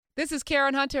This is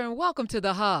Karen Hunter, and welcome to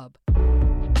The Hub.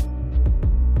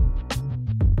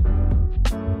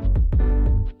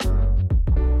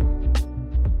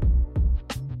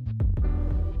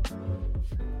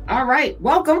 All right,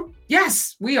 welcome.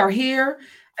 Yes, we are here.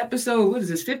 Episode,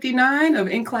 59 of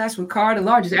In Class with Car, the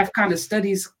largest Africana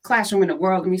Studies classroom in the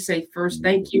world. Let me say first,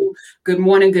 thank you. Good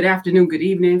morning, good afternoon, good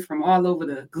evening from all over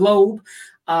the globe.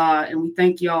 And we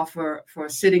thank y'all for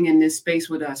sitting in this space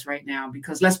with us right now,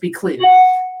 because let's be clear,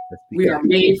 we are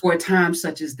made for a time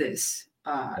such as this.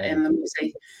 And let me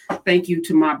say thank you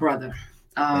to my brother.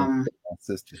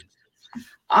 Sister.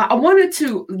 I wanted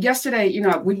to, yesterday,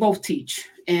 we both teach,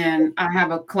 and I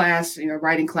have a class,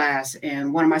 writing class,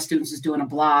 and one of my students is doing a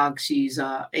blog. She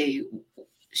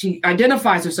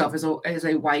identifies herself as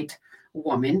a white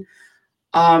woman,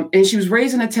 and she was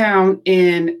raised in a town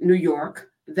in New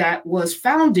York that was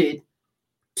founded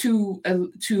to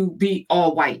be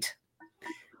all white.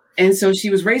 And so she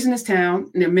was raised in this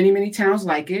town, and there are many, many towns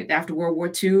like it. After World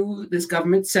War II, this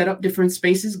government set up different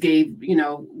spaces, gave,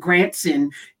 grants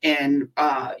and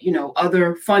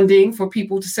other funding for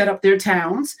people to set up their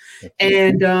towns.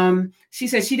 And she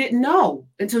said she didn't know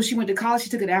until she went to college. She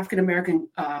took an African American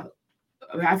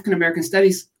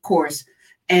Studies course,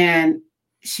 and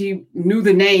she knew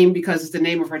the name because it's the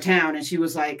name of her town. And she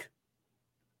was like,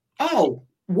 oh,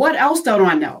 what else don't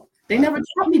I know? They never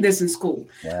taught me this in school.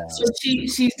 Wow. So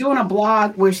she's doing a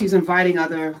blog where she's inviting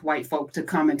other white folk to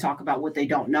come and talk about what they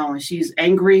don't know. And she's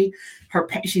angry.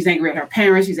 She's angry at her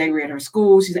parents. She's angry at her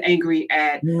school. She's angry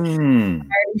at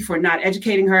for not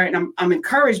educating her. And I'm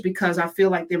encouraged, because I feel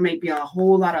like there may be a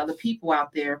whole lot of other people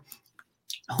out there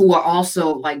who are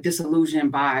also like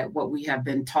disillusioned by what we have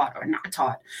been taught or not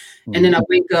taught. And then I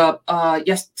wake up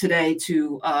yesterday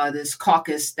to this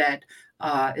caucus that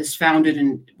is founded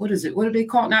in, what do they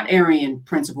call it? Not Aryan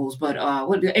principles, but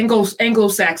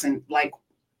Anglo-Saxon, like,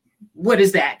 what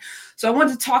is that? So I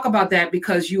wanted to talk about that,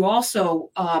 because you also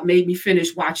made me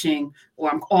finish watching, or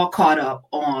I'm all caught up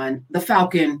on The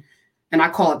Falcon, and I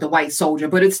call it The White Soldier,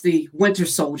 but it's The Winter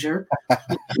Soldier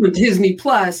with Disney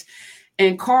Plus.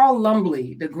 And Carl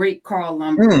Lumbly, the great Carl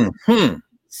Lumbly,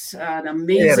 an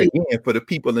amazing. Again, for the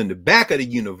people in the back of the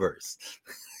universe,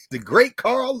 the great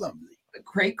Carl Lumbly. The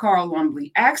great Carl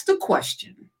Lumbly asked a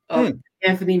question of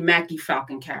Anthony Mackie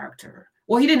Falcon character.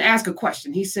 Well, he didn't ask a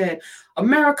question. He said,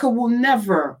 America will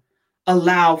never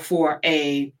allow for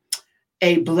a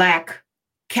Black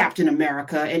Captain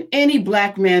America, and any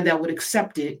Black man that would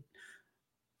accept it,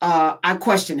 I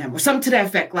question him, or something to that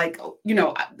effect. Like,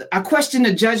 I question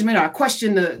the judgment, or I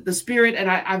question the spirit, and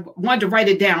I wanted to write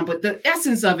it down. But the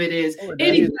essence of it is,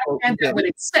 any Black man that would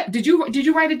accept. Did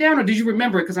you write it down, or did you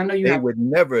remember it? Because I know you. They would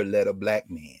never let a Black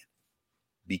man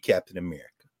be Captain America,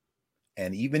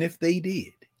 and even if they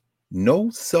did,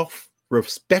 no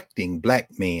self-respecting Black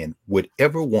man would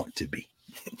ever want to be.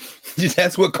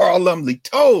 That's what Carl Lumbly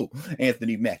told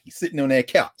Anthony Mackie sitting on that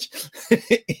couch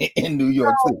in New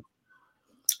York City.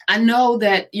 I know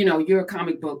that, you're a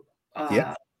comic book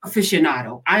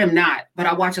aficionado. I am not, but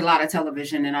I watch a lot of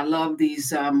television, and I love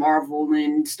these Marvel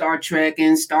and Star Trek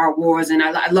and Star Wars, and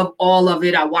I love all of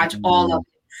it. I watch all of it.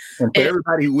 And for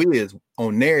everybody who is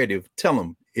on narrative, tell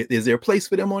them, is there a place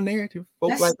for them on narrative?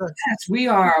 Folks like us? Yes, we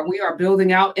are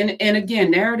building out. And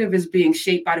again, narrative is being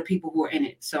shaped by the people who are in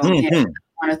it. So again,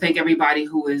 I want to thank everybody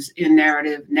who is in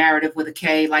narrative with a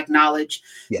K, like knowledge,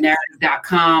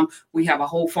 narrative.com. We have a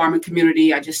whole farming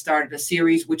community. I just started a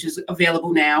series, which is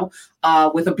available now,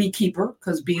 with a beekeeper,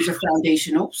 because bees are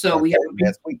foundational. So we have a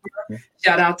beekeeper.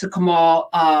 Shout out to Kamal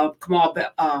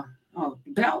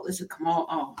Bell. Is it Kamal?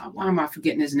 Oh, why am I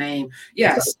forgetting his name?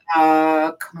 Yes.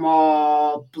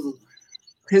 Kamal.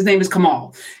 His name is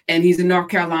Kamal, and he's in North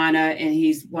Carolina, and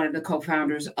he's one of the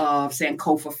co-founders of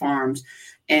Sankofa Farms.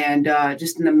 And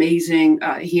just an amazing,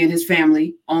 he and his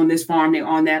family own this farm. They're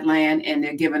on that land, and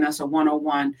they're giving us a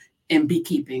 101 in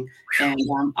beekeeping. And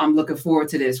I'm looking forward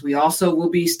to this. We also will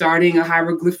be starting a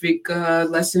hieroglyphic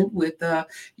lesson with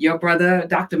your brother,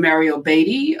 Dr. Mario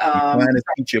Beatty. Finest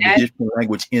teacher of Egyptian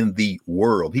language in the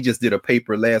world. He just did a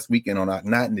paper last weekend on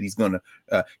Akhenaten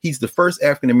that he's the first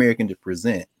African-American to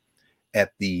present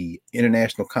at the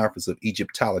International Conference of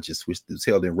Egyptologists, which was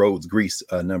held in Rhodes, Greece,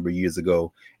 a number of years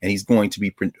ago, and he's going to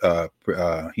be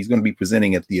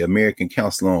presenting at the American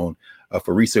Council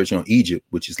for Research on Egypt,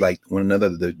 which is like one of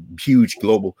the huge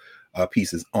global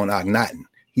pieces on Akhenaten.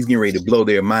 He's getting ready to blow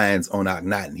their minds on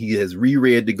Akhenaten. He has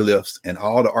reread the glyphs and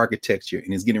all the architecture,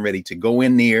 and he's getting ready to go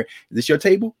in there. Is this your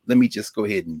table? Let me just go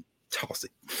ahead and toss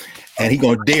it. And he's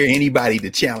gonna dare anybody to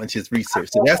challenge his research.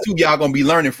 So that's who y'all gonna be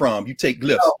learning from. You take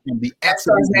glyphs.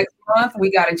 So, next month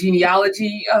we got a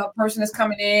genealogy person that's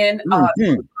coming in.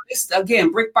 it's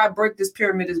again, brick by brick, this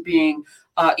pyramid is being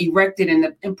erected. And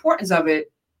the importance of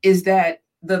it is that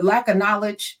the lack of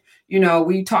knowledge,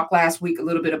 we talked last week a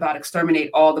little bit about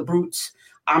exterminate all the brutes.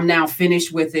 I'm now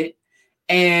finished with it.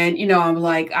 And, I'm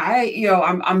like,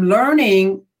 I'm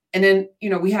learning. And then,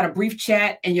 we had a brief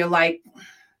chat and you're like,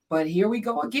 but here we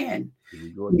go again.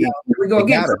 Here we go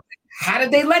again. How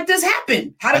did they let this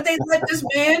happen? How did they let this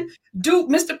man do,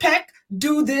 Mr. Peck,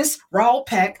 do this, Raoul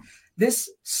Peck, this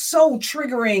so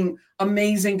triggering,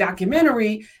 amazing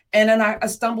documentary? And then I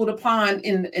stumbled upon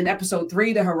in episode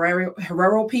 3, the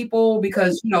Herero people,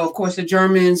 because, of course, the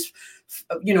Germans,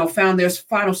 found their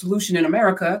final solution in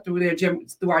America through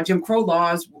our Jim Crow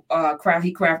laws. They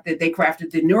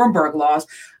crafted the Nuremberg laws.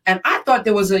 And I thought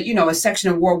there was a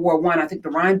section in World War I think the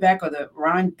Rhinebeck or the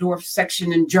Rheindorf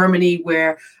section in Germany,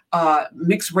 where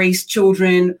mixed race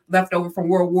children left over from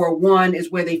World War I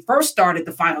is where they first started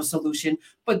the final solution.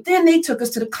 But then they took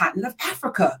us to the continent of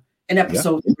Africa in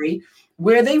episode 3,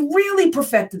 where they really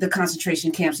perfected the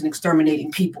concentration camps and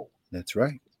exterminating people. That's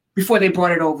right. Before they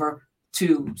brought it over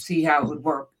to see how it would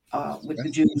work with the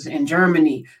Jews in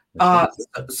Germany.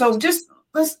 So just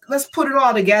let's put it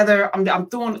all together. I'm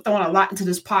throwing a lot into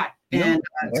this pot. And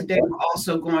today we're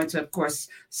also going to, of course,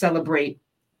 celebrate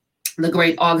the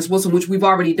great August Wilson, which we've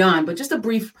already done, but just a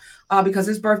brief, because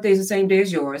his birthday is the same day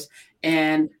as yours.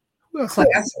 And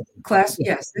class,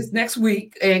 yes, it's next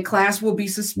week, and class will be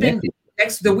suspended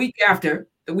the week after.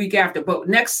 But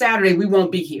next Saturday we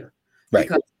won't be here, right?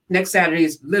 Because next Saturday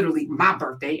is literally my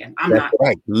birthday, and I'm not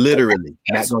right. Literally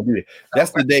not going to do it.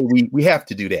 That's the day we have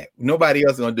to do that. Nobody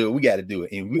else is going to do it. We got to do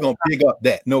it, and we're going to pick up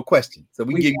that, no question. So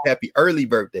we give you happy early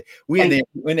birthday. We in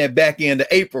that back end of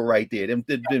April right there. Them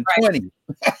 20.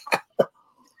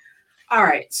 All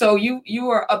right, so you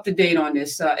are up to date on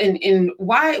this, and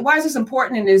why is this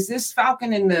important? And is this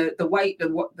Falcon and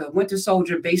the Winter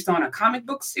Soldier based on a comic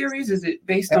book series? Is it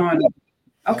based on?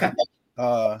 Okay.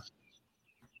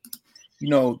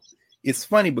 It's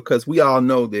funny because we all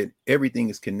know that everything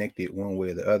is connected one way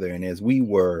or the other. And as we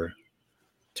were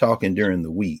talking during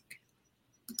the week,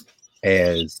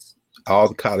 as all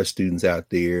the college students out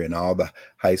there and all the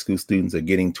high school students are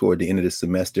getting toward the end of the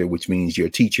semester, which means your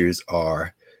teachers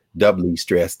are doubly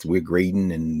stressed. We're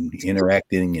grading and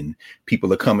interacting, and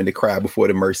people are coming to cry before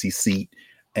the mercy seat.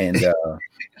 And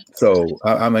so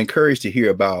I'm encouraged to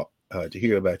hear about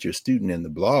your student in the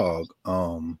blog.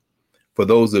 For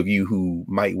those of you who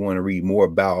might want to read more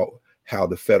about how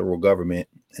the federal government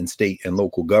and state and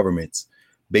local governments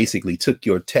basically took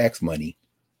your tax money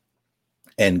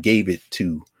and gave it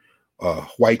to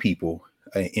white people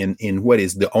in what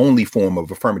is the only form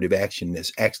of affirmative action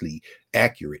that's actually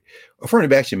accurate.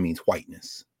 Affirmative action means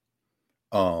whiteness.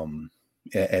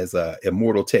 As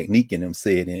Immortal Technique in them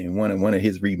said in one of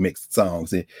his remixed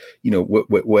songs,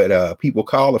 what people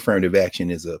call affirmative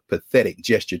action is a pathetic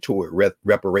gesture toward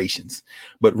reparations,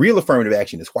 but real affirmative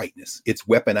action is whiteness. It's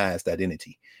weaponized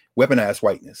identity, weaponized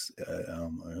whiteness,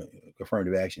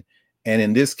 affirmative action. And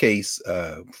in this case,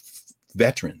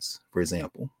 veterans, for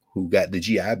example, who got the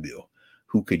GI Bill,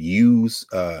 who could use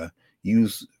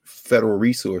federal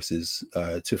resources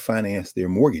to finance their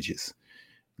mortgages,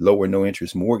 lower no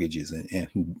interest mortgages, and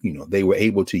who, they were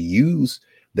able to use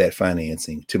that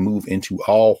financing to move into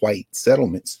all white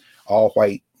settlements, all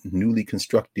white newly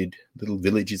constructed little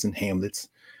villages and hamlets,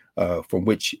 from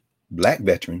which Black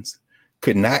veterans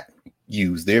could not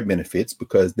use their benefits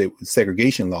because the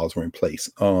segregation laws were in place.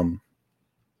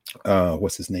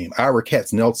 What's his name? Ira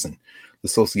Katz Nelson, the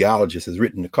sociologist, has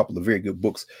written a couple of very good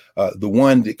books. The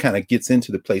one that kind of gets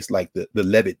into the place like the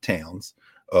Levitt towns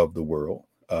of the world.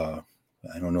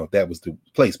 I don't know if that was the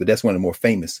place, but that's one of the more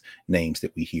famous names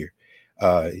that we hear.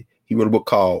 He wrote a book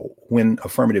called When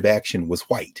Affirmative Action Was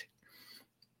White,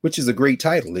 which is a great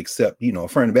title, except,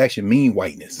 affirmative action mean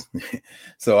whiteness.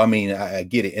 So, I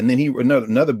get it. And then he wrote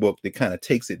another book that kind of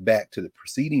takes it back to the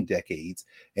preceding decades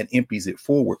and empties it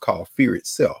forward, called Fear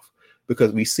Itself,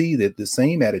 because we see that the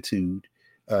same attitude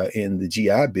in the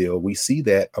GI Bill, we see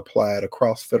that applied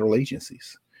across federal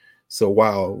agencies. So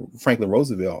while Franklin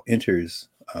Roosevelt enters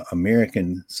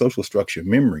American social structure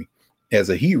memory as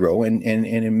a hero, and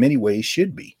in many ways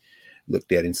should be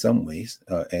looked at in some ways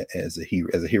as a hero,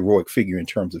 as a heroic figure in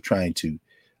terms of trying to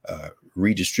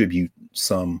redistribute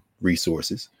some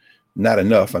resources, not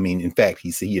enough. In fact,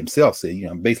 he himself said,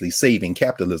 I'm basically saving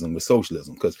capitalism with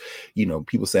socialism, because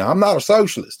people say I'm not a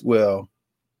socialist. Well,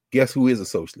 guess who is a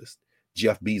socialist?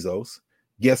 Jeff Bezos,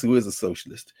 Guess who is a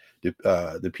socialist?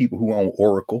 The people who own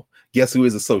Oracle. Guess who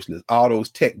is a socialist? All those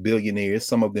tech billionaires,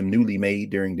 some of them newly made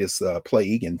during this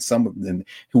plague, and some of them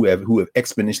who have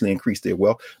exponentially increased their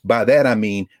wealth. By that I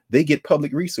mean they get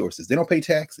public resources. They don't pay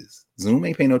taxes. Zoom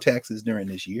ain't pay no taxes during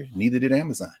this year. Neither did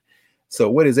Amazon. So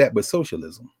what is that but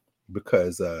socialism?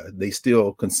 Because they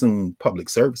still consume public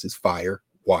services, fire,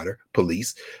 water,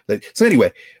 police. So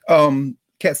anyway,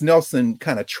 Katznelson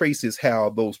kind of traces how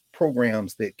those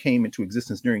programs that came into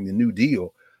existence during the New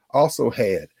Deal also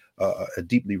had a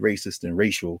deeply racist and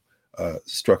racial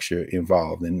structure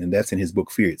involved. And that's in his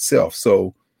book, Fear Itself.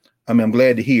 So I'm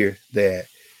glad to hear that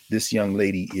this young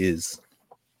lady is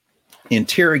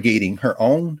interrogating her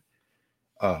own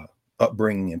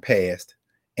upbringing and past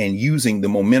and using the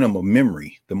momentum of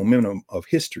memory, the momentum of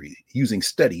history, using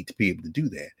study to be able to do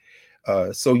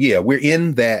that. So yeah, we're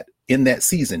in that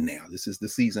season now. This is the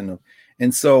season of,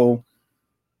 and so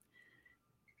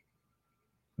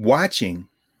watching,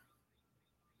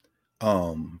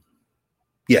 watching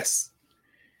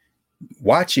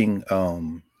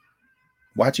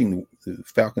the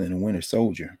Falcon and the Winter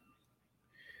Soldier,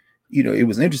 it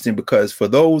was interesting because for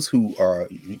those who are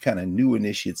kind of new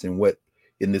initiates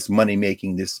in this money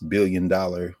making, this $1 billion,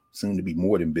 soon to be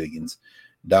more than billions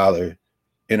dollar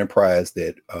enterprise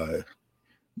that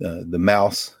the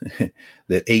mouse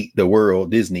that ate the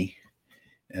world, Disney,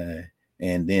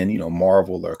 and then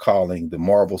Marvel are calling the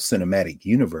Marvel Cinematic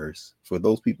Universe. For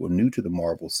those people new to the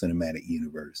Marvel Cinematic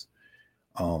Universe,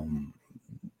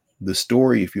 the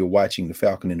story, if you're watching the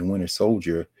Falcon and the Winter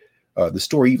Soldier, the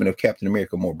story even of Captain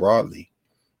America more broadly,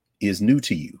 is new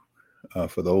to you.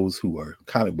 For those who are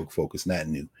comic book focused, not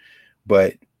new,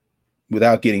 but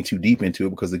without getting too deep into it,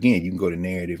 because again, you can go to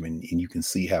narrative and you can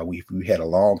see how we had a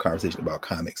long conversation about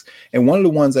comics. And one of the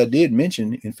ones I did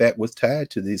mention, in fact, was tied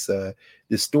to this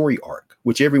story arc,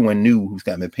 which everyone knew who's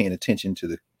kind of been paying attention to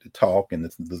the talk and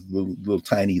the little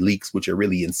tiny leaks, which are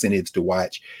really incentives to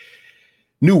watch,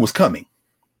 knew was coming.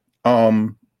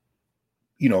 For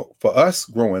us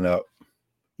growing up,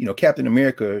 Captain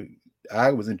America,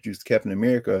 I was introduced to Captain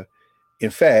America. In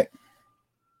fact,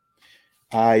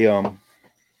 I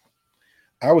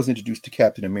was introduced to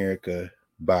Captain America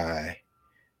by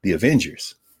the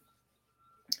Avengers,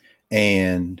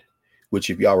 and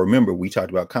which, if y'all remember, we talked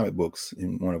about comic books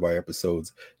in one of our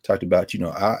episodes. Talked about,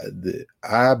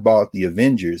 I bought the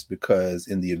Avengers because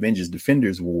in the Avengers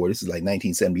Defenders War, this is like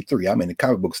 1973. I'm in a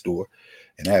comic book store,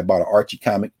 and I had bought an Archie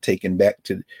comic taken back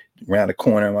to around the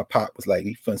corner, and my pop was like,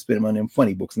 "He fun spending money on them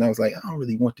funny books," and I was like, "I don't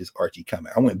really want this Archie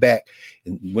comic." I went back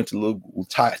and went to the little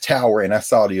tower, and I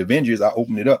saw the Avengers. I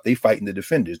opened it up. They fighting the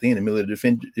Defenders. They in the middle of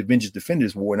the Avengers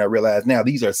Defenders War, and I realized now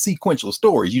these are sequential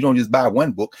stories. You don't just buy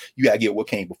one book. You gotta get what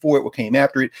came before it, what came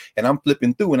after it. And I'm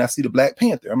flipping through, and I see the Black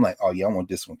Panther. I'm like, "Oh yeah, I want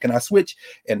this one. Can I switch?"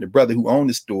 And the brother who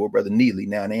owned the store, Brother Neely,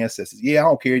 now an ancestor, says, "Yeah, I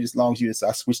don't care as long as you." So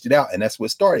I switched it out, and that's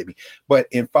what started me. But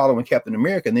in following Captain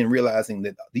America, and then realizing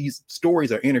that these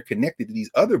stories are interconnected to these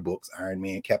other books, Iron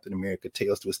Man, Captain America,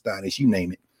 Tales to Astonish, you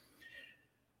name it,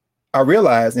 I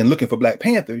realized, in looking for Black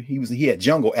Panther, he had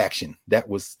Jungle Action. That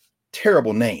was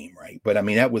terrible name, right? But I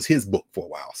mean, that was his book for a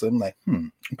while. So I'm like,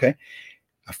 okay.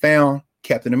 I found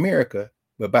Captain America,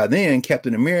 but by then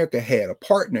Captain America had a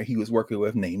partner he was working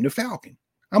with named the Falcon.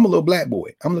 I'm a little black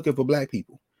boy. I'm looking for black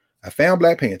people. I found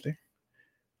Black Panther,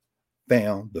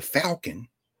 found the Falcon,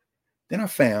 then I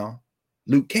found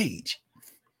Luke Cage.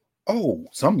 Oh,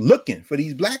 so I'm looking for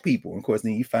these black people. And of course,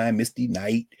 then you find Misty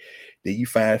Knight, then you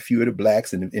find a few of the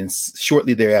blacks, and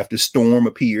shortly thereafter, Storm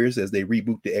appears as they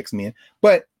reboot the X-Men.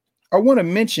 But I want to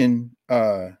mention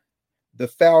the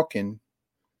Falcon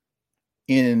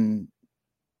in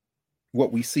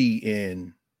what we see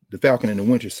in the Falcon and the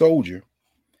Winter Soldier.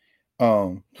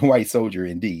 White soldier,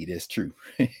 indeed, that's true.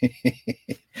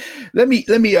 Let me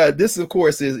this of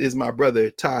course is my brother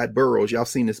Todd Burrows. Y'all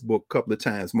seen this book a couple of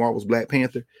times, Marvel's Black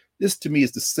Panther. This to me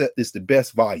is the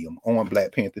best volume on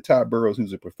Black Panther. Todd Burrows,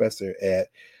 who's a professor at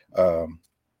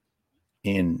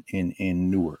in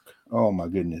Newark. Oh my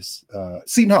goodness.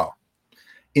 Seton Hall.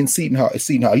 Seton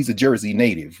Hall. He's a Jersey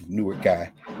native, Newark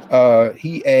guy.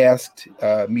 He asked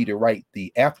me to write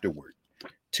the afterword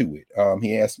to it.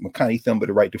 He asked McConaughey Thumber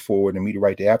to write the forward and me to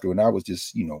write the afterward. And I was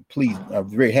just, pleased. I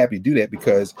was very happy to do that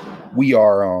because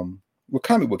we're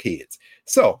comic book heads.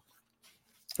 So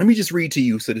let me just read to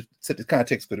you so to set the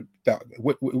context for the Falcon.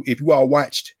 If you all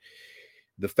watched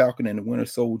the Falcon and the Winter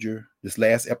Soldier, this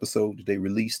last episode that they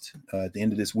released at the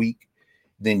end of this week,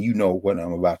 then you know what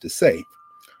I'm about to say.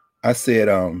 I said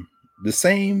that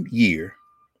same year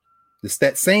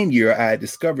I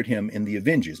discovered him in the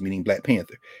Avengers, meaning Black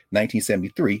Panther,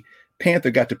 1973.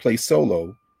 Panther got to play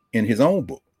solo in his own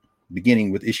book,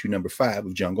 beginning with issue number 5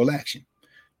 of Jungle Action.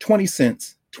 20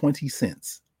 cents, 20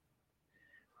 cents.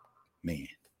 Man,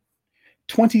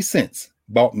 20 cents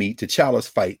bought me T'Challa's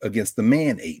fight against the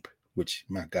man-ape, which,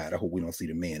 my God, I hope we don't see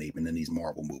the man-ape in these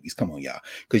Marvel movies. Come on, y'all.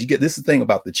 Because you get this thing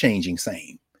about the changing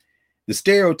same. The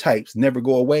stereotypes never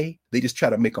go away. They just try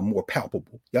to make them more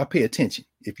palpable. Y'all pay attention.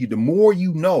 The more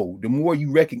you know, the more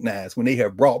you recognize when they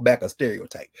have brought back a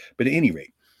stereotype. But at any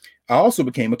rate, I also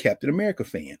became a Captain America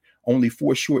fan only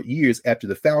 4 short years after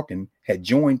the Falcon had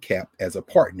joined Cap as a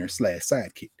partner /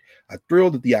 sidekick. I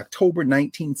thrilled at the October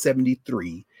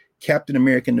 1973 Captain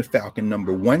America and the Falcon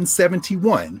number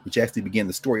 171, which actually began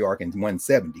the story arc in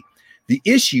 170, the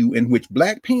issue in which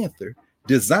Black Panther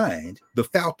designed the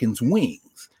Falcon's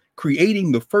wings,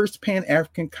 creating the first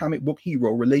Pan-African comic book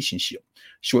hero relationship.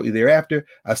 Shortly thereafter,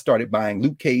 I started buying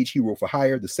Luke Cage, Hero for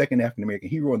Hire, the second African-American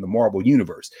hero in the Marvel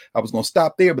Universe. I was going to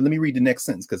stop there, but let me read the next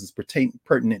sentence because it's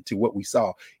pertinent to what we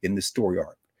saw in this story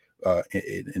arc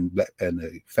in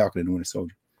the Falcon and the Winter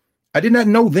Soldier. I did not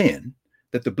know then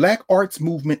that the Black arts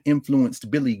movement influenced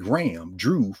Billy Graham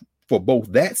drew for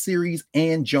both that series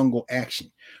and Jungle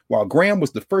Action. While Graham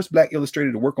was the first Black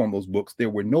illustrator to work on those books, there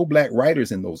were no Black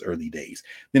writers in those early days.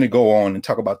 Then they go on and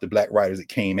talk about the Black writers that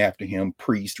came after him,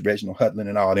 Priest, Reginald Hudlin,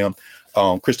 and all them,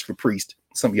 Christopher Priest.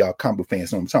 Some of y'all comic book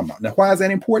fans know what I'm talking about. Now, why is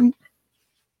that important?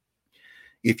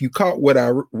 If you caught what I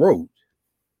wrote,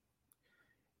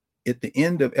 at the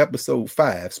end of episode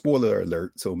 5, spoiler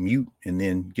alert, so mute and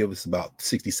then give us about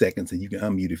 60 seconds and you can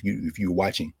unmute if you're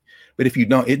watching. But if you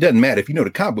don't, it doesn't matter. If you know the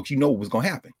comic books, you know what was going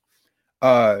to happen.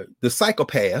 The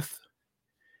psychopath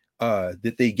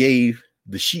that they gave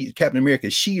the Captain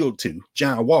America's shield to,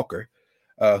 John Walker,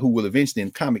 who will eventually in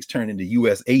comics turn into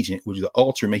U.S. agent, which is the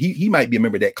Ultraman. He might be a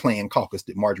member of that Klan caucus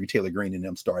that Marjorie Taylor Greene and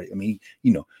them started. I mean,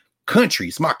 country,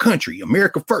 it's my country,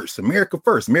 America first, America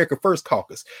first, America first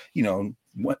caucus.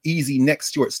 One easy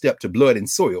next short step to blood and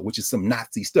soil, which is some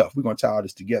Nazi stuff. We're going to tie all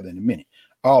this together in a minute.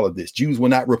 All of this. Jews will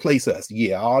not replace us.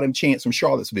 Yeah, all them chants from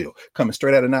Charlottesville coming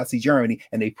straight out of Nazi Germany,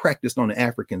 and they practiced on the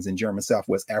Africans in German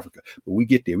Southwest Africa. But we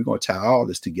get there. We're going to tie all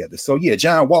this together. So yeah,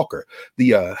 John Walker,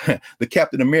 the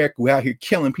Captain America who out here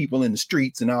killing people in the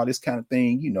streets and all this kind of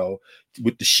thing,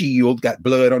 with the shield, got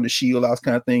blood on the shield, all this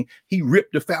kind of thing. He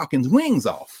ripped the Falcon's wings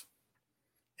off.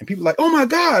 And people are like, oh my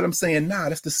God. I'm saying, nah,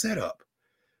 that's the setup.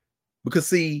 Because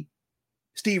see,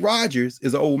 Steve Rogers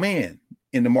is an old man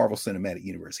in the Marvel Cinematic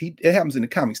Universe. It happens in the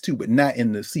comics too, but not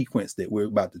in the sequence that we're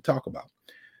about to talk about.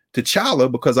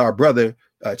 T'Challa, because our brother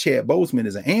Chad Boseman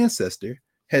is an ancestor,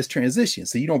 has transitioned.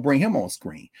 So you don't bring him on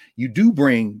screen. You do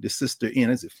bring the sister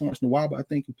in. Is it Florence Nwaba, I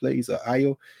think, who plays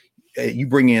Ayo? You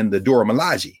bring in the Dora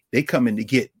Milaje. They come in to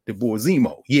get the boy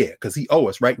Zemo. Yeah, because he owes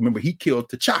us, right? Remember, he killed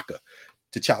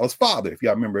T'Challa's father, if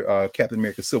y'all remember Captain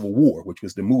America Civil War, which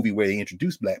was the movie where they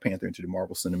introduced Black Panther into the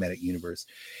Marvel Cinematic Universe.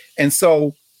 And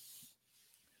so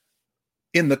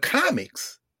in the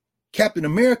comics, Captain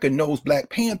America knows Black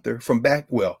Panther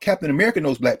Captain America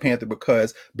knows Black Panther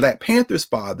because Black Panther's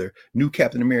father knew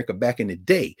Captain America back in the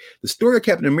day. The story of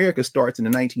Captain America starts in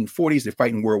the 1940s. They're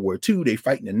fighting World War II. They're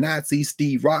fighting the Nazis.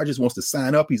 Steve Rogers wants to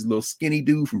sign up. He's a little skinny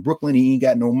dude from Brooklyn. He ain't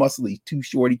got no muscle. He's too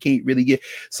short. He can't really get.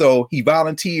 So he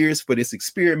volunteers for this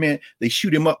experiment. They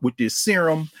shoot him up with this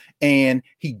serum and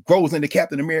he grows into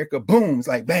Captain America. Boom. It's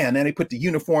like, bam. Now they put the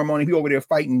uniform on him. He over there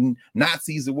fighting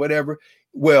Nazis or whatever.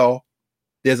 Well,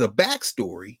 there's a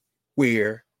backstory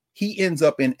where he ends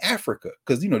up in Africa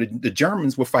because, the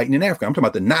Germans were fighting in Africa. I'm talking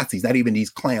about the Nazis, not even these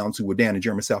clowns who were down in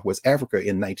German Southwest Africa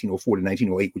in 1904 to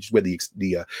 1908, which is where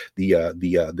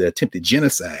the attempted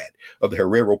genocide of the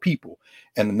Herero people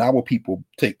and the Navajo people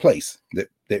take place that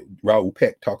Raoul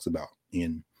Peck talks about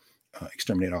in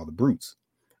Exterminate All the Brutes.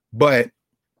 But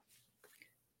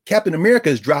Captain America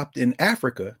is dropped in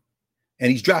Africa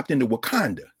and he's dropped into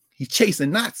Wakanda. He's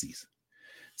chasing Nazis.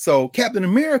 So Captain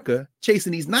America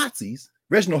chasing these Nazis,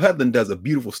 Reginald Hudlin does a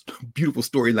beautiful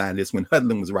storyline this when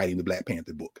Hudlin was writing the Black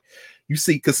Panther book. You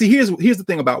see, because here's the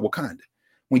thing about Wakanda.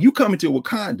 When you come into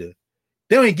Wakanda,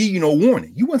 they don't give you no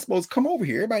warning. You weren't supposed to come over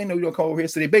here. Everybody know you don't come over here.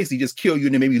 So they basically just kill you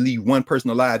and then maybe leave one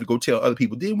person alive to go tell other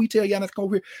people, didn't we tell y'all not to come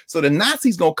over here? So the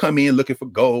Nazis gonna come in looking for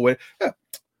gold. The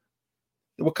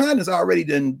Wakandans already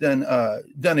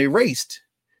done erased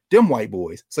them white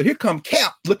boys. So here come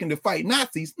Cap looking to fight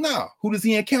Nazis. No, who does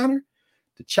he encounter?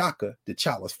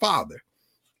 T'Challa's father,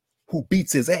 who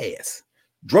beats his ass,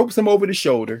 ropes him over the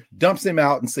shoulder, dumps him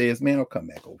out, and says, man, I'll come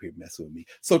back over here mess with me.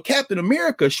 So Captain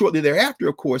America, shortly thereafter,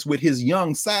 of course, with his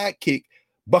young sidekick,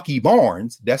 Bucky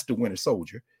Barnes, that's the Winter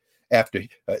Soldier, after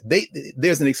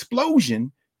there's an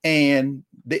explosion and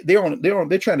they're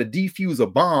trying to defuse a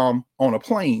bomb on a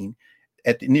plane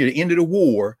near the end of the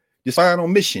war, this final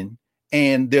mission.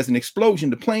 and there's an explosion.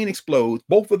 The plane explodes.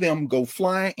 Both of them go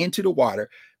flying into the water,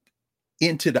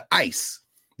 into the ice.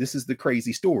 This is the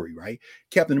crazy story, right?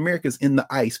 Captain America's in the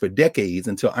ice for decades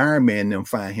until Iron Man and them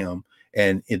find him,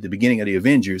 and at the beginning of the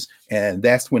Avengers, and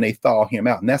that's when they thaw him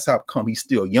out. And that's how come he's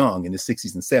still young in the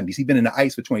 60s and 70s. He's been in the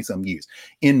ice for 20-some years.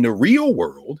 In the real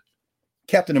world,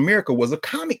 Captain America was a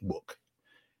comic book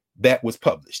that was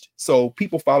published. So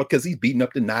people follow because he's beating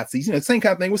up the Nazis. You know, the same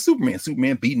kind of thing with Superman.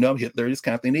 Superman beating up Hitler, this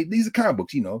kind of thing. These are comic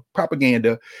books, you know,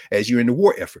 propaganda as you're in the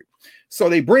war effort. So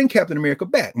they bring Captain America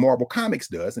back. Marvel Comics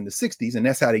does in the 60s, and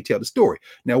that's how they tell the story.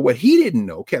 Now, what he didn't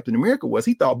know, Captain America, was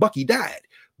he thought Bucky died.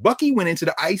 Bucky went into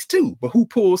the ice too, but who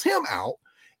pulls him out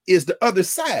is the other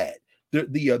side.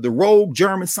 The rogue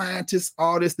German scientists,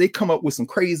 all this, they come up with some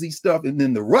crazy stuff. And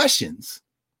then the Russians,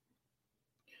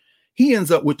 he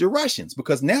ends up with the Russians,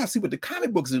 because now see what the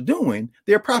comic books are doing.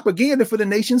 They're propaganda for the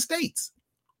nation states.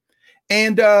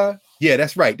 And yeah,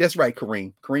 that's right. That's right,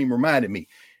 Kareem. Kareem reminded me.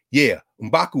 Yeah,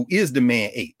 M'Baku is the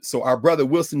man ape. So our brother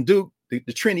Wilson Duke, the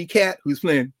Trini cat who's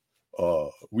playing,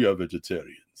 we are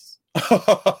vegetarians.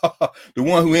 The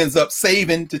one who ends up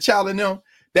saving T'Challa and them,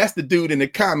 that's the dude in the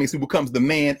comics who becomes the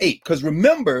man ape. Because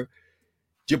remember,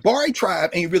 Jabari tribe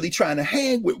ain't really trying to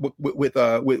hang with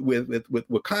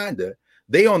Wakanda.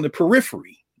 They on the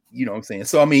periphery, you know what I'm saying?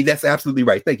 So I mean, that's absolutely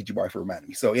right. Thank you, Jabari, for reminding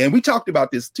me. So, and we talked about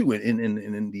this too in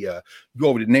the go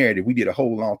over the narrative. We did a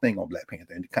whole long thing on Black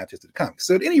Panther in the context of the comics.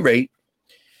 So at any rate,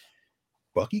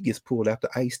 Bucky gets pulled out the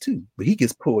ice too, but he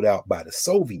gets pulled out by the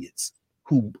Soviets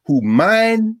who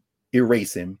mind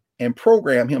erase him and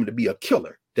program him to be a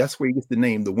killer. That's where he gets the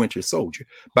name the Winter Soldier.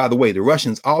 By the way, the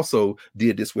Russians also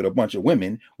did this with a bunch of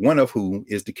women, one of whom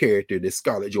is the character that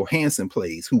Scarlett Johansson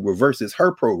plays, who reverses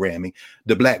her programming,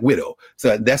 the Black Widow.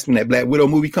 So that's when that Black Widow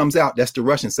movie comes out. That's the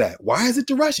Russian side. Why is it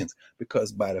the Russians?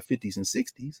 Because by the 50s and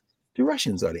 60s, the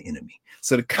Russians are the enemy.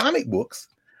 So the comic books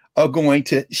are going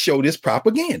to show this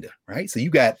propaganda, right? So you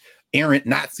got errant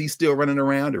Nazis still running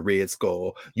around, the Red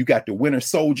Skull. You got the Winter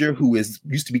Soldier, who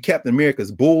used to be Captain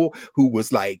America's bull, who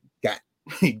was like,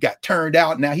 he got turned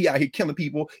out. Now he out here killing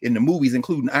people in the movies,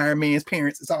 including Iron Man's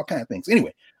parents. It's all kind of things.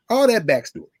 Anyway, all that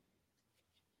backstory.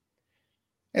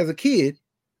 As a kid,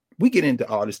 we get into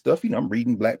all this stuff. You know, I'm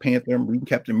reading Black Panther, I'm reading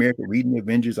Captain America, reading the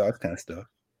Avengers, all this kind of stuff.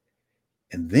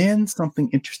 And then something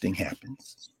interesting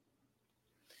happens.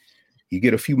 You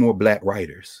get a few more Black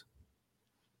writers.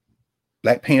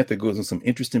 Black Panther goes in some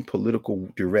interesting political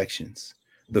directions.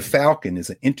 The Falcon is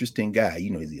an interesting guy. You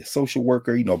know, he's a social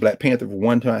worker. You know, Black Panther, for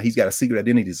one time, he's got a secret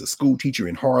identity. He's a school teacher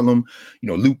in Harlem. You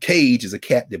know, Luke Cage is a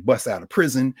cat that busts out of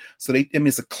prison. So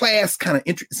it's a class kind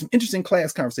of some interesting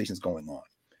class conversations going on.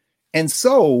 And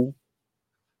so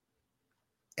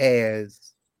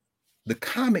as the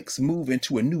comics move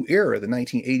into a new era, the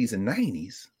 1980s and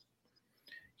 90s,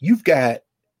 you've got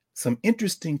some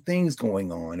interesting things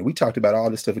going on. And we talked about all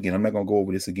this stuff again. I'm not going to go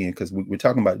over this again because we're just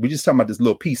talking about this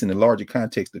little piece in the larger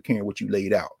context of Karen, what you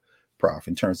laid out, Prof,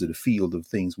 in terms of the field of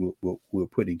things we're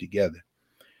putting together.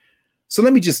 So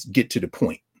let me just get to the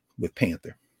point with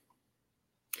Panther.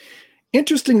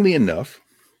 Interestingly enough,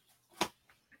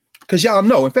 because y'all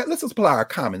know, in fact, let's apply our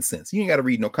common sense. You ain't got to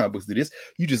read no comic books to this.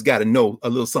 You just got to know a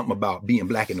little something about being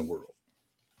Black in the world.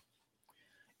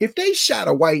 If they shot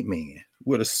a white man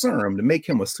with a serum to make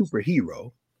him a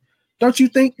superhero, don't you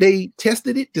think they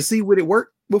tested it to see would it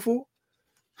work before?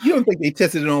 You don't think they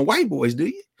tested it on white boys, do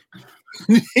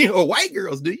you? Or white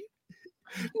girls, do you?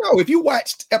 No, if you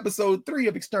watched episode 3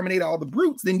 of Exterminate All the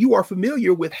Brutes, then you are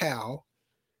familiar with how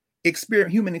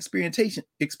human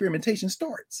experimentation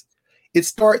starts. It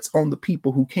starts on the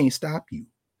people who can't stop you.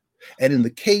 And in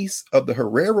the case of the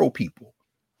Herero people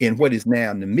in what is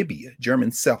now Namibia,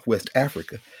 German Southwest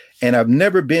Africa, and I've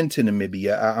never been to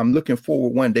Namibia. I'm looking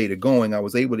forward one day to going. I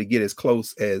was able to get as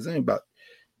close as about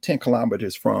 10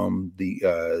 kilometers from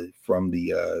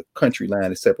the country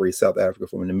line that separates South Africa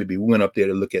from Namibia. We went up there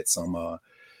to look at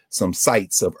some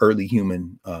sites of early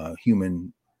human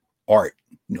art,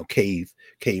 you know, cave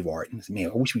art. And man,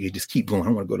 I wish we could just keep going.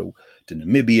 I want to go to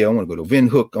Namibia. I want to go to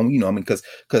Windhoek. You know, I mean,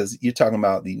 because you're talking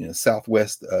about the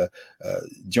Southwest,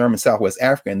 German Southwest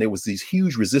Africa, and there was these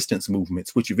huge resistance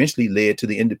movements, which eventually led to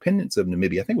the independence of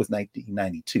Namibia. I think it was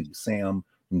 1992. Sam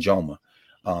Njoma,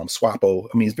 SWAPO.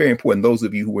 I mean, it's very important. Those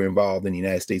of you who were involved in the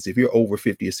United States, if you're over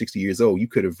 50 or 60 years old, you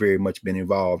could have very much been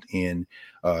involved in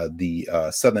the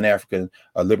Southern African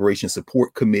Liberation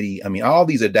Support Committee. I mean, all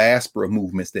these are diaspora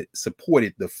movements that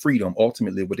supported the freedom,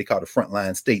 ultimately what they call the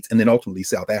frontline states, and then ultimately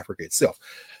South Africa itself.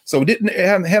 So it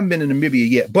haven't been in Namibia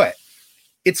yet, but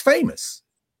it's famous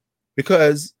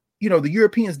because the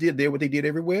Europeans did there what they did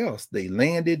everywhere else. They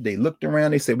landed, they looked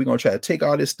around, they said, we're going to try to take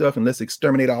all this stuff and let's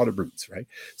exterminate all the brutes, right?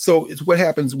 So it's what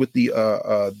happens with the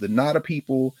Nahua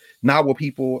people,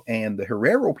 and the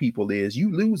Herero people is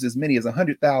you lose as many as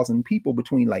 100,000 people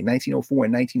between like 1904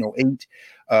 and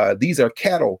 1908. These are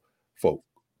cattle folk,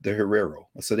 the Herero.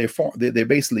 So they're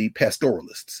basically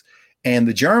pastoralists. And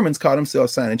the Germans caught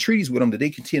themselves signing treaties with them that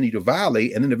they continue to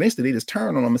violate. And then eventually they just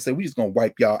turn on them and say, we're just going to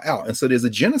wipe y'all out. And so there's a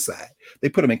genocide. They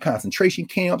put them in concentration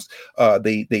camps.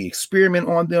 They experiment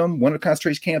on them. One of the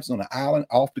concentration camps is on an island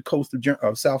off the coast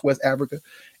of Southwest Africa.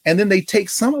 And then they take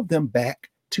some of them back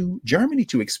to Germany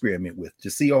to experiment with, to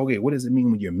see, okay, what does it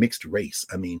mean when you're mixed race?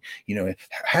 I mean,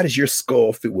 how does your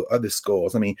skull fit with other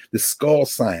skulls? I mean, the skull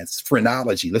science,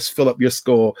 phrenology, let's fill up your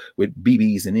skull with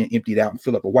BBs and then empty it out and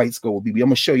fill up a white skull with BB. I'm going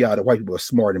to show you how the white people are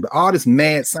smart. But all this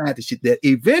mad scientist shit that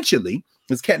eventually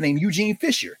this cat named Eugene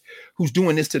Fisher, who's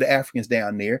doing this to the Africans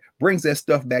down there, brings that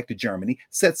stuff back to Germany,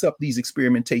 sets up these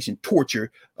experimentation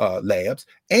torture labs.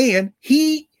 And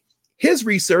his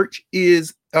research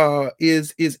is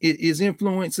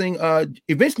influencing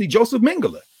eventually Joseph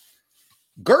Mengele,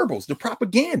 Goebbels, the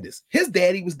propagandist. His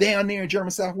daddy was down there in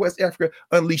German Southwest Africa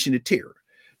unleashing the terror.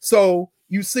 So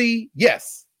you see,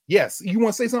 yes. You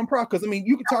want to say something, Prof? Because I mean,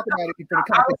 you can talk about it for the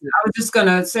context. I was just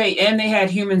gonna say, and they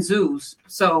had human zoos,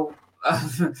 so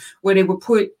where they would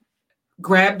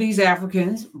grab these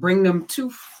Africans, bring them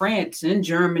to France and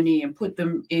Germany, and put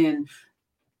them in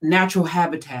natural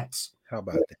habitats. How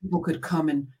about that? People could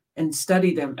come and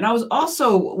study them. And I was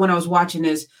also, when I was watching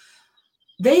this,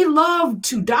 they love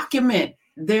to document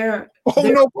their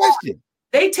no question.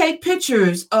 They take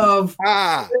pictures of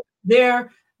their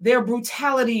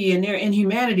brutality and their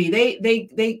inhumanity.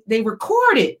 They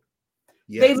record it.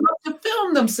 Yeah. They love to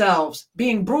film themselves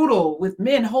being brutal with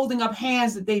men holding up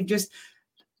hands that they've just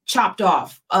chopped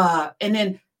off, and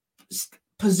then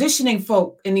positioning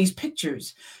folk in these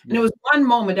pictures. And there was one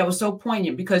moment that was so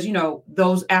poignant because,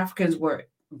 those Africans were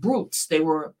brutes. They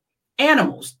were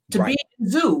animals to be in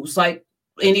zoos like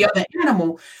any other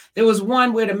animal. There was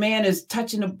one where the man is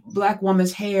touching a black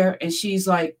woman's hair and she's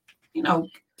like, and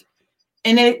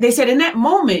they said in that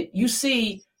moment, you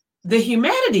see the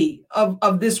humanity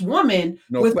of this woman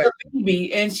with her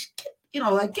baby and she,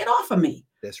 like, get off of me.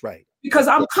 That's right. Because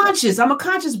I'm conscious. I'm a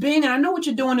conscious being, and I know what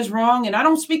you're doing is wrong, and I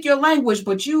don't speak your language,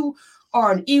 but you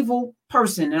are an evil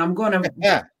person, and I'm going to,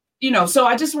 So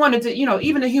I just wanted to,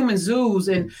 even the human zoos,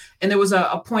 and there was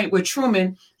a point where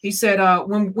Truman, he said,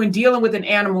 when dealing with an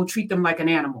animal, treat them like an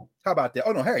animal. How about that?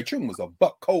 Oh no, Harry Truman was a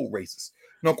buck cold racist.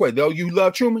 No question. Though you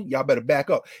love Truman, y'all better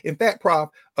back up. In fact, Prof,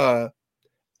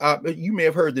 you may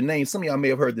have heard the name. Some of y'all may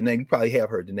have heard the name. You probably have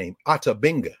heard the name Ota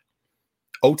Benga,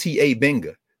 Ota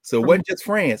Benga. So it wasn't just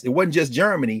France. It wasn't just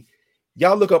Germany.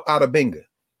 Y'all look up Ota Benga.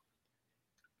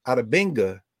 Ota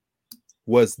Benga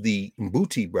was the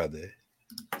Mbuti brother,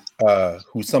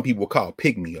 who some people call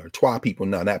Pygmy or Twa people.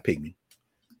 No, not Pygmy.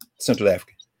 Central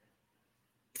African.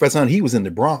 Professor Hunt, he was in the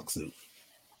Bronx Zoo.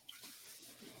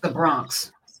 The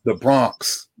Bronx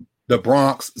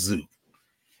Zoo.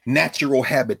 Natural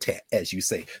habitat, as you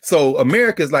say. So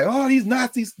America's like, oh, these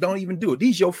Nazis don't even do it.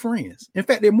 These your friends. In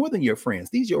fact, they're more than your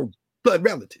friends. These your blood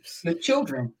relatives. Your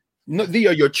children. No, they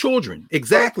are your children.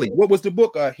 Exactly. What was the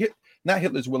book? Not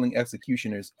Hitler's Willing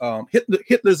Executioners.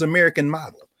 Hitler's American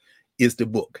Model is the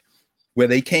book where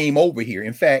they came over here.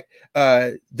 In fact,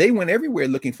 they went everywhere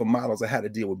looking for models of how to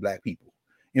deal with Black people.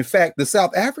 In fact, the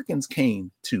South Africans came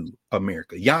to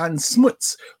America. Jan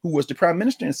Smuts, who was the prime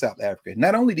minister in South Africa,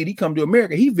 not only did he come to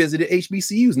America, he visited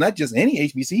HBCUs, not just any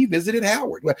HBCU, he visited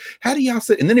Howard. Well, how do y'all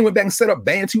say? And then they went back and set up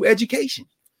Bantu education.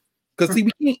 Because see,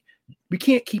 we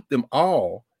can't keep them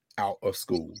all out of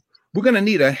school. We're going to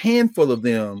need a handful of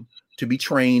them to be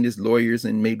trained as lawyers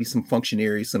and maybe some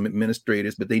functionaries, some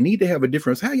administrators, but they need to have a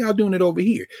difference. How y'all doing it over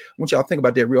here? I want y'all to think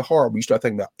about that real hard when you start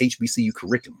thinking about HBCU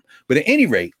curriculum. But at any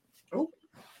rate,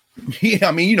 yeah,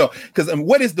 I mean, because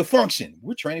what is the function?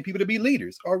 We're training people to be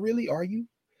leaders. Or really, are you?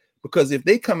 Because if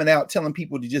they coming out telling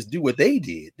people to just do what they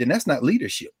did, then that's not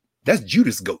leadership. That's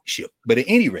Judas goatship. But at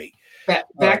any rate, back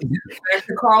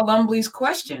to Carl Lumley's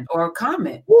question or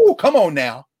comment. Oh, come on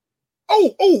now.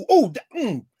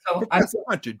 Professor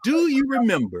Hunter, do you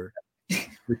remember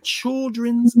the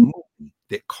children's movie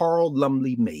that Carl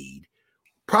Lumley made?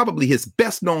 Probably his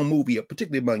best known movie,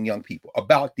 particularly among young people,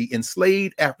 about the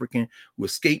enslaved African who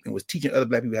escaped and was teaching other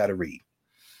Black people how to read.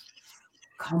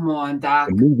 Come on, Doc.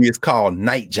 The movie is called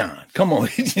Night John. Come on.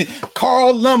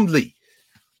 Carl Lumley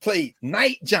played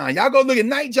Night John. Y'all go look at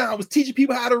Night John was teaching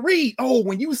people how to read. Oh,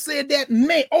 when you said that,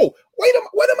 man. Oh, wait,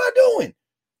 what am I doing?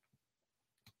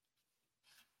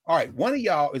 All right, one of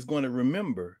y'all is going to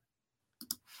remember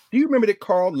Do you remember that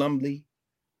Carl Lumbly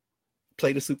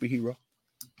played a superhero?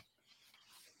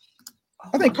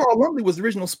 I think Carl Lumbly was the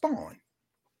original Spawn.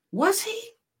 Was he?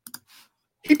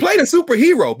 He played a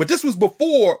superhero, but this was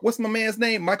before, what's my man's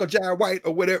name? Michael Jai White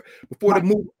or whatever, before the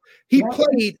movie. He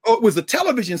played, it was a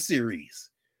television series.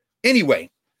 Anyway,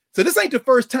 so this ain't the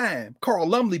first time Carl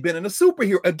Lumbly been in a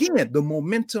superhero. Again, the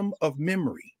momentum of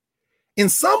memory. In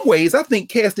some ways, I think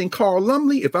casting Carl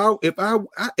Lumbly, if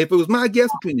it was my guess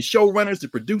between the showrunners, the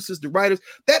producers, the writers,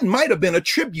 that might have been a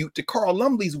tribute to Carl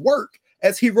Lumbly's work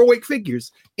as heroic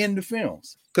figures in the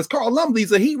films. Because Carl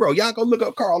Lumbly's a hero. Y'all go look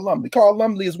up Carl Lumbly. Carl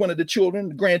Lumbly is one of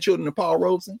the grandchildren of Paul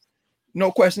Robeson.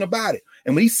 No question about it.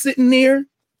 And when he's sitting there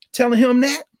telling him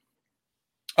that,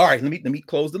 all right, let me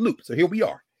close the loop. So here we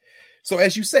are. So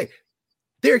as you say,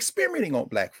 they're experimenting on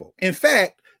Black folk. In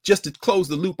fact, just to close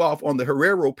the loop off on the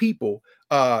Herero people,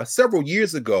 several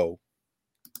years ago,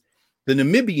 the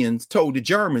Namibians told the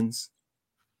Germans,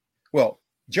 well,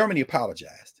 Germany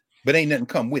apologized, but ain't nothing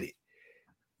come with it.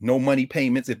 No money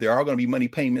payments. If there are going to be money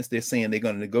payments, they're saying they're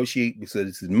going to negotiate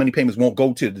because the money payments won't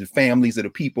go to the families of the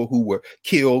people who were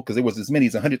killed, because there was as many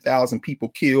as 100,000 people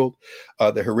killed.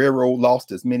 The Herero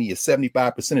lost as many as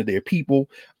 75% of their people.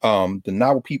 The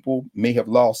Nauvoo people may have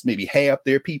lost maybe half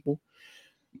their people,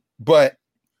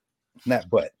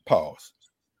 pause.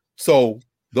 So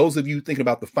those of you thinking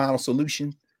about the final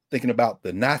solution, thinking about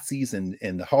the Nazis and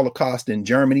the Holocaust in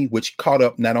Germany, which caught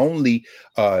up not only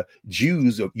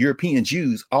Jews, European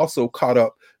Jews, also caught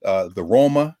up the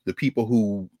Roma, the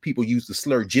people use the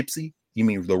slur gypsy. You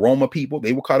mean the Roma people?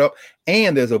 They were caught up.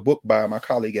 And there's a book by my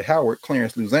colleague at Howard,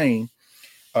 Clarence Luzane,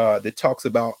 that talks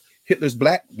about Hitler's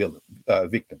black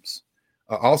victims.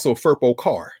 Also Firpo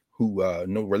Carr, who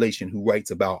no relation, who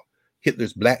writes about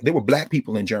Hitler's black. There were black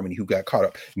people in Germany who got caught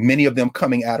up, many of them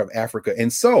coming out of Africa.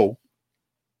 And so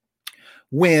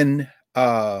when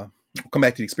I'll come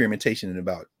back to the experimentation in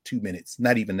about 2 minutes,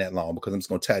 not even that long, because I'm just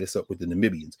going to tie this up with the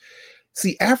Namibians.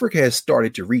 See, Africa has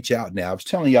started to reach out now. I was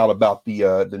telling y'all about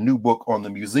the new book on the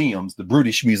museums, the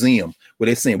British Museum, where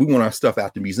they're saying we want our stuff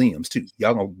out the museums too.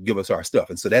 Y'all gonna give us our stuff.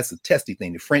 And so that's a testy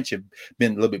thing. The French have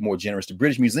been a little bit more generous. The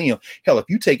British Museum, hell, if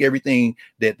you take everything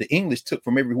that the English took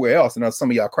from everywhere else, and some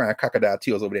of y'all crying crocodile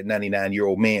tears over that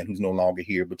 99-year-old man who's no longer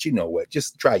here, but you know what?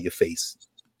 Just try your face,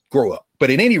 grow up. But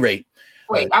at any rate,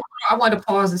 wait, I want to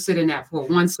pause and sit in that for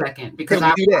 1 second, because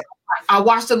I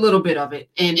watched a little bit of it,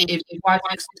 and if you watch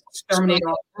Exterminate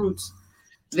All Roots,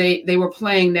 they were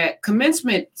playing that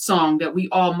commencement song that we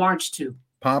all marched to.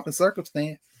 Pomp and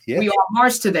Circumstance. Yeah. We all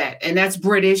marched to that, and that's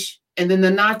British. And then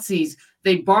the Nazis,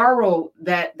 they borrow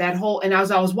that whole. And as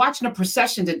I was watching a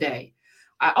procession today,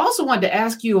 I also wanted to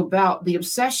ask you about the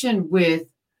obsession with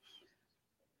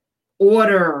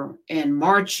order and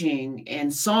marching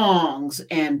and songs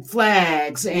and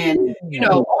flags and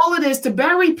all of this to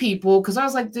bury people, because I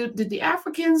was like, did the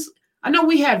Africans, I know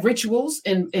we had rituals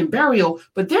and burial,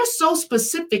 but they're so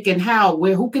specific in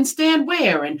who can stand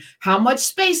where and how much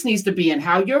space needs to be and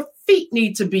how your feet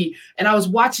need to be. And I was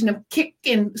watching them kick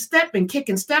and step, and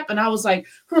I was like,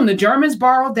 the Germans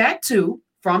borrowed that too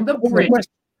from the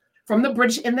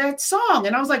British in that song.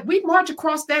 And I was like, we march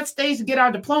across that stage to get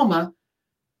our diploma.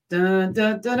 Dun,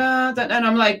 dun, dun, dun, dun. And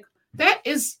I'm like,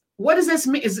 what does this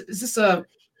mean? Is this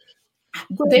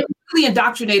they really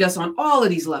indoctrinate us on all of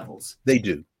these levels. They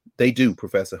do,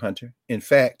 Professor Hunter. In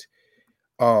fact,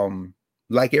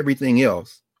 like everything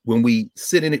else, when we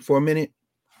sit in it for a minute,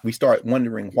 we start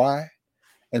wondering why.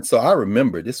 And so I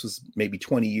remember, this was maybe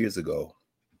 20 years ago,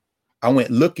 I went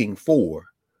looking for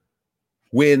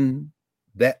when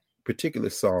that particular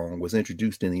song was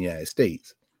introduced in the United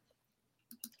States.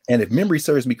 And if memory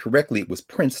serves me correctly, it was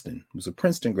Princeton. It was a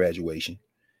Princeton graduation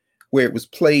where it was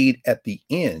played at the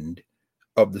end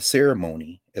of the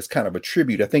ceremony as kind of a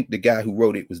tribute. I think the guy who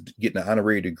wrote it was getting an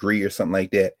honorary degree or something like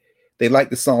that. They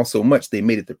liked the song so much, they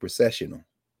made it the processional.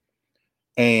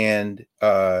 And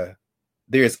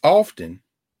there's often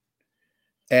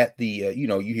at the,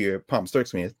 you hear Pomp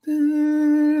Circumstance,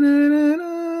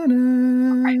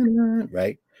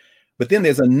 right? But then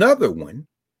there's another one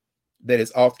that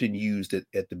is often used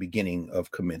at the beginning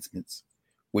of commencements,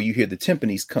 where you hear the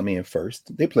timpanis come in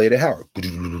first. They play the Howard.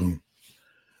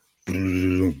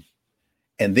 And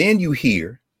then you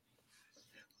hear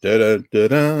da da da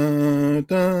da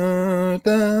da da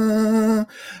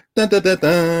da da da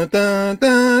da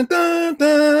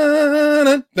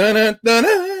da da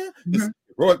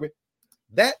da.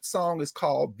 That song is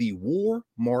called the War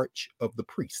March of the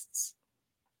Priests,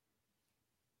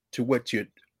 to what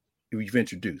you've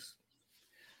introduced.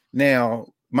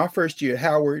 Now, my first year at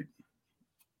Howard,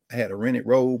 I had a rented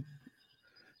robe.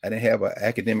 I didn't have an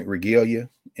academic regalia.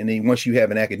 And then once you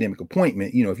have an academic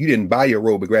appointment, you know, if you didn't buy your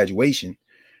robe at graduation,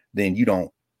 then you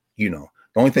don't, you know.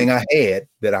 The only thing I had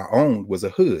that I owned was a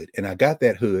hood. And I got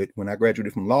that hood when I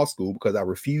graduated from law school because I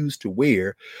refused to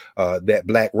wear that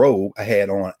black robe. I had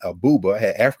on a booba, I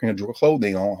had African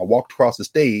clothing on. I walked across the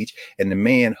stage, and the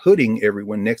man hooding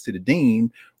everyone next to the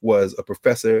dean was a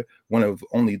professor, one of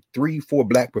only 3-4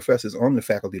 black professors on the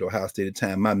faculty at Ohio State at the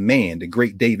time. My man, the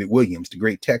great David Williams, the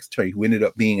great tax attorney who ended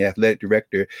up being athletic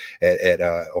director at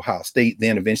Ohio State,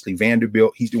 then eventually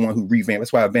Vanderbilt. He's the one who revamped.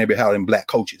 That's why Vanderbilt hired in black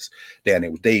coaches down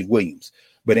there with Dave Williams.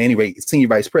 But anyway, senior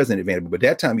vice president at Vanderbilt. But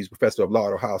that time he was professor of law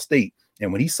at Ohio State.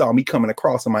 And when he saw me coming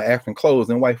across in my African clothes,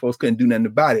 and white folks couldn't do nothing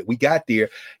about it, we got there,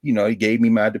 you know, he gave me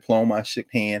my diploma, I shook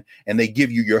hand, and they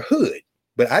give you your hood.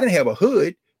 But I didn't have a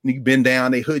hood. You bend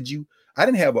down, they hood you. I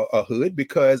didn't have a hood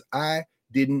because I'm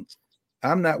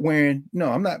not renting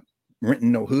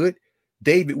no hood.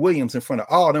 David Williams, in front of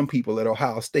all them people at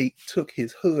Ohio State, took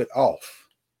his hood off.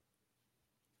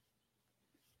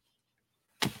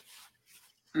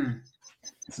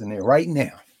 It's in there right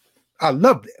now. I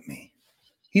love that man.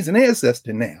 He's an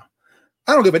ancestor now.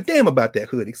 I don't give a damn about that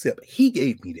hood, except he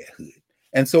gave me that hood.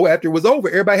 And so after it was over,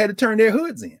 everybody had to turn their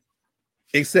hoods in,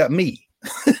 except me.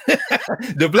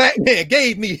 The black man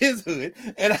gave me his hood,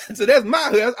 and so that's my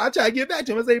hood. I try to get back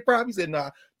to him. I say, "Prob." He said, "Nah,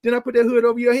 didn't I put that hood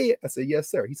over your head?" I said, "Yes,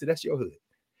 sir." He said, "That's your hood."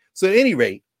 So at any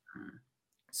rate,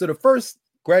 so the first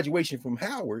graduation from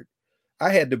Howard, I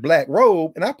had the black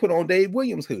robe, and I put on Dave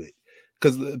Williams' hood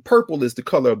because purple is the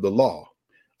color of the law.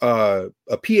 A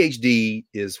PhD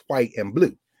is white and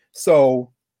blue.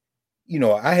 So, you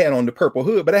know, I had on the purple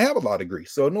hood, but I have a law degree,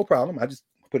 so no problem. I just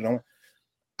put it on.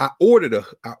 I ordered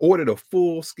a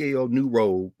full-scale new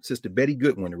robe. Sister Betty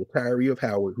Goodwin, a retiree of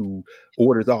Howard, who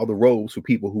orders all the robes for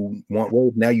people who want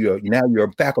robes. Now you're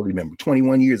a faculty member.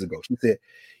 21 years ago, she said,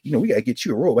 "You know, we gotta get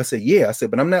you a robe." I said, "Yeah." I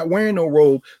said, "But I'm not wearing no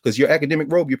robe because your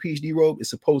academic robe, your PhD robe, is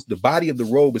the body of the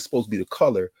robe is supposed to be the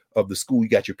color of the school you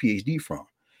got your PhD from.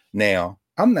 Now,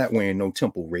 I'm not wearing no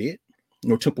Temple red,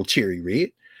 no Temple cherry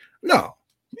red. No."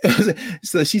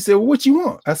 So she said, "Well, what you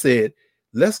want?" I said,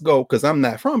 "Let's go," because I'm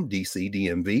not from DC,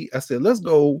 DMV. I said, "Let's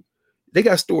go." They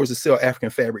got stores that sell African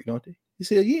fabric, don't they? He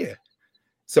said, "Yeah."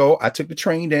 So I took the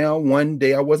train down. One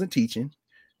day I wasn't teaching.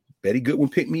 Betty Goodwin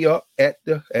picked me up at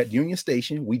Union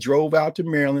Station. We drove out to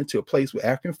Maryland to a place with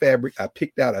African fabric. I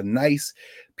picked out a nice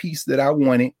piece that I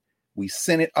wanted. We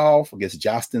sent it off, I guess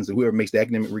Jostens or whoever makes the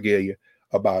academic regalia.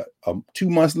 About 2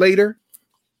 months later,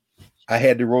 I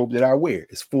had the robe that I wear.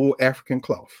 It's full African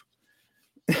cloth.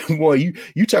 Boy,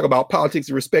 you talk about politics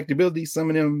and respectability. Some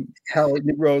of them Howard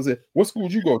Negroes said, "What school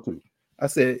did you go to?" I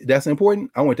said, "That's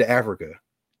important. I went to Africa.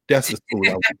 That's the school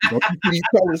I went to." Don't you see these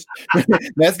colors?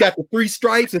 That's got the 3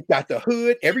 stripes. It's got the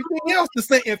hood. Everything else the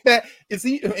same. In fact,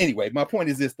 anyway. My point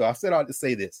is this, though. I set out to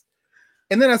say this,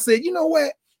 and then I said, "You know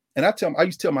what?" And I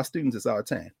used to tell my students this all the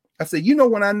time. I said, "You know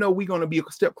when I know we're going to be a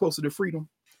step closer to freedom?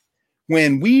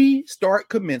 When we start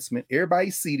commencement,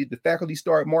 everybody's seated, the faculty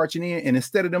start marching in, and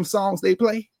instead of them songs they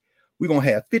play, we're going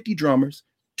to have 50 drummers,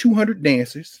 200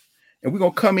 dancers, and we're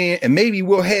going to come in, and maybe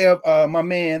we'll have my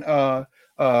man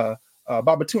Babatunde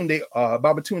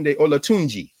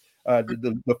Olatunji,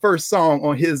 the first song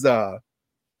on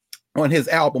his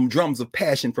album Drums of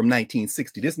Passion from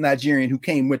 1960. This Nigerian who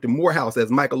came with the Morehouse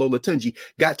as Michael Olatunji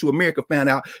got to America, found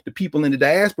out the people in the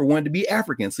diaspora wanted to be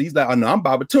African. So he's like, "Oh no, I'm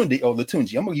Babatunde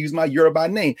Olatunji. I'm gonna use my Yoruba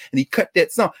name." And he cut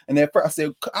that song. And at first I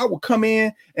said, "I will come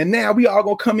in, and now we all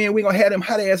gonna come in. We're gonna have them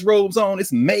hot ass robes on.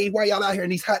 It's May. Why y'all out here in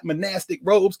these hot monastic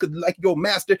robes? Because like your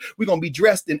master, we're gonna be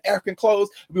dressed in African clothes.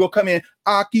 We're gonna come in.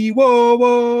 Aki wo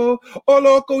wo,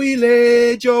 oloko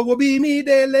ile, jo will be me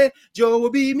dele,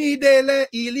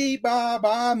 ili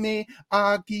baba me,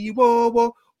 aki wo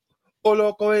wo,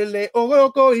 oloko ile,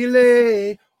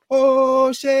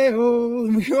 oh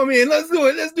sheo. You know what I mean? Let's do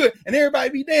it. And everybody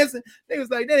be dancing. They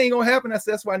was like, "That ain't gonna happen." I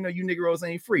said, "That's why I know you Negroes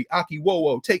ain't free. Aki wo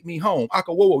wo, take me home.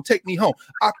 Aka wo wo, take me home.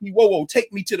 Aki wo wo,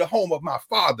 take me to the home of my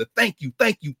father. Thank you.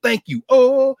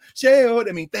 Oh sheo,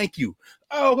 I mean, thank you.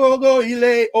 Oh go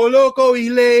ile, oloko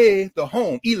ile, the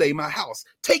home, ile, my house.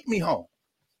 Take me home."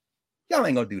 Y'all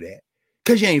ain't gonna do that.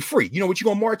 Because you ain't free. You know what you're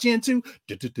going to march into?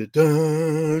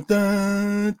 The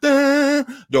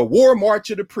War March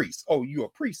of the Priests. Oh, you're a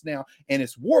priest now, and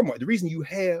it's War March. The reason you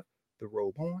have the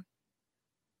robe on,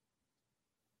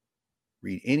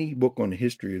 read any book on the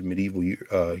history of medieval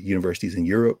universities in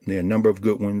Europe. There are a number of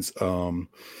good ones.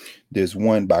 There's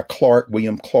one by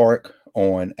William Clark,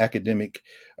 on academic,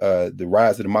 the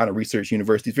rise of the modern research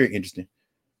universities. Very interesting.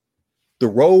 The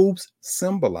robes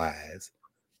symbolize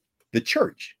the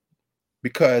church.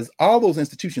 because all those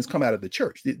institutions come out of the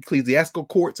church. The ecclesiastical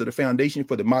courts are the foundation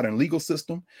for the modern legal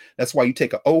system. That's why you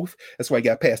take an oath. That's why you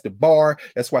got past the bar.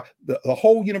 That's why the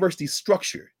whole university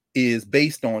structure is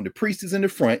based on the priest is in the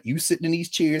front, you sitting in these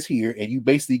chairs here, and you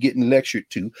basically getting lectured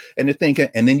to, and the thinking,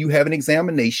 and then you have an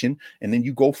examination, and then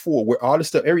you go forward where all the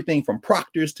stuff, everything from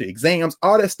proctors to exams,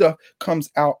 all that stuff comes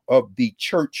out of the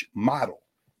church model.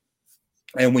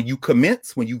 And when you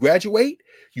commence, when you graduate,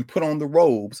 you put on the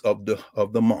robes of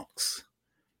the monks.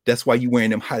 That's why you're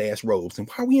wearing them hot ass robes. And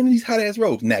why are we in these hot ass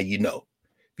robes? Now you know.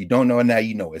 If you don't know, now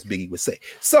you know, as Biggie would say.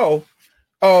 So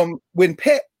when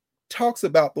Pet talks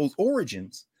about those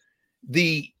origins,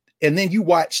 and then you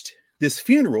watched this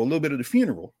funeral, a little bit of the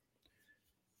funeral.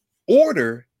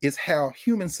 Order is how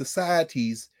human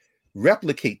societies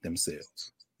replicate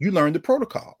themselves. You learn the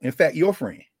protocol. In fact, your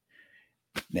friend,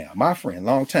 now my friend,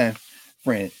 longtime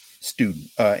friend, student,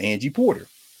 Angie Porter,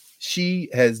 she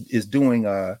is doing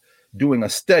a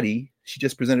study. She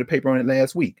just presented a paper on it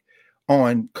last week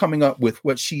on coming up with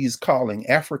what she's calling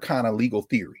Africana legal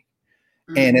theory.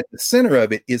 Mm-hmm. And at the center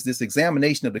of it is this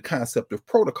examination of the concept of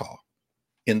protocol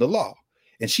in the law.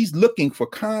 And she's looking for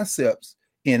concepts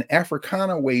in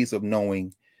Africana ways of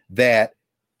knowing that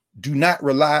do not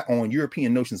rely on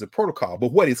European notions of protocol.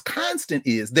 But what is constant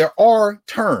is there are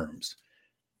terms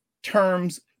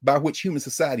by which human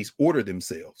societies order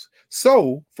themselves.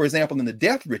 So, for example, in the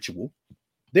death ritual,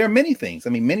 there are many things. I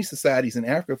mean, many societies in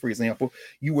Africa, for example,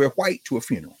 you wear white to a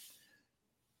funeral.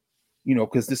 You know,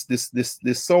 because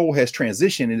this soul has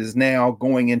transitioned and is now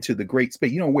going into the great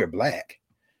space. You don't wear black.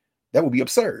 That would be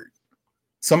absurd.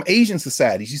 Some Asian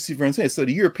societies, you see what I'm saying? So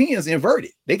the Europeans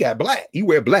inverted. They got black. You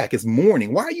wear black. It's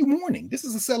mourning. Why are you mourning? This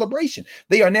is a celebration.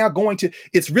 They are now going to,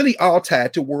 it's really all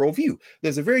tied to worldview.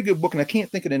 There's a very good book, and I can't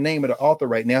think of the name of the author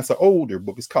right now. It's an older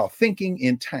book. It's called Thinking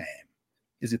in Time.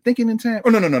 Is it Thinking in Time? Oh,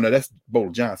 no. That's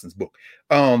Bowler Johnson's book.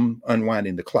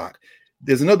 Unwinding the Clock.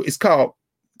 There's another, I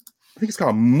think it's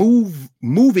called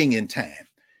Moving in Time.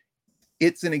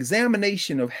 It's an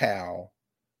examination of how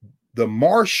the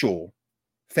martial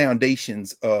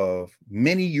foundations of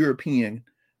many European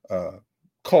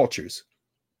cultures.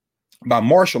 By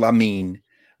martial, I mean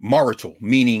marital,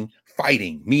 meaning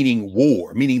fighting, meaning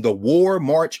war, meaning the war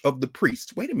march of the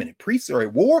priests. Wait a minute, priests are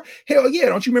at war? Hell yeah.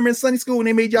 Don't you remember in Sunday school when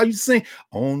they made y'all used to sing,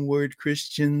 onward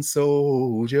Christian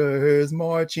soldiers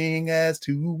marching as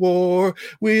to war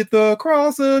with the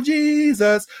cross of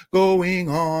Jesus going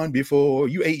on before.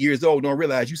 You 8 years old, don't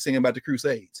realize you singing about the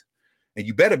Crusades. And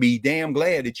you better be damn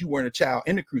glad that you weren't a child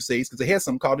in the Crusades, because they had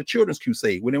something called the Children's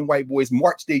Crusade, where them white boys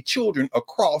marched their children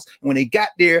across. And when they got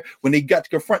there, when they got to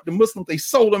confront the Muslims, they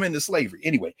sold them into slavery.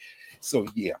 Anyway, so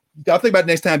yeah, I'll think about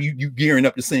next time you gearing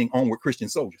up to sing Onward Christian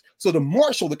Soldiers. So the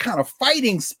martial, the kind of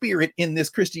fighting spirit in this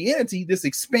Christianity, this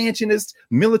expansionist,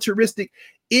 militaristic,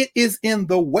 it is in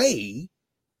the way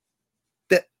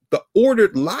that the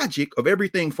ordered logic of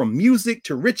everything from music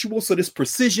to ritual. So this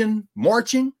precision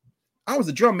marching. I was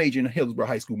a drum major in the Hillsborough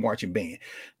High School marching band.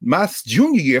 My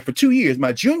junior year, for 2 years,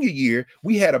 my junior year,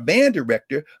 we had a band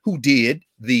director who did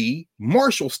the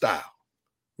martial style,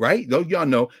 right? Though y'all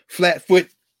know, flat foot,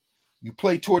 you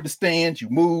play toward the stands, you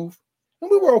move,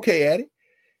 and we were okay at it.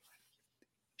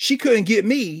 She couldn't get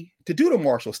me to do the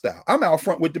martial style. I'm out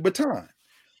front with the baton.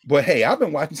 But hey, I've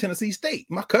been watching Tennessee State.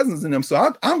 My cousin's in them,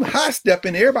 so I'm high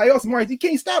stepping. Everybody else, Mark, you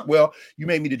can't stop. Well, you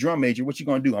made me the drum major. What you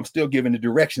gonna do? I'm still giving the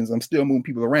directions. I'm still moving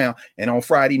people around. And on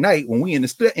Friday night, when we in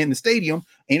the stadium,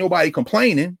 ain't nobody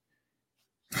complaining.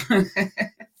 The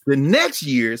next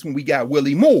year is when we got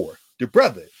Willie Moore, the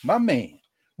brother, my man.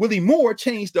 Willie Moore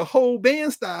changed the whole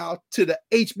band style to the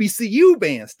HBCU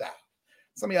band style.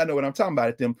 Some of y'all know what I'm talking about.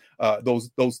 At them, those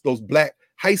black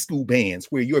high school bands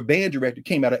where your band director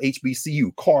came out of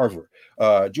HBCU, Carver,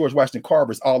 George Washington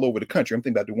Carver's all over the country. I'm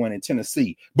thinking about the one in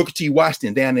Tennessee, Booker T.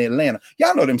 Washington down in Atlanta.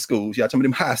 Y'all know them schools. Y'all talking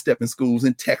about them high stepping schools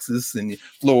in Texas and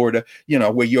Florida, you know,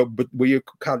 where your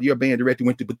band director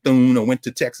went to Bethune or went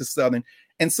to Texas Southern.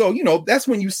 And so, you know, that's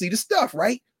when you see the stuff,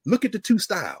 right? Look at the two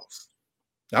styles.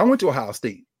 I went to Ohio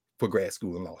State for grad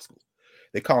school and law school.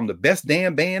 They call them the best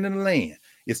damn band in the land.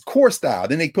 It's core style.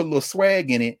 Then they put a little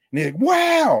swag in it. And they're like,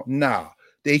 wow. Nah.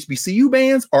 The HBCU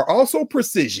bands are also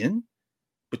precision,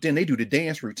 but then they do the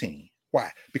dance routine. Why?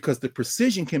 Because the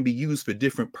precision can be used for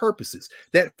different purposes.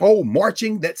 That whole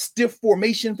marching, that stiff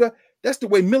formation, that's the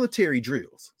way military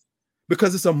drills,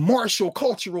 because it's a martial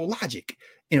cultural logic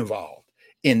involved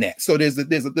in that. So there's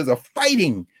a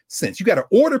fighting sense. You got to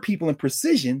order people in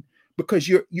precision because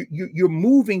you're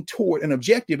moving toward an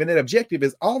objective, and that objective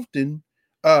is often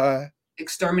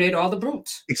exterminate all the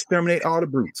brutes. Exterminate all the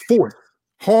brutes.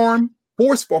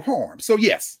 Force for harm. So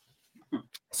yes,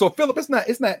 So Philip, it's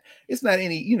not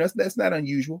any, you know, that's not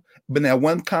unusual. But now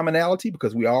one commonality,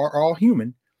 because we are all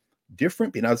human,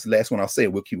 different. And that's the last one I'll say.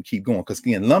 We'll keep going, because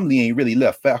again, Lumley ain't really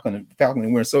left. Falcon and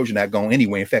Winter Soldier not going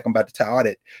anywhere. In fact, I'm about to tie all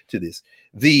that to this.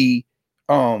 The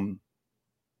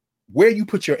where you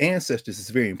put your ancestors is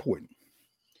very important.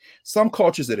 Some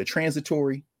cultures that are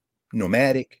transitory,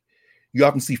 nomadic, you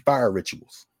often see fire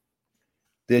rituals.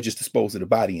 They'll just dispose of the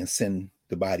body and send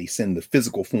the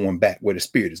physical form back where the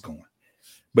spirit is going.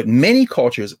 But many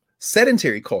cultures,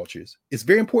 sedentary cultures, it's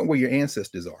very important where your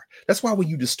ancestors are. That's why when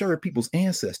you disturb people's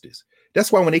ancestors,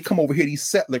 that's why when they come over here, these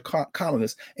settler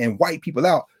colonists and white people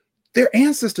out, their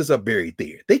ancestors are buried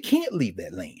there. They can't leave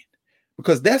that land,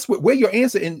 because that's where your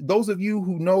ancestors, and those of you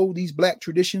who know these Black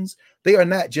traditions, they are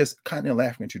not just continental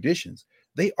African traditions.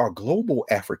 They are global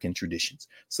African traditions.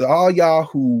 So all y'all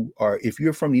who are, if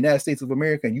you're from the United States of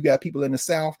America and you got people in the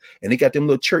South and they got them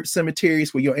little church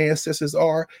cemeteries where your ancestors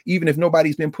are, even if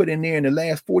nobody's been put in there in the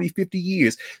last 40, 50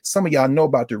 years, some of y'all know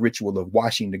about the ritual of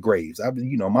washing the graves.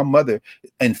 My mother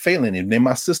and failing it, and then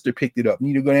my sister picked it up. You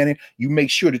need to go down there, you make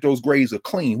sure that those graves are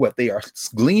clean. What they are,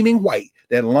 gleaming white.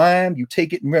 That lime, you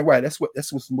take it, right? This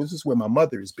is where my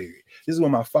mother is buried. This is where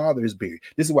my father is buried.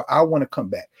 This is where I want to come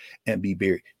back and be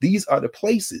buried. These are the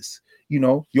places,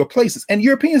 your places. And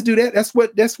Europeans do that. That's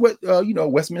what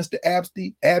Westminster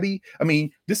Abbey. I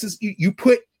mean, this is you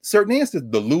put certain ancestors.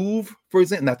 The Louvre, for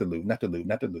example, not the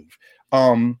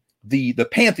Louvre. The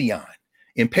Pantheon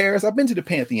in Paris. I've been to the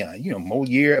Pantheon.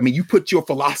 Moliere. I mean, you put your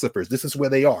philosophers. This is where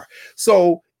they are.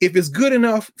 So if it's good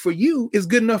enough for you, it's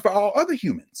good enough for all other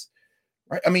humans.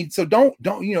 Right? I mean, so don't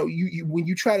you when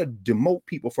you try to demote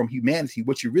people from humanity,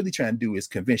 what you're really trying to do is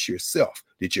convince yourself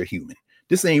that you're human.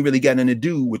 This ain't really got nothing to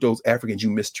do with those Africans you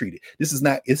mistreated. This is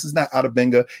not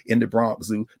Otabenga in the Bronx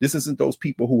Zoo. This isn't those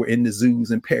people who were in the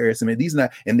zoos in Paris. I mean, these are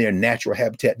not in their natural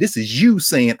habitat. This is you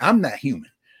saying, I'm not human.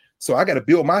 So I got to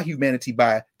build my humanity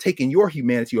by taking your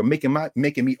humanity or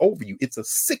making me over you. It's a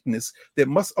sickness that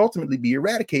must ultimately be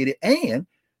eradicated. And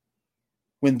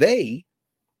when they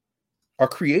are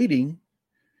creating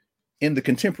in the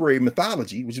contemporary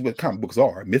mythology, which is what comic books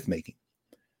are, myth making,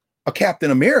 a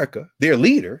Captain America, their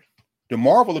leader, the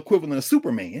Marvel equivalent of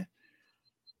Superman,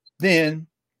 then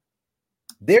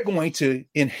they're going to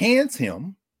enhance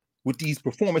him with these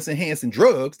performance enhancing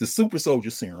drugs, the super soldier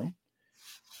serum.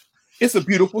 It's a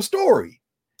beautiful story.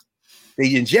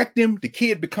 They inject him, the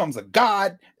kid becomes a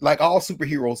god, like all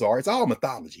superheroes are. It's all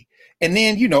mythology. And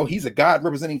then, he's a god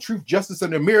representing truth, justice,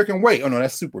 and the American way. Oh, no,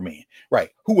 that's Superman,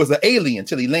 right? Who was an alien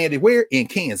until he landed where? In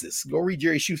Kansas. Go read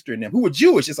Jerry Schuster and them, who were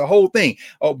Jewish. It's a whole thing.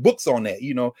 Books on that,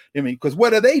 because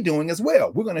what are they doing as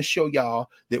well? We're going to show y'all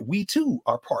that we too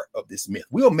are part of this myth.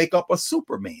 We'll make up a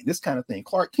Superman, this kind of thing,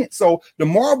 Clark Kent. So the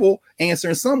Marvel answer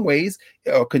in some ways,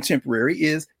 contemporary,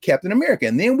 is Captain America.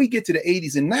 And then we get to the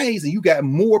 80s and 90s, and you got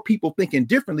more people thinking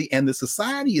differently, and the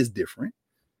society is different.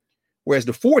 Whereas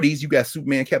the 40s, you got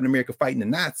Superman, Captain America fighting the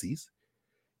Nazis.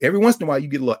 Every once in a while, you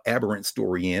get a little aberrant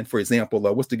story in. For example,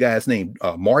 what's the guy's name?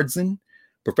 Marsden,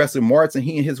 Professor Marsden,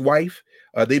 he and his wife,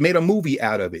 they made a movie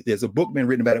out of it. There's a book been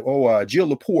written about it. Jill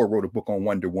Lepore wrote a book on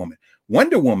Wonder Woman.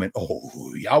 Wonder Woman,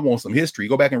 y'all want some history.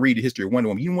 Go back and read the history of Wonder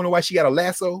Woman. You wonder why she got a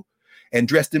lasso and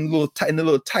dressed in a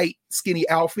little tight, skinny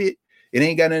outfit? It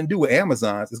ain't got nothing to do with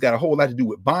Amazons. It's got a whole lot to do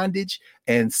with bondage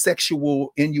and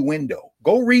sexual innuendo.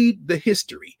 Go read the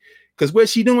history. Because what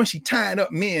she doing, she tying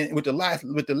up men with the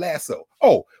lasso.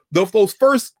 Oh, those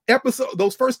first episodes,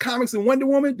 those first comics in Wonder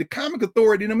Woman, the comic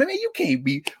authority, man, you can't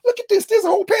be. Look at this. There's a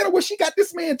whole panel where she got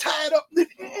this man tied up.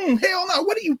 Hell no.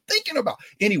 What are you thinking about?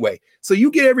 Anyway, so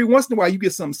you get every once in a while, you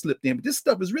get something slipped in. But this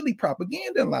stuff is really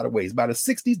propaganda in a lot of ways. By the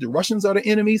 60s, the Russians are the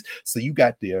enemies. So you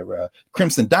got the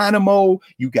Crimson Dynamo,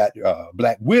 you got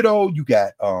Black Widow, you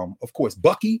got, of course,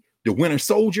 Bucky, the Winter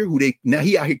Soldier,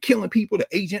 he out here killing people, the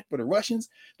agent for the Russians,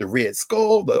 the Red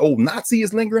Skull, the old Nazi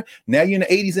is lingering. Now you're in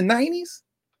the 80s and 90s.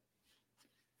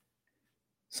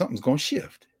 Something's going to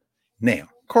shift. Now,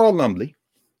 Carl Lumbly,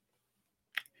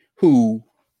 who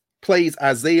plays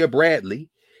Isaiah Bradley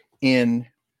in,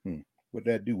 what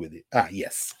did I do with it?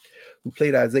 Yes. Who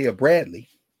played Isaiah Bradley.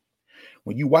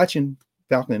 When you're watching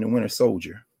Falcon and the Winter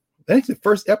Soldier, I think the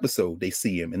first episode they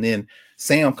see him, and then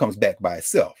Sam comes back by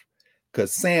itself.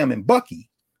 Because Sam and Bucky,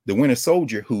 the Winter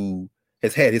Soldier, who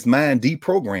has had his mind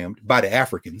deprogrammed by the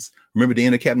Africans. Remember the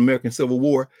end of Captain America Civil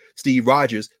War? Steve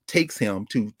Rogers takes him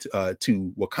to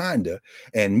Wakanda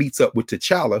and meets up with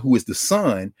T'Challa, who is the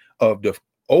son of the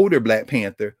older Black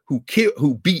Panther who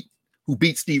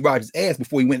beat Steve Rogers' ass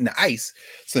before he went in the ice.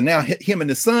 So now him and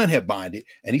the son have bonded,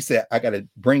 and he said, I got to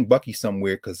bring Bucky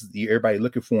somewhere because everybody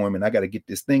looking for him, and I got to get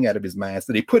this thing out of his mind.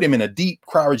 So they put him in a deep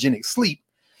cryogenic sleep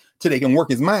till they can work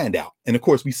his mind out. And of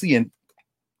course, we see in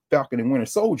Falcon and Winter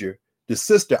Soldier, the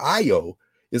sister Io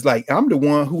is like, I'm the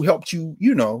one who helped you,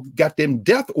 got them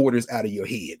death orders out of your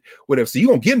head, whatever. So you're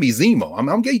going to give me Zemo. I'm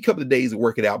going to give you a couple of days to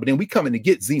work it out, but then we coming to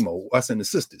get Zemo, us and the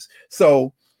sisters.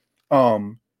 So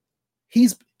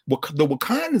he's the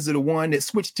Wakandans are the one that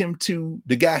switched him to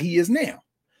the guy he is now.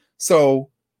 So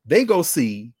they go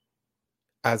see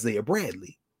Isaiah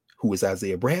Bradley. Who is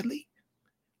Isaiah Bradley?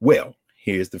 Well,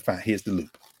 here's the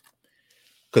loop.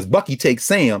 Because Bucky takes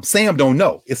Sam. Sam don't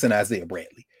know it's an Isaiah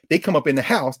Bradley. They come up in the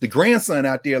house. The grandson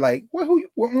out there like, no,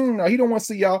 he don't want to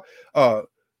see y'all.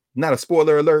 Not a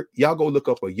spoiler alert. Y'all go look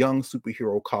up a young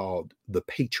superhero called The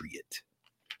Patriot.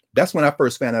 That's when I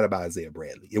first found out about Isaiah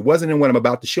Bradley. It wasn't in what I'm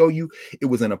about to show you. It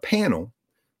was in a panel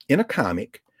in a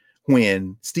comic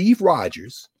when Steve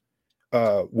Rogers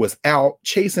was out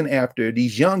chasing after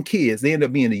these young kids. They end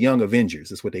up being the Young Avengers.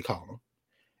 That's what they call them.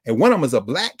 And one of them is a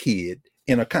black kid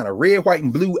in a kind of red, white,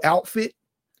 and blue outfit.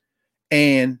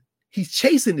 And he's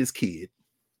chasing this kid.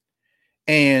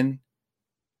 And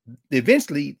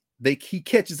eventually he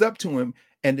catches up to him.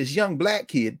 And this young black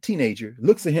kid, teenager,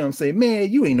 looks at him and say,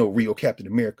 man, you ain't no real Captain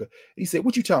America. He said,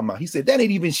 what you talking about? He said, that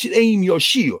ain't even your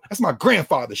shield. That's my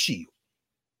grandfather's shield.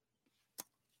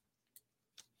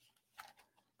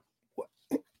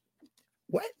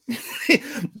 What?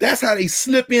 That's how they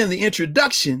slip in the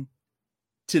introduction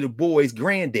to the boy's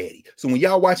granddaddy. So when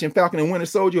y'all watching Falcon and Winter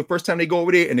Soldier, the first time they go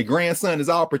over there and the grandson is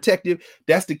all protective,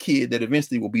 that's the kid that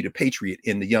eventually will be the Patriot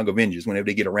in the Young Avengers whenever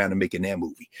they get around to making that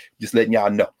movie. Just letting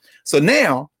y'all know. So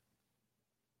now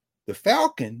the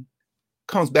Falcon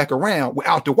comes back around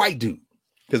without the white dude.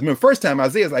 Because remember, first time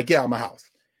Isaiah's like, get out of my house.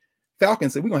 Falcon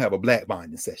said, we're going to have a black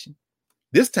bonding session.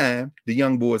 This time, the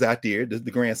young boy's out there, the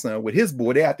grandson with his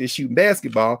boy, they're out there shooting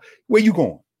basketball. Where you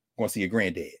going? Going to see your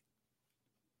granddad.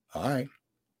 All right.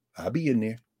 I'll be in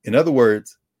there. In other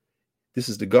words, this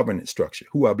is the governance structure.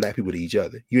 Who are black people to each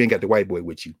other? You ain't got the white boy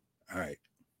with you. All right.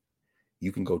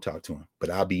 You can go talk to him, but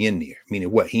I'll be in there.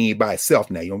 Meaning what? He ain't by himself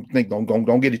now. You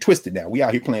don't get it twisted now. We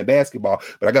out here playing basketball,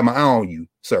 but I got my eye on you,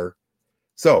 sir.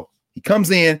 So he comes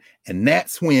in, and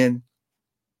that's when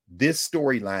this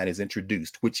storyline is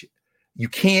introduced, which you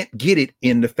can't get it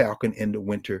in the Falcon and the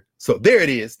Winter. So there it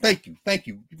is. Thank you. Thank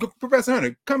you. Professor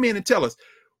Hunter, come in and tell us,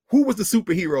 who was the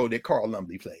superhero that Carl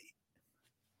Lumbly played?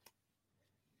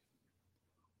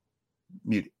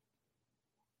 Muted.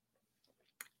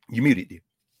 You muted, dude.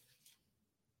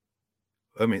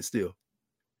 I mean,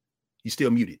 you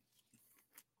still muted.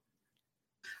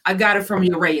 I got it from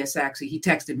Urias, actually. He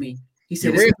texted me. He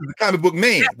said, Urias is the comic book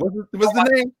man. What's the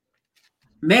name?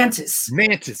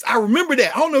 Mantis. I remember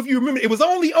that. I don't know if you remember. It was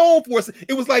only on for us.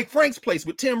 It was like Frank's Place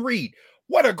with Tim Reed.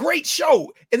 What a great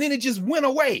show. And then it just went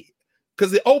away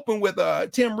because it opened with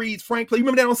Tim Reed's Frank Place. You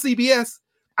remember that on CBS?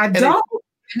 I don't.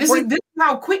 This is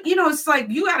how quick, it's like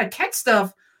you got to catch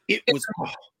stuff. It was,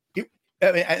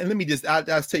 and let me just, I'll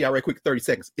tell y'all right quick, 30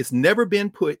 seconds. It's never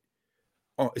been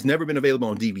it's never been available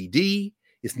on DVD.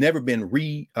 It's never been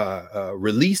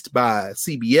released by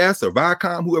CBS or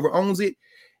Viacom, whoever owns it.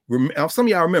 Some of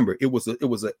y'all remember, I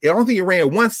don't think it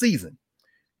ran one season.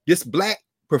 This black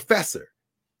professor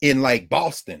in like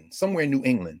Boston, somewhere in New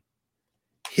England,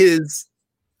 his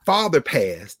father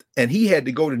passed and he had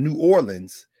to go to New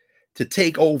Orleans to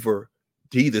take over,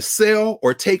 to either sell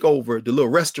or take over the little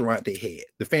restaurant they had,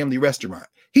 the family restaurant.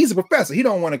 He's a professor. He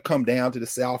don't want to come down to the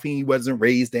South. He wasn't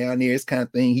raised down there, this kind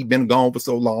of thing. He'd been gone for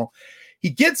so long. He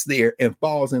gets there and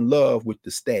falls in love with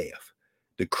the staff,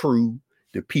 the crew,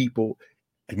 the people.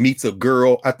 Meets a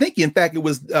girl. I think, in fact, it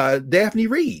was Daphne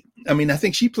Reed. I mean, I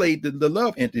think she played the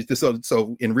love interest.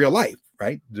 So in real life,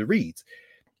 right? The Reeds,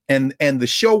 and the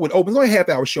show would open. It was only a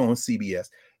half-hour show on CBS.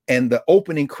 And the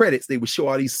opening credits, they would show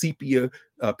all these sepia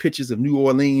pictures of New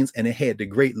Orleans, and it had the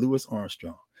great Louis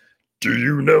Armstrong. Do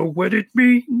you know what it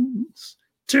means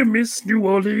to miss New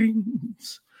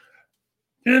Orleans?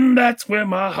 And that's where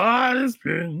my heart has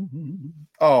been.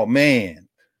 Oh man!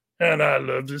 And I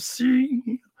love to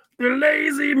see the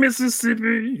lazy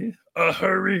Mississippi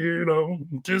hurrying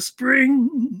on to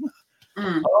spring.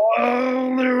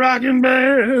 All the rocking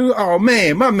band. Oh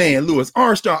man, my man Louis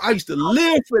Armstrong. I used to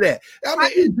live for that. How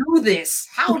do you do this?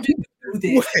 How do you do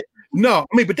this? No,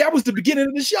 I mean, but that was the beginning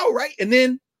of the show, right? And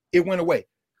then it went away.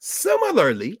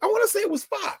 Similarly, I want to say it was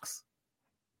Fox.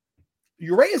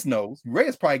 Urias knows.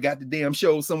 Urias probably got the damn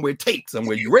show somewhere taped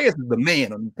somewhere. Urias is the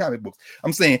man on the comic books.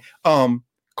 I'm saying,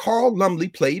 Carl Lumbly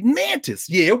played Mantis.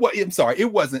 Yeah, I'm sorry.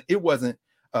 It wasn't what's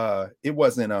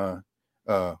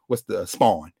the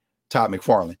Spawn? Todd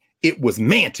McFarlane. It was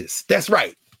Mantis. That's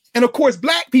right. And of course,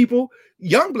 black people,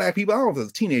 young black people, I don't know if it was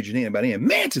a teenager then, but then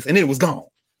Mantis, and then it was gone.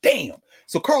 Damn.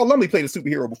 So Carl Lumbly played a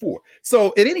superhero before.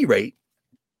 So at any rate,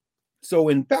 so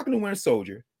in Falcon and Winter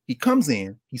Soldier, he comes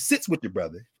in, he sits with the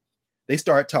brother, they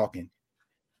start talking,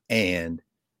 and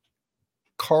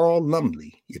Carl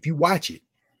Lumbly, if you watch it,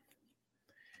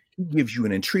 he gives you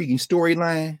an intriguing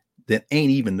storyline that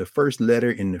ain't even the first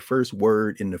letter in the first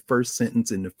word, in the first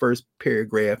sentence, in the first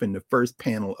paragraph, in the first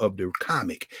panel of the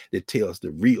comic that tells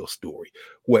the real story.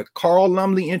 What Carl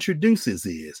Lumbly introduces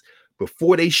is,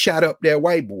 before they shot up that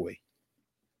white boy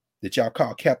that y'all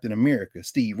call Captain America,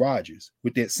 Steve Rogers,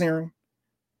 with that serum,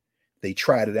 they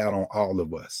tried it out on all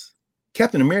of us.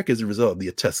 Captain America is a result of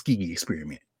the Tuskegee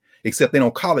experiment, except they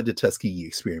don't call it the Tuskegee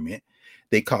experiment.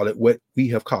 They call it what we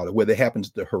have called it, whether it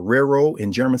happens to Herero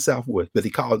in German Southwest, but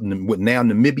they call it what now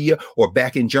Namibia or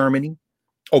back in Germany.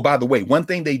 Oh, by the way, one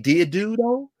thing they did do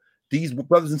though, these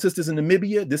brothers and sisters in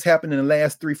Namibia, this happened in the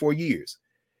last 3-4 years.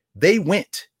 They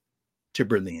went to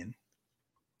Berlin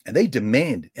and they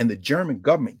demanded, and the German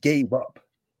government gave up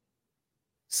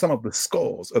some of the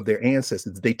skulls of their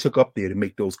ancestors they took up there to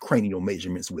make those cranial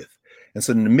measurements with. And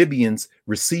so the Namibians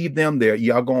received them there.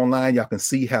 Y'all go online, y'all can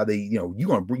see how they, you're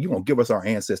gonna give us our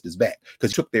ancestors back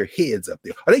because you took their heads up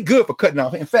there. Are they good for cutting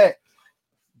off? In fact,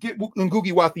 get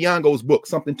Ngugi wa Thiong'o's book,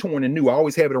 Something Torn and New. I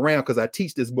always have it around because I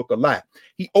teach this book a lot.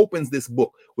 He opens this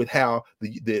book with how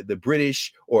the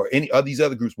British or any of these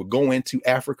other groups would go into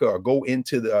Africa or go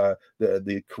into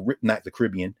not the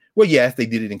Caribbean. Well, yes, they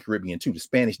did it in Caribbean too. The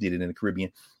Spanish did it in the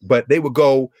Caribbean, but they would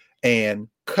go and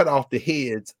cut off the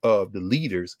heads of the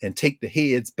leaders and take the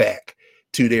heads back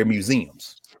to their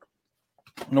museums.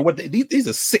 You know what? These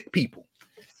are sick people.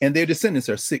 And their descendants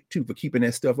are sick too for keeping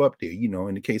that stuff up there.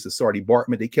 In the case of Sardie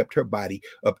Bartman, they kept her body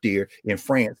up there in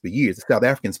France for years. The South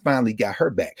Africans finally got her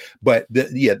back. But the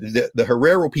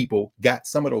Herero people got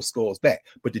some of those skulls back.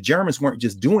 But the Germans weren't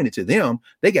just doing it to them.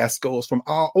 They got skulls from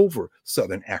all over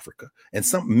Southern Africa. And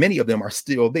many of them are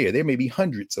still there. There may be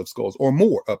hundreds of skulls or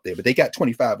more up there, but they got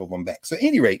 25 of them back. So at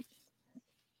any rate,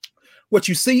 what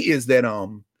you see is that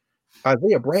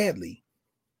Isaiah Bradley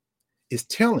is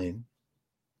telling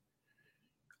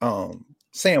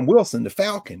Sam Wilson, the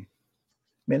Falcon,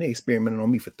 man, they experimented on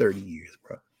me for 30 years,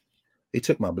 bro. They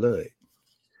took my blood.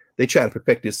 They tried to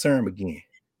perfect this serum again.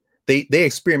 They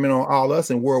experimented on all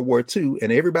us in World War II,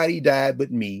 and everybody died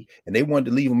but me, and they wanted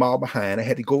to leave them all behind. I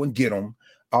had to go and get them,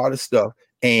 all this stuff.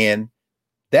 And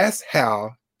that's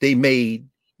how they made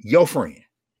your friend.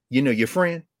 Your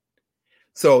friend.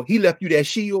 So he left you that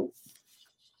shield.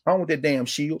 I don't want that damn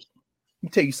shield. Let me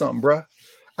tell you something, bro.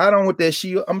 I don't want that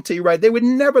shield. I'm gonna tell you right, they would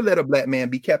never let a black man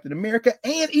be Captain America.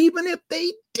 And even if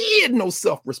they did, no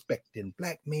self-respecting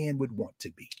black man would want to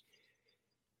be.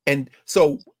 And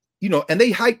so, and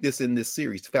they hyped this in this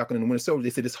series, Falcon and the Winter Soldier.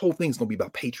 They said this whole thing's gonna be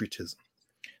about patriotism.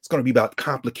 It's gonna be about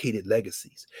complicated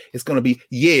legacies. It's gonna be,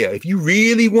 if you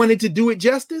really wanted to do it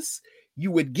justice,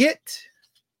 you would get,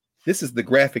 this is the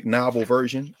graphic novel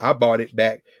version. I bought it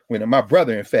back when my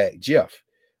brother, in fact, Jeff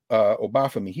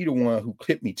Obafemi, he the one who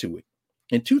clipped me to it.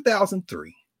 In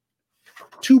 2003,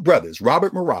 two brothers,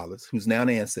 Robert Morales, who's now an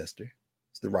ancestor,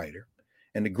 is the writer,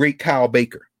 and the great Kyle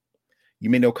Baker. You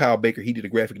may know Kyle Baker. He did a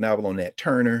graphic novel on Nat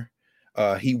Turner.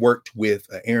 He worked with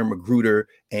Aaron Magruder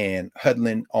and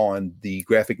Hudlin on the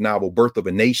graphic novel Birth of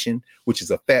a Nation, which is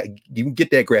a fact. You can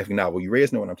get that graphic novel. You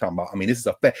guys know what I'm talking about. I mean, this is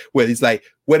a fact where it's like,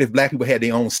 what if black people had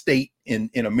their own state in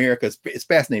America? It's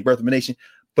fascinating, Birth of a Nation.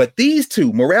 But these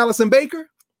two, Morales and Baker,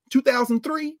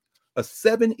 2003, a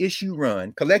 7-issue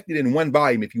run collected in one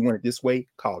volume, if you want it this way,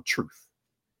 called Truth.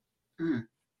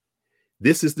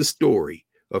 This is the story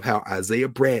of how Isaiah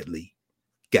Bradley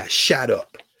got shot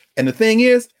up. And the thing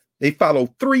is, they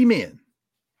follow 3 men.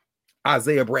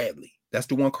 Isaiah Bradley, that's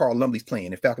the one Carl Lumbly's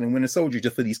playing in Falcon and Winter Soldier,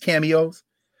 just for these cameos.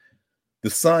 The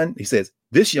son, he says,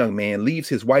 this young man leaves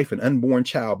his wife and unborn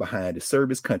child behind to serve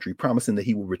his country, promising that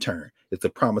he will return. It's a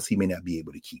promise he may not be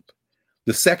able to keep.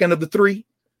 The second of the 3,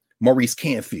 Maurice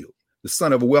Canfield, the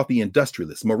son of a wealthy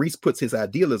industrialist. Maurice puts his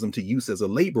idealism to use as a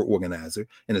labor organizer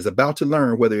and is about to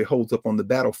learn whether it holds up on the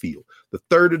battlefield. The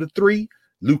third of the 3,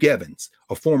 Luke Evans,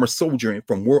 a former soldier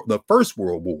from the First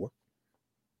World War.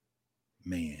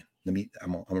 Man,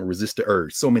 I'm gonna resist the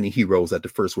urge. So many heroes at the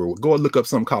First World War. Go and look up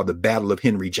something called the Battle of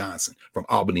Henry Johnson from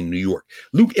Albany, New York.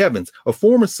 Luke Evans, a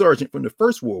former sergeant from the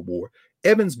First World War.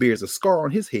 Evans bears a scar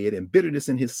on his head and bitterness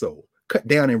in his soul. Cut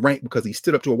down in rank because he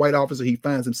stood up to a white officer, he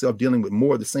finds himself dealing with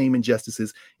more of the same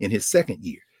injustices in his second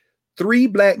year. 3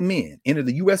 black men enter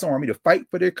the U.S. Army to fight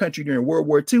for their country during World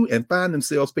War II and find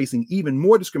themselves facing even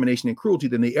more discrimination and cruelty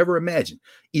than they ever imagined.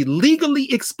 Illegally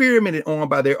experimented on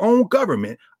by their own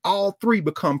government, all 3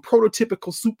 become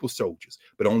prototypical super soldiers,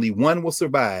 but only one will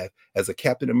survive as a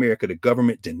Captain America the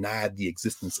government denied the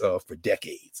existence of for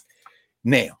decades.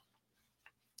 Now,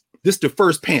 this is the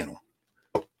first panel.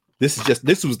 This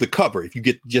was the cover. If you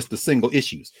get just the single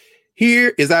issues,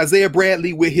 here is Isaiah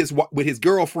Bradley with his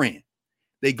girlfriend.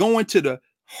 They go into the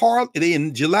They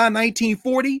in July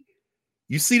 1940.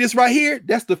 You see this right here?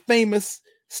 That's the famous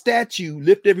statue,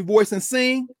 Lift Every Voice and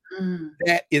Sing.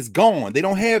 That is gone. They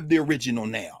don't have the original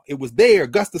now. It was there.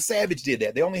 Augusta Savage did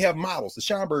that. They only have models. The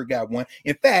Schomburg got one.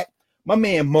 In fact, my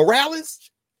man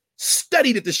Morales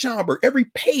studied at the Schomburg. Every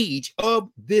page of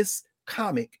this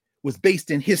comic was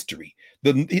based in history.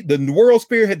 The World's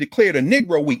Fair had declared a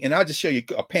Negro Week, and I'll just show you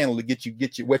a panel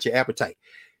to whet your appetite.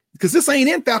 Because this ain't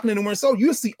in Falcon and the Winter Soldier.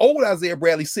 You'll see old Isaiah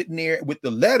Bradley sitting there with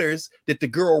the letters that the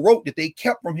girl wrote that they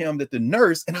kept from him, that the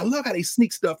nurse, and I love how they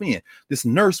sneak stuff in. This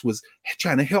nurse was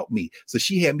trying to help me, so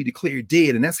she had me declared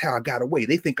dead, and that's how I got away.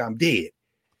 They think I'm dead.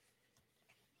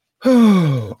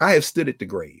 Oh, I have stood at the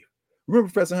grave.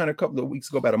 Remember, Professor Hunter, a couple of weeks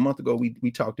ago, about a month ago,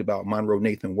 we talked about Monroe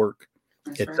Nathan Work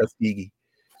at Tuskegee.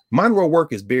 Monroe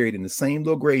Work is buried in the same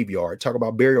little graveyard. Talk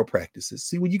about burial practices.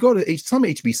 See, when you go to some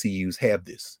HBCUs have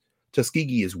this.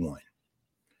 Tuskegee is one.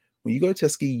 When you go to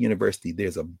Tuskegee University,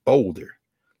 there's a boulder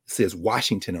that says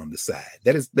Washington on the side.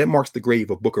 That marks the grave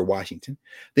of Booker Washington.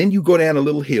 Then you go down a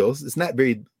little hill. It's not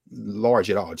very large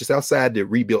at all. Just outside the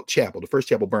rebuilt chapel. The first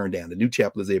chapel burned down. The new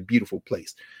chapel is a beautiful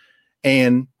place.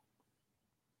 And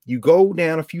you go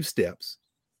down a few steps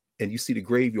and you see the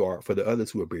graveyard for the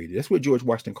others who are buried. That's where George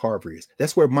Washington Carver is.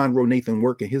 That's where Monroe Nathan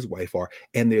Work and his wife are.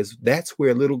 And that's where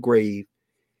a little grave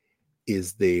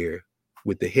is there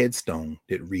with the headstone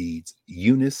that reads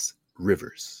Eunice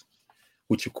Rivers,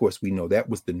 which of course we know that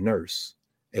was the nurse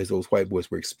as those white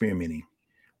boys were experimenting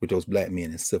with those black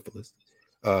men and syphilis.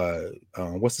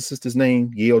 What's the sister's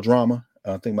name? Yale drama.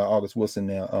 I'm thinking about August Wilson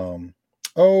now.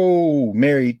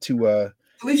 Married to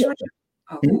Felicia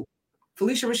Rashad.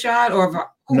 Felicia Rashad or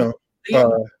no,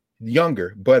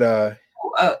 younger, but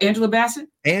Angela Bassett.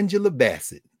 Angela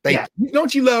Bassett.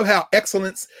 Don't you love how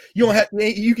excellence?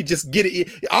 You could just get it.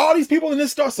 All these people in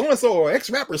this star, so and so, or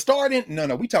ex-rapper starred in.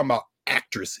 No, we talking about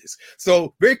actresses.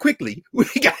 So very quickly, we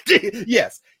got to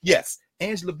yes.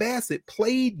 Angela Bassett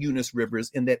played Eunice Rivers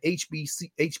in that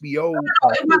HBO.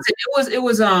 It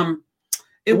was not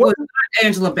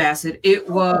Angela Bassett. It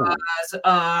was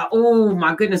oh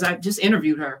my goodness! I just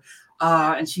interviewed her.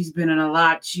 And she's been in a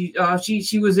lot. She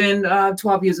was in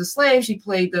 12 Years a Slave. She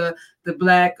played the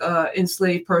black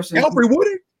enslaved person. Alfred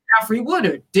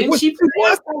Woodard. Didn't she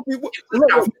play?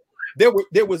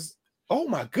 There was. Oh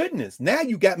my goodness! Now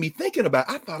you got me thinking about.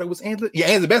 I thought it was Angela. Yeah,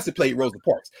 Angela Bassett played Rosa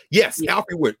Parks. Yes, yeah.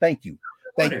 Alfred Woodard. Thank you.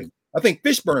 I think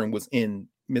Fishburne was in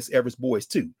Miss Evers' Boys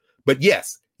too. But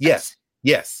yes,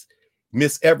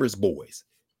 Miss Evers' Boys.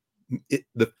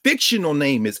 The fictional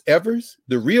name is Evers.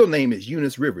 The real name is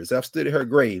Eunice Rivers. I've stood at her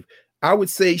grave. I would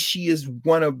say she is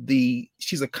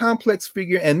she's a complex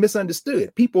figure and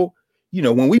misunderstood. People,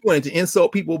 when we wanted to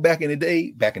insult people back in the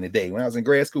day, when I was in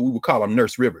grad school, we would call them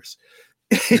Nurse Rivers.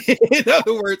 In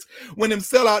other words, when them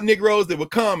sellout Negroes that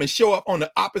would come and show up on the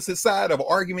opposite side of an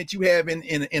argument you have in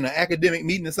an academic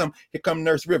meeting or something, here come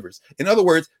Nurse Rivers. In other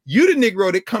words, you the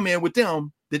Negro that come in with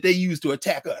them that they use to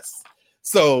attack us.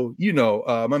 So,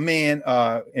 my man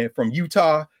from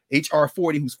Utah, H.R.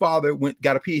 Forty, whose father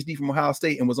got a PhD from Ohio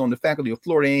State and was on the faculty of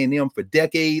Florida A&M for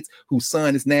decades, whose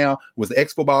son was an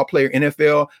ex-football player,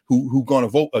 NFL, who going to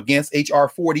vote against H.R.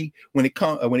 Forty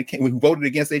who voted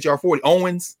against H.R. Forty,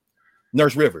 Owens,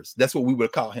 Nurse Rivers. That's what we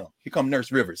would call him. Here come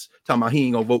Nurse Rivers, talking about he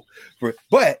ain't gonna vote for it.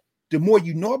 But the more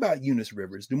you know about Eunice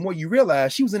Rivers, the more you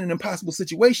realize she was in an impossible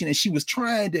situation and she was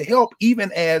trying to help,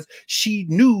 even as she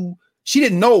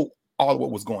didn't know all of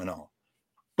what was going on,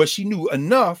 but she knew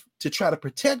enough to try to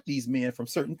protect these men from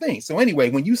certain things. So anyway,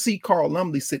 when you see Carl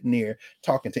Lumley sitting there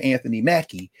talking to Anthony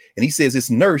Mackie, and he says, this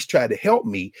nurse tried to help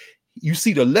me, you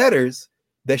see the letters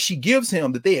that she gives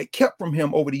him that they had kept from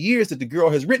him over the years that the girl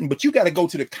has written, but you got to go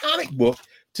to the comic book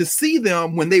to see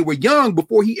them when they were young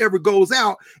before he ever goes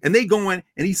out, and they going,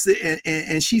 and he said,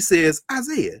 and she says,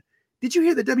 Isaiah, did you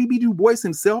hear that W.B. Du Bois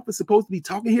himself is supposed to be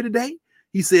talking here today?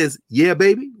 He says, yeah,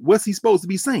 baby. What's he supposed to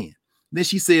be saying? Then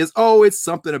she says, oh, it's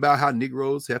something about how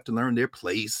Negroes have to learn their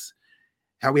place,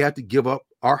 how we have to give up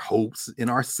our hopes in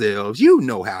ourselves. You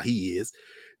know how he is.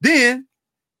 Then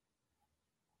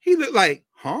he looked like,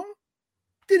 huh?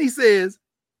 Then he says,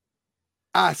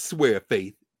 I swear,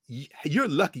 Faith, you're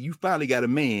lucky you finally got a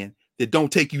man that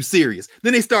don't take you serious.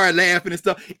 Then they started laughing and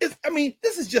stuff.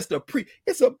 This is just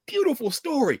it's a beautiful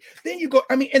story. Then you go,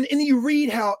 and you read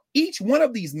how each one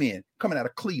of these men coming out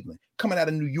of Cleveland, coming out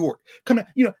of New York,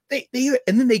 they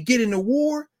and then they get in the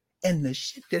war, and the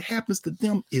shit that happens to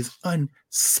them is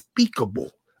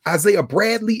unspeakable. Isaiah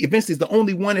Bradley eventually is the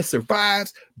only one that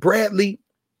survives. Bradley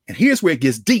And here's where it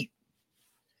gets deep.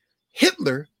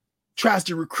 Hitler tries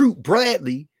to recruit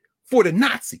Bradley for the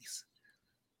Nazis.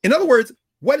 In other words,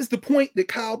 what is the point that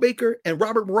Kyle Baker and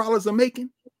Robert Morales are making?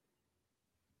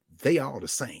 They all the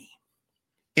same.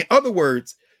 In other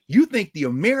words, you think the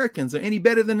Americans are any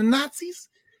better than the Nazis?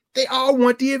 They all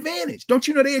want the advantage. Don't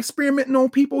you know they experimenting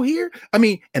on people here? I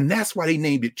mean, and that's why they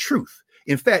named it Truth.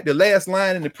 In fact, the last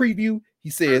line in the preview,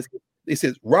 it says,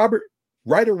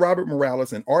 writer Robert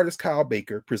Morales and artist Kyle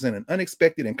Baker present an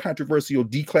unexpected and controversial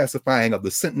declassifying of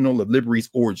the Sentinel of Liberty's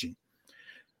origin.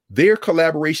 Their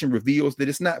collaboration reveals that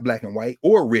it's not black and white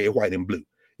or red, white, and blue.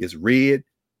 It's red,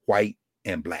 white,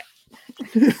 and black.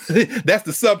 That's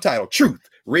the subtitle, Truth,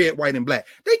 red, white, and black.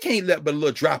 They can't let but a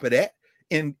little drop of that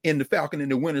in the Falcon and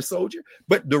the Winter Soldier.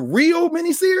 But the real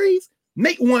miniseries,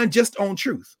 make one just on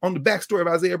Truth, on the backstory of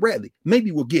Isaiah Bradley. Maybe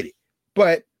we'll get it.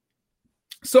 But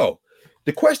so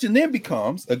the question then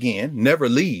becomes, again, never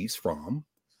leaves from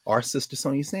our sister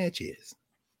Sonia Sanchez.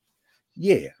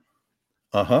 Yeah.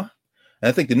 Uh-huh. And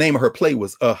I think the name of her play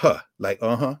was like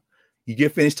you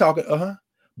get finished talking,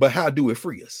 but how do it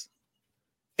free us?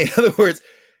 In other words,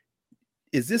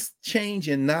 is this change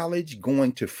in knowledge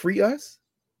going to free us?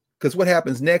 Because what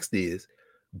happens next is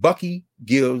Bucky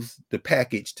gives the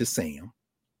package to Sam.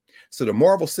 So the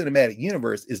Marvel Cinematic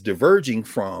Universe is diverging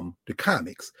from the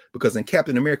comics, because in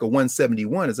Captain America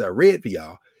 171, as I read for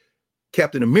y'all,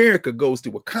 Captain America goes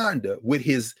to Wakanda with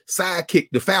his sidekick,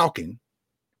 the Falcon,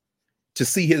 to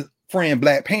see his friend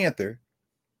Black Panther,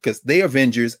 because they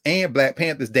Avengers and Black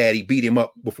Panther's daddy beat him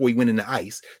up before he went in the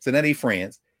ice. So now they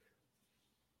friends.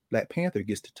 Black Panther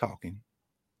gets to talking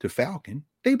to Falcon.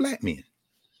 They black men.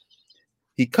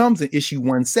 He comes in issue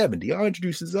 170. I'll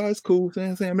introduce his, it's cool.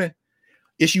 Man.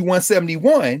 Issue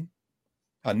 171,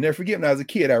 I'll never forget when I was a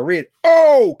kid, I read,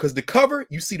 because the cover,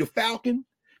 you see the Falcon.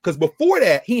 Because before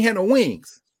that, he had no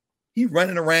wings. He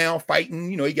running around fighting,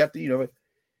 he got the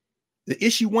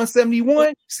issue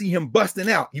 171, see him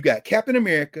busting out. You got Captain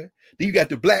America, then you got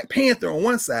the Black Panther on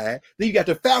one side, then you got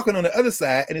the Falcon on the other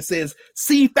side, and it says,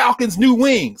 see Falcon's new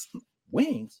wings.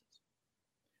 Wings?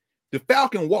 The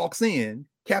Falcon walks in,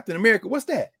 Captain America, what's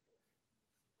that?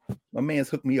 My man's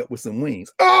hooked me up with some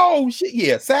wings. Oh, shit,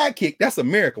 yeah, sidekick, that's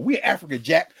America. We're Africa,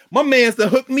 Jack. My man's done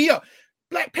hooked me up.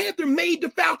 Black Panther made the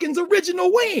Falcon's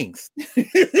original wings.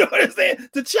 You know what I'm saying?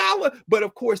 T'Challa, but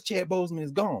of course, Chad Boseman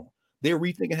is gone. They're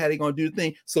rethinking how they're going to do the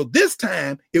thing. So this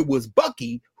time, it was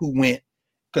Bucky who went,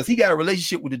 because he got a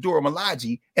relationship with the Dora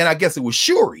Milaje, and I guess it was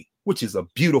Shuri, which is a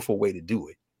beautiful way to do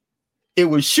it. It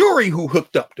was Shuri who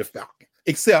hooked up the Falcon,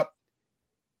 except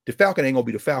the Falcon ain't going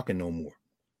to be the Falcon no more.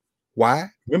 Why?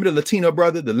 Remember the Latino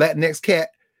brother, the Latinx cat,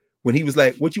 when he was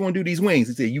like, what you want to do these wings?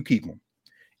 He said, you keep them.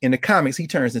 In the comics, he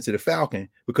turns into the Falcon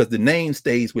because the name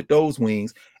stays with those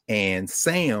wings, and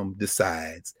Sam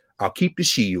decides, I'll keep the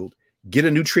shield, get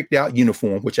a new tricked out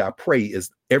uniform, which I pray is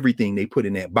everything they put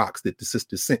in that box that the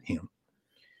sister sent him.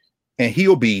 And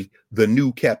he'll be the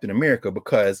new Captain America,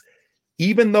 because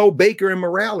even though Baker and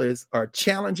Morales are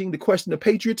challenging the question of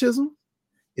patriotism,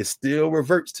 it still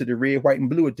reverts to the red, white, and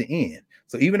blue at the end.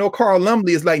 So even though Carl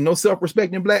Lumbly is like no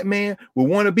self-respecting black man will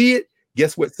want to be it,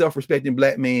 guess what? Self-respecting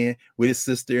black man with his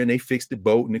sister, and they fixed the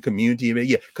boat and the community.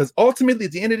 Yeah, because ultimately,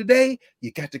 at the end of the day,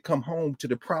 you got to come home to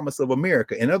the promise of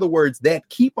America. In other words, that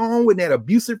keep on with that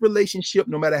abusive relationship,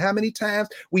 no matter how many times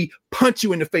we punch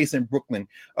you in the face in Brooklyn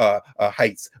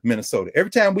Heights, Minnesota.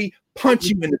 Every time we punch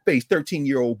you in the face,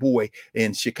 13-year-old boy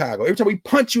in Chicago. Every time we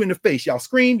punch you in the face, y'all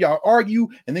scream, y'all argue,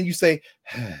 and then you say,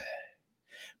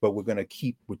 but we're going to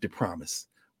keep with the promise.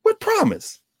 What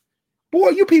promise? Boy,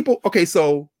 you people, okay,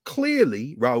 so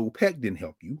clearly Raoul Peck didn't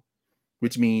help you,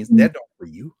 which means that don't for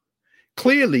you.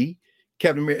 Clearly,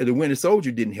 Captain America, the Winter Soldier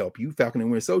didn't help you. Falcon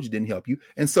and Winter Soldier didn't help you.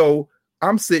 And so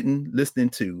I'm sitting listening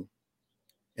to,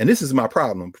 and this is my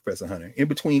problem, Professor Hunter, in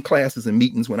between classes and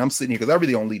meetings when I'm sitting here, because I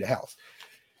really don't leave the house.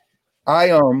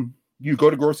 You go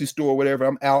to the grocery store or whatever,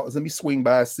 I'm out, let me swing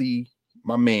by, see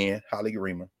my man, Holly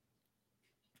Garima,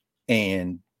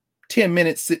 and 10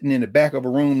 minutes sitting in the back of a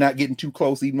room, not getting too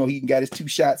close, even though he got his 2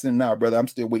 shots. And now, brother, I'm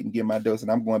still waiting to get my dose, and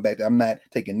I'm going back. I'm not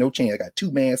taking no chance. I got 2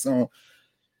 masks on.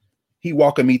 He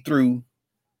walking me through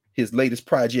his latest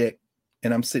project,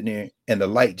 and I'm sitting there, and the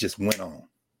light just went on.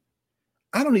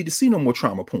 I don't need to see no more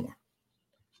trauma porn.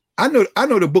 I know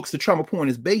the books the trauma porn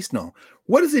is based on.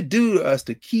 What does it do to us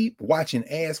to keep watching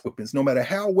ass whippings, no matter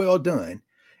how well done?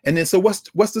 And then, so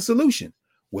what's the solution?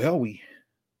 Well, we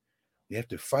have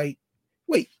to fight.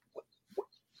 Wait.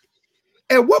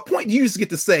 At what point do you just get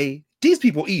to say, these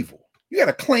people evil? You got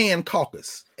a Klan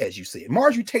caucus, as you said.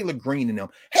 Marjorie Taylor Greene and them.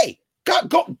 Hey,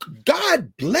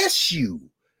 God bless you.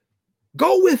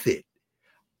 Go with it.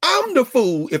 I'm the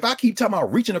fool if I keep talking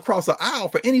about reaching across the aisle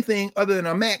for anything other than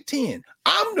a Mac 10.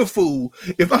 I'm the fool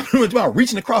if I'm talking about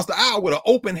reaching across the aisle with an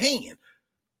open hand.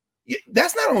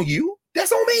 That's not on you.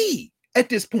 That's on me at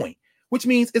this point, which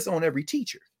means it's on every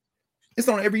teacher. It's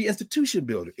on every institution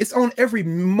builder. It's on every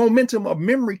momentum of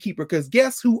memory keeper, because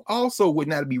guess who also would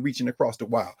not be reaching across the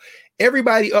aisle?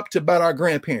 Everybody up to about our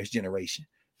grandparents' generation,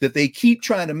 that they keep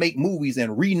trying to make movies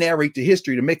and re-narrate the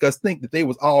history to make us think that they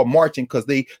was all marching because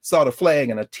they saw the flag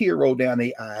and a tear rolled down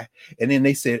their eye. And then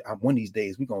they said, one of these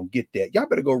days we're going to get that. Y'all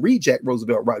better go read Jack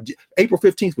Roosevelt. April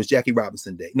 15th was Jackie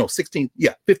Robinson Day. No, 16th.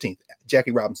 Yeah, 15th,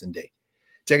 Jackie Robinson Day.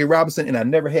 Jackie Robinson, and I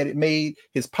Never Had It Made,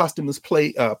 his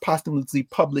posthumously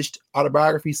published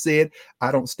autobiography said,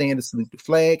 I don't stand to salute the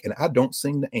flag and I don't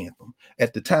sing the anthem.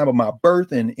 At the time of my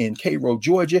birth in Cairo,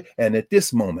 Georgia, and at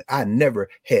this moment, I never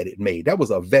had it made. That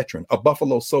was a veteran, a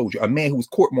Buffalo soldier, a man who was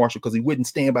court-martialed because he wouldn't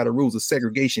stand by the rules of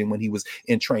segregation when he was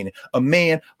in training, a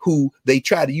man who they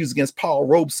tried to use against Paul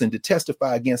Robeson to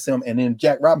testify against him. And then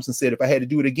Jack Robinson said, if I had to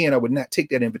do it again, I would not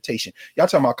take that invitation. Y'all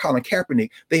talking about Colin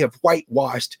Kaepernick, they have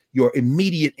whitewashed your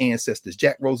immediate ancestors,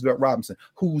 Jack Roosevelt Robinson,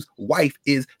 whose wife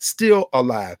is still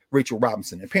alive, Rachel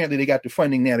Robinson. Apparently, they got the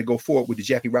funding now to go forward with the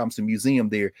Jackie Robinson Museum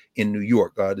there in New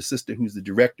York. The sister who's the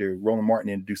director, Roland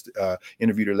Martin,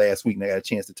 interviewed her last week, and I got a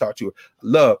chance to talk to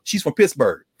her. She's from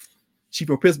Pittsburgh. She's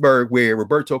from Pittsburgh, where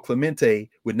Roberto Clemente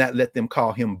would not let them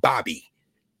call him Bobby.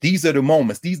 These are the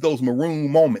moments, those maroon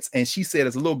moments. And she said,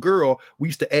 as a little girl, we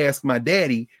used to ask my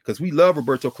daddy, because we love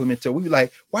Roberto Clemente, we were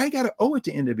like, why you got to owe at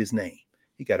the end of his name?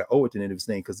 He got to owe at the end of his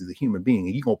name because he's a human being. And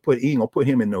you ain't gonna put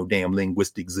him in no damn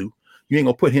linguistic zoo. You ain't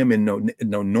gonna put him in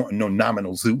no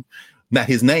nominal zoo. Not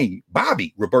his name,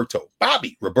 Bobby Roberto.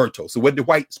 So what did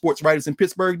white sports writers in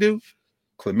Pittsburgh do?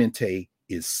 Clemente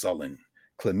is sullen.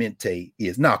 Clemente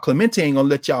ain't gonna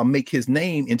let y'all make his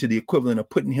name into the equivalent of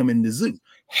putting him in the zoo.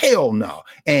 Hell no.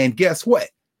 And guess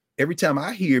what? Every time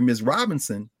I hear Ms.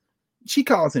 Robinson, she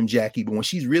calls him Jackie, but when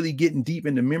she's really getting deep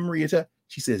into memory,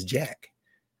 she says Jack.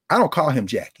 I don't call him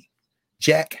Jackie.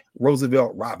 Jack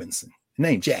Roosevelt Robinson.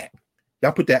 Name Jack.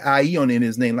 Y'all put that IE on in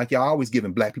his name like y'all always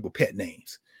giving black people pet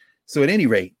names. So at any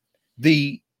rate,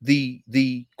 the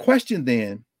question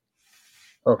then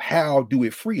of how do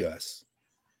it free us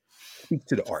speaks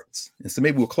to the arts. And so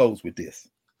maybe we'll close with this,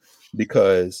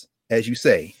 because as you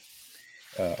say,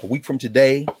 a week from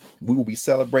today, we will be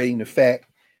celebrating the fact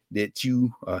that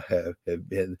you have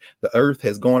the earth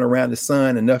has gone around the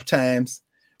sun enough times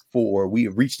for we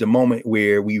have reached a moment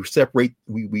where we celebrate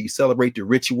the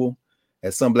ritual,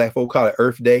 as some black folk call it,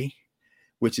 Earth Day,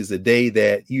 which is a day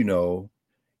that,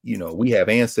 we have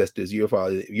ancestors, your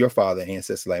father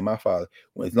ancestors like my father.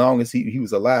 As long as he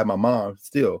was alive, my mom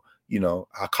still,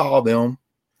 I call them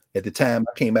at the time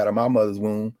I came out of my mother's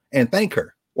womb and thank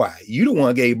her. Why? You the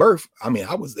one gave birth. I mean,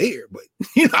 I was there, but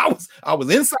I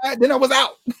was inside, then I was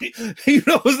out. You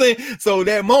know what I'm saying? So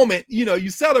that moment, you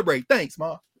celebrate. Thanks,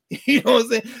 Mom. You know what I'm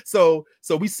saying? So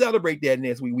we celebrate that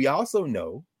next week. We also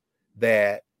know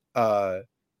that a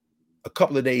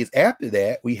couple of days after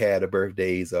that, we had the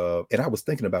birthdays of, and I was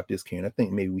thinking about this, Karen. I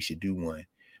think maybe we should do one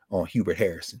on Hubert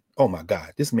Harrison. Oh my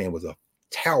God, this man was a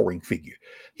towering figure.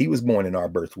 He was born in our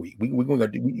birth week. We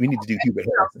need to do Hubert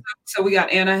Harrison. So we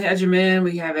got Anna Hegeman,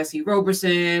 we have S.E.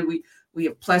 Roberson, we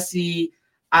have Plessy.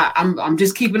 I'm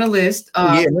just keeping a list.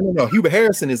 No. Hubert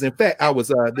Harrison is, in fact,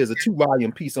 there's a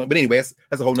 2-volume piece on, but anyway,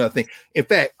 that's a whole nother thing. In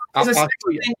fact,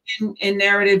 in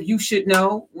narrative, you should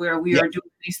know where we are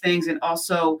doing these things, and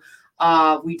also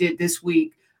we did this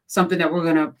week something that we're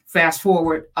gonna fast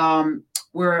forward.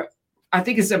 Where I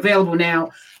think it's available now.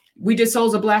 We did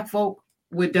Souls of Black Folk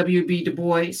with W.B. Du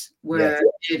Bois, where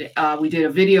we did a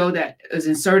video that is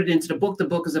inserted into the book. The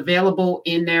book is available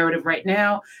in narrative right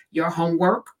now. Your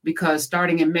homework, because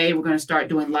starting in May, we're going to start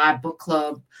doing live book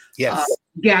club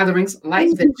gatherings like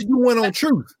this. We do one on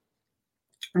truth.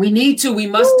 We need to. We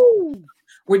must.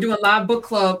 We're doing live book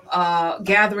club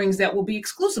gatherings that will be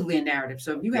exclusively in narrative.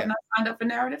 So if you have not signed up for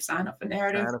narrative, sign up for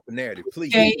narrative. Sign up for narrative,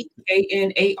 please.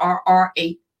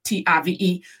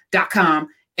 KANARRATIVE.com.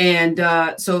 And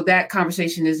so that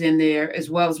conversation is in there,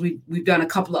 as well as we've done a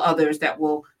couple of others that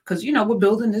will, because we're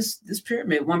building this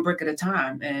pyramid one brick at a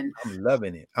time. And I'm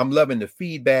loving it. I'm loving the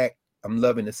feedback. I'm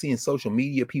loving to seeing social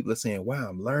media. People are saying, wow,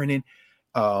 I'm learning.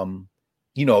 The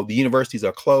universities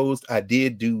are closed. I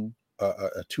did do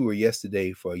a tour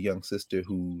yesterday for a young sister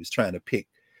who was trying to pick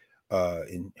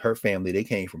in her family. They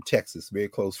came from Texas, very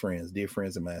close friends, dear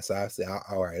friends of mine. So I said,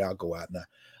 all right, I'll go out now.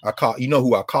 I call,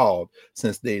 who I called,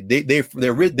 since they're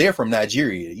from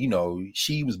Nigeria.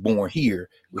 She was born here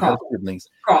with her siblings.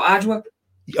 Carl Ajwa.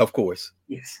 Of course.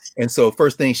 Yes. And so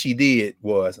first thing she did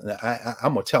was,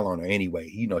 I'm gonna tell on her anyway.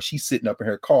 You know, she's sitting up in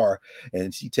her car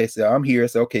and she texts her, I'm here.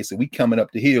 So okay, so we coming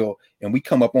up the hill and we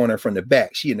come up on her from the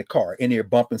back. She in the car in there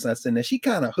bumping something. And she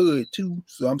kind of hood too.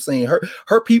 So I'm saying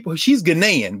her people, she's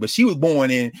Ghanaian, but she was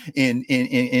born in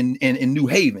New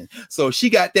Haven. So she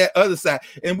got that other side.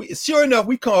 And sure enough,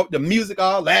 we come up the music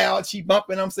all loud. She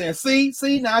bumping. I'm saying,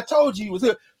 see, now I told you it was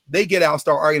her. They get out and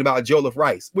start arguing about jollof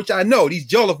rice, which I know these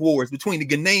jollof wars between the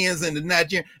Ghanaians and the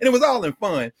Nigerians, and it was all in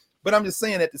fun. But I'm just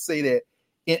saying that to say that,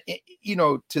 you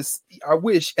know, I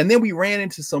wish. And then we ran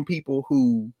into some people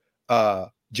who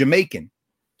Jamaican.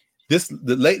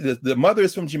 The mother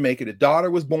is from Jamaica. The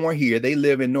daughter was born here. They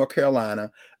live in North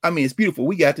Carolina. I mean, it's beautiful.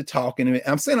 We got to talk, and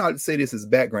I'm saying all to say this as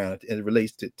background as it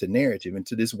relates to narrative and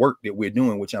to this work that we're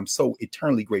doing, which I'm so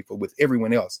eternally grateful with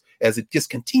everyone else as it just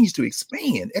continues to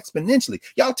expand exponentially.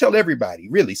 Y'all tell everybody,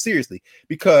 really, seriously,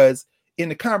 because in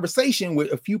the conversation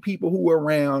with a few people who were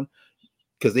around,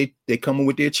 because they come in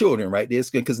with their children, right?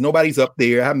 Because nobody's up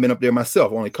there. I haven't been up there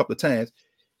myself, only a couple of times.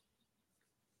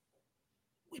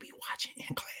 We be watching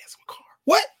in class.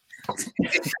 What?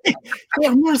 Yeah,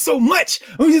 I'm learning so much.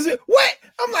 What?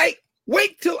 I'm like,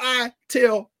 wait till I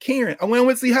tell Karen. When I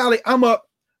went to see Holly,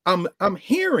 I'm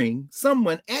hearing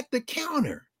someone at the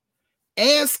counter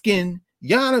asking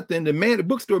Jonathan, the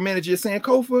bookstore manager, saying,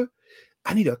 Kofa,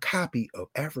 I need a copy of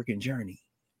African Journey,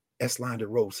 Eslanda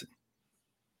Rosen.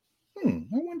 I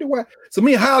wonder why. So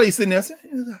me and Holly sitting there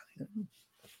saying,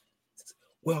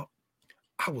 well,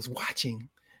 I was watching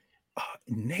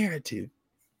narrative.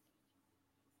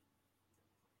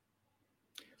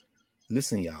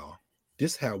 Listen, y'all,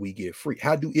 this is how we get free.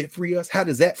 How do it free us? How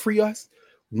does that free us?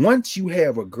 Once you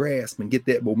have a grasp and get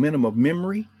that momentum of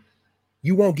memory,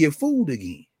 you won't get fooled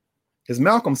again. As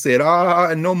Malcolm said,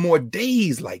 no more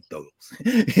days like those.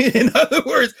 In other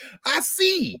words, I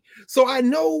see. So I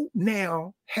know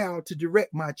now how to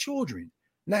direct my children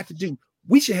not to do.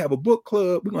 We should have a book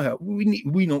club. I'm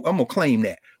gonna claim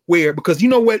that. Because you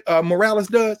know what Morales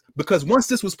does? Because once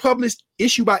this was published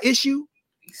issue by issue,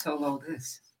 he soloed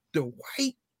this. The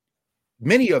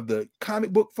many of the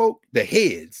comic book folk, the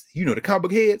heads, you know, the comic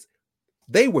book heads,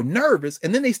 they were nervous.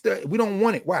 And then we don't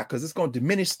want it. Why? Because it's going to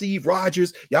diminish Steve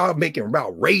Rogers. Y'all making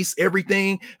about race,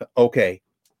 everything. Okay.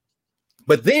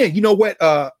 But then, you know what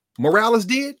Morales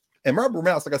did? And Robert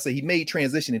Morales, like I said, he made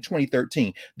transition in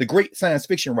 2013. The great science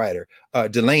fiction writer,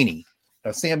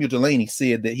 Samuel Delaney,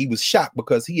 said that he was shocked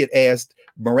because he had asked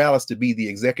Morales to be the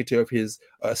executor of his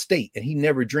estate, and he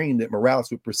never dreamed that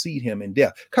Morales would precede him in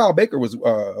death. Kyle Baker was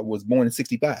born in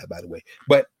 1965, by the way.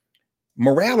 But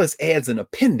Morales adds an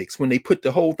appendix when they put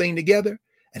the whole thing together,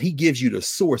 and he gives you the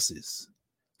sources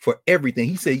for everything.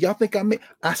 He said, y'all think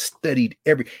I studied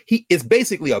it's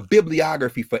basically a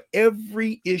bibliography for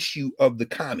every issue of the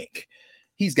comic.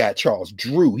 He's got Charles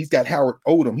Drew. He's got Howard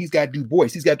Odom. He's got Du Bois.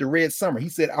 He's got the Red Summer. He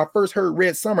said, I first heard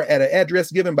Red Summer at an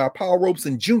address given by Paul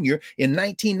Robeson Jr. in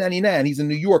 1999. He's a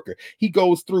New Yorker. He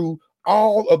goes through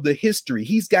all of the history.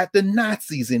 He's got the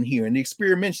Nazis in here and the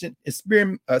experimentation.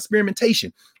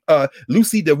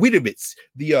 Lucy Dawidowitz,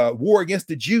 the War Against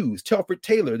the Jews. Telford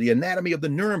Taylor, the Anatomy of the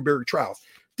Nuremberg Trials.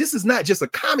 This is not just a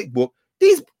comic book.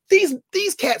 These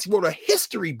cats wrote a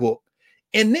history book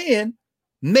and then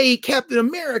made Captain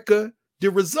America the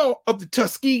result of the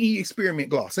Tuskegee experiment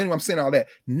gloss. Anyway, I'm saying all that.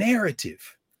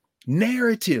 Narrative.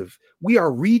 We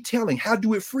are retelling. How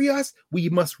do it free us? We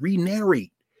must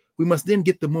re-narrate. We must then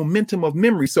get the momentum of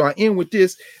memory. So I end with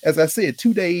this. As I said,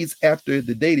 2 days after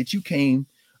the day that you came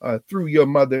through your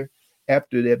mother,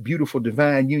 after that beautiful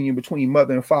divine union between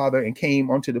mother and father, and came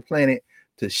onto the planet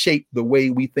to shape the way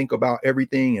we think about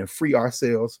everything and free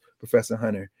ourselves, Professor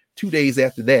Hunter. 2 days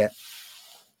after that,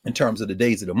 in terms of the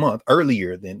days of the month,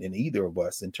 earlier than in either of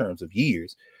us in terms of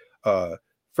years,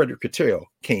 Frederick Cottrell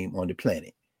came on the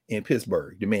planet in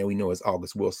Pittsburgh, the man we know as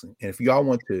August Wilson. And if y'all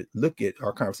want to look at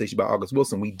our conversation about August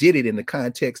Wilson, we did it in the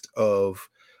context of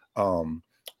Chad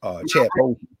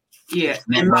Boseman. Yeah,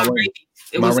 and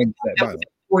it was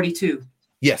 42.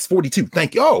 Yes, 42.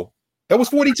 Thank you. Oh, that was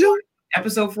 42?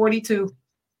 Episode 42.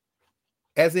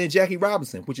 As in Jackie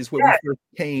Robinson, which is where we first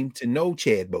came to know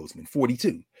Chad Boseman,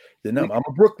 42. The number. I'm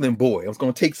a Brooklyn boy. I was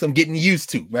going to take some getting used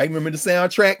to, right? Remember the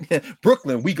soundtrack?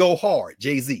 Brooklyn, we go hard,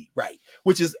 Jay-Z, right?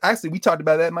 Which is actually, we talked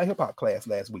about that in my hip hop class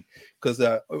last week because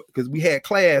we had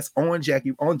class on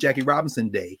Jackie Robinson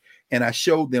Day, and I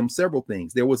showed them several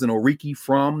things. There was an Oriki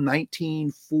from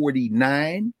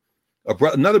 1949.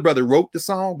 Another brother wrote the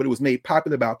song, but it was made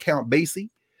popular by Count Basie.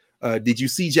 Did you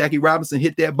see Jackie Robinson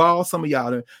hit that ball? Some of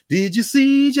y'all did you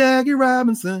see Jackie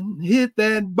Robinson hit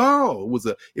that ball?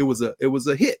 It was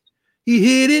a hit.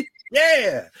 He hit it.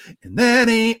 Yeah. And that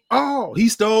ain't all. He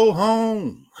stole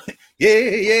home.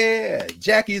 Yeah.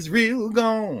 Jackie's real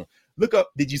gone. Look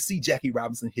up. Did you see Jackie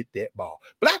Robinson hit that ball?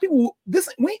 Black people,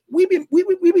 we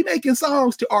be making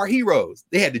songs to our heroes.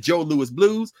 They had the Joe Louis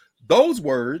Blues. Those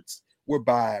words were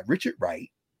by Richard Wright,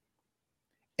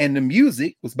 and the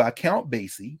music was by Count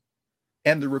Basie,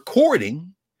 and the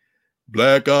recording,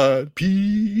 Black Eyed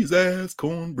Peas ass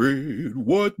cornbread,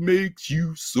 what makes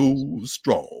you so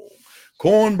strong?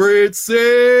 Cornbread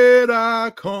said,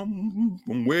 I come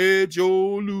from where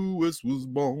Joe Louis was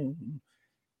born.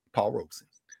 Paul Robeson,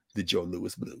 the Joe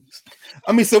Louis Blues.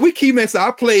 I mean, so we keep mixing. I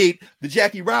played the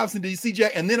Jackie Robinson. Did you see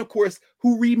Jack? And then, of course,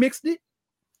 who remixed it?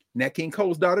 Nat King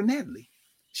Cole's daughter, Natalie.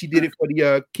 She did it for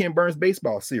the Ken Burns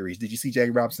baseball series. Did you see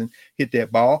Jackie Robinson hit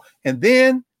that ball? And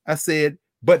then I said,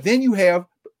 but then you have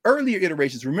earlier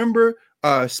iterations. Remember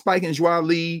Spike and Joie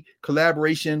Lee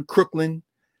collaboration, Crooklyn,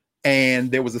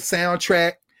 and there was a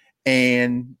soundtrack,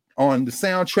 and on the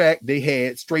soundtrack they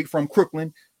had Straight from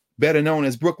Crooklyn, better known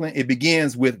as Brooklyn. It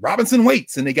begins with Robinson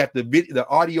Waits, and they got the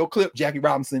audio clip, Jackie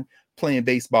Robinson playing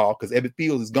baseball, because Ebbett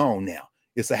Field is gone now.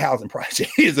 It's a housing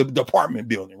project. It's a apartment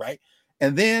building, right?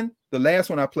 And then the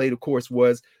last one I played, of course,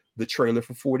 was the trailer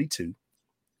for 42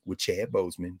 with Chad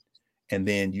Boseman. And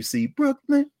then you see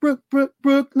Brooklyn,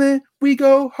 Brooklyn, we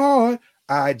go hard.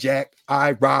 I jack,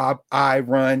 I rob, I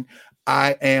run.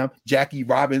 I am Jackie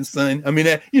Robinson. I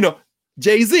mean,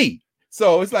 Jay-Z.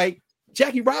 So it's like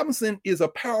Jackie Robinson is a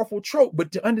powerful trope,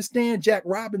 but to understand Jack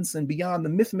Robinson beyond the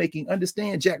myth making,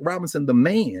 understand Jack Robinson, the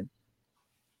man.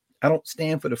 I don't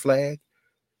stand for the flag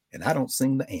and I don't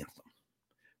sing the anthem.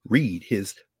 Read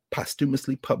his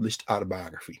posthumously published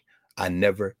autobiography, I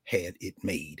Never Had It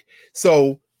Made.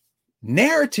 So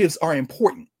narratives are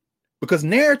important because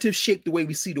narratives shape the way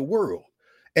we see the world.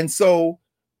 And so,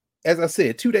 as I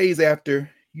said, 2 days after,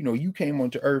 you came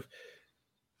onto Earth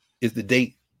is the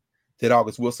date that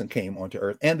August Wilson came onto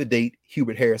Earth, and the date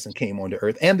Hubert Harrison came onto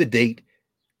Earth, and the date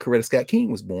Coretta Scott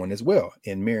King was born as well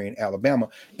in Marion, Alabama.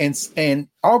 And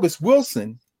August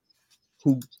Wilson,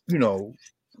 who,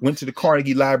 went to the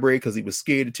Carnegie Library because he was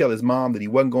scared to tell his mom that he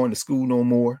wasn't going to school no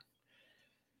more,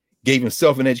 gave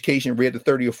himself an education, read the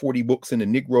 30 or 40 books in the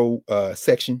Negro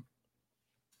section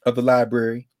of the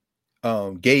library,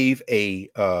 gave in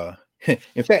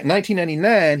fact,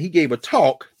 1999, he gave a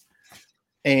talk,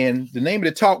 and the name of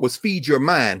the talk was Feed Your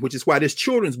Mind, which is why this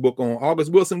children's book on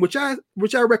August Wilson, which I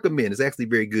recommend, is actually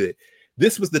very good.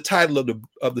 This was the title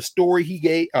of the story he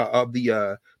gave, of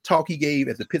the talk he gave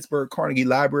at the Pittsburgh Carnegie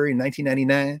Library in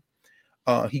 1999.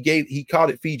 He called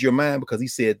it Feed Your Mind because he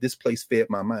said, this place fed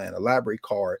my mind. A library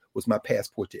card was my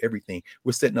passport to everything.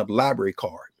 We're setting up a library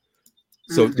card.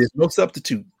 So there's no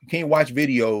substitute. You can't watch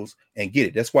videos and get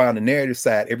it. That's why on the narrative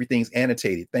side, everything's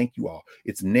annotated. Thank you all.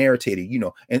 It's narrated,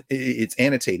 and it's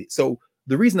annotated. So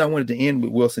the reason I wanted to end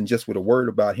with Wilson, just with a word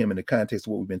about him in the context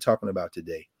of what we've been talking about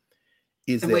today,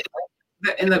 is that.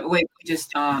 Wait,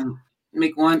 just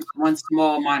make one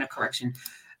small minor correction.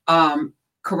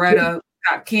 Coretta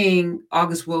Scott King,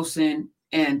 August Wilson,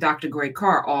 and Dr. Greg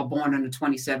Carr all born on the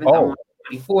 27th. Oh.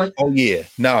 24th. Oh yeah,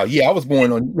 I was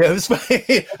born on. Yeah, that's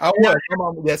right.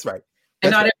 That's right.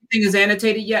 And not everything is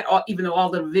annotated yet, even though all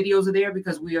the videos are there,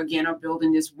 because we again are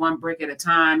building this one brick at a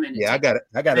time. And I got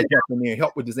to jump in there and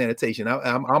help with this annotation.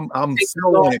 I'm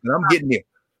slow on it, but I'm getting there.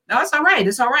 No, it's all right.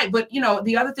 It's all right. But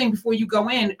the other thing before you go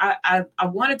in, I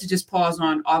wanted to just pause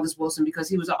on August Wilson because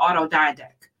he was an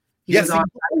autodidact. Yes,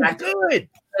 good.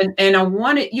 And I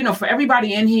wanted, for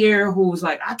everybody in here who's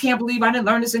like, I can't believe I didn't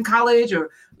learn this in college,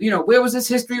 or, where was this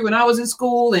history when I was in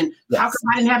school? And how come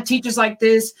I didn't have teachers like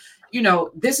this?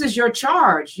 This is your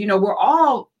charge. We're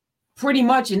all pretty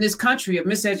much in this country of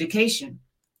miseducation,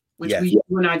 which you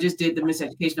and I just did the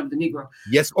miseducation of the Negro.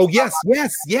 Yes. Oh, yes.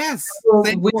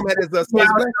 Same format as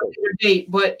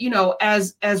but,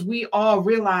 as we all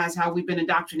realize how we've been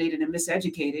indoctrinated and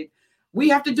miseducated, we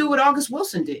have to do what August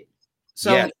Wilson did.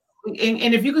 So,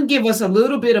 and if you can give us a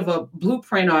little bit of a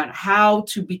blueprint on how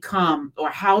to become or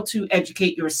how to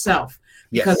educate yourself,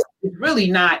 because it's really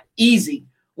not easy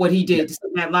what he did to sit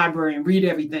in that library and read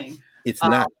everything. It's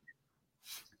not.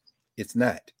 It's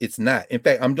not. In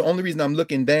fact, the only reason I'm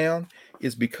looking down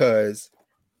is because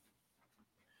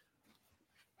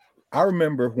I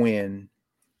remember when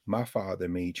my father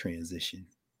made transition,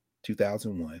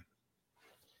 2001,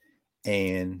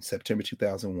 and September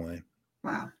 2001.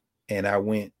 Wow. And I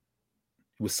went.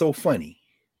 It was so funny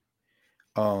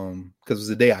because it was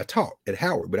the day I taught at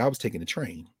Howard, but I was taking the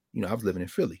train. I was living in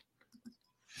Philly.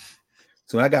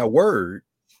 So when I got word,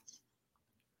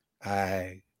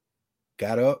 I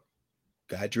got up,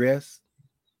 got dressed,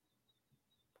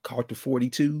 caught the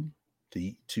 42,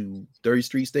 to 30th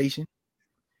Street Station,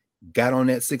 got on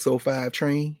that 605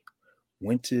 train,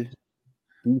 went to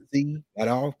DC, got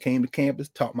off, came to campus,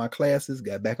 taught my classes,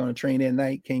 got back on the train that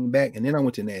night, came back, and then I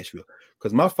went to Nashville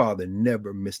because my father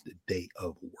never missed a day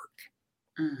of work.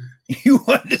 You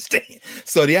understand?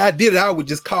 So the idea that I would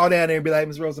just call down there and be like,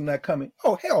 Miss Rose, I'm not coming.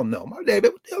 Oh, hell no. My dad,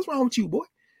 what the hell's wrong with you, boy?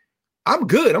 I'm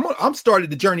good. I'm started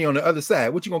the journey on the other side.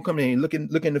 What you gonna come in and look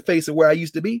in the face of where I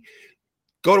used to be?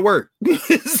 Go to work.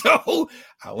 So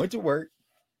I went to work,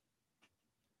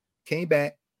 came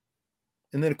back,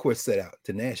 and then of course set out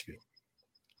to Nashville.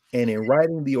 And in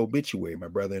writing the obituary, my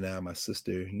brother and I, my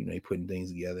sister, they putting things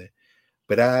together.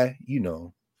 But I,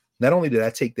 not only did I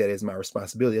take that as my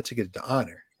responsibility, I took it as the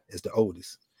honor as the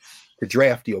oldest to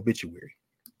draft the obituary.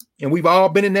 And we've all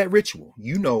been in that ritual.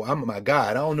 I'm my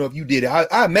God. I don't know if you did it.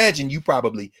 I imagine you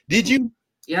probably did. You?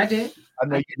 Yeah, I did. I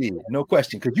know you did. No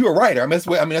question. Because you're a writer.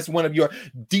 That's one of your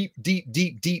deep,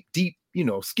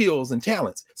 skills and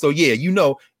talents. So yeah, and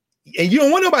you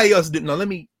don't want nobody else to do. No,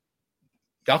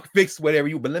 y'all can fix whatever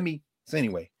so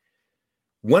anyway,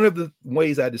 one of the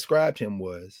ways I described him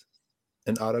was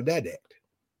an autodidact.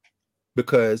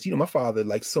 Because, my father,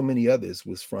 like so many others,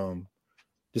 was from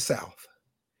the South.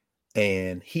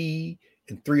 And he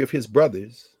and three of his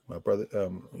brothers, my brother,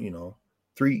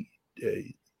 three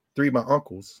of my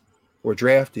uncles were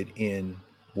drafted in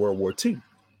World War II.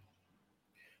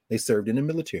 They served in the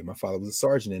military. My father was a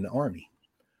sergeant in the Army.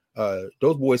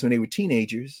 Those boys, when they were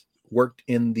teenagers, worked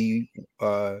in the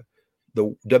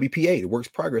WPA, the Works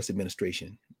Progress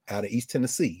Administration, out of East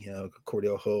Tennessee.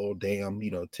 Cordell Hull Dam,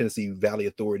 Tennessee Valley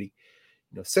Authority,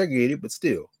 segregated, but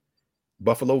still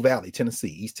Buffalo Valley, Tennessee,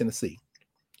 East Tennessee.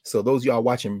 So those of y'all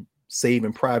watching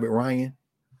Saving Private Ryan,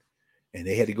 and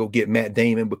they had to go get Matt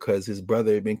Damon because his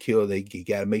brother had been killed. They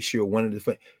got to make sure one of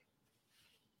the.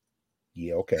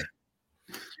 Yeah, okay.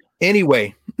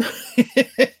 Anyway,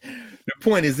 the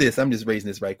point is this. I'm just raising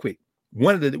this right quick.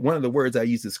 One of the words I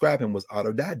used to describe him was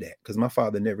autodidact, because my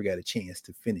father never got a chance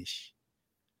to finish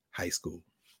high school.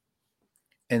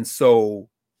 And so,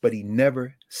 but he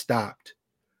never stopped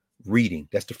reading.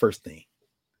 That's the first thing.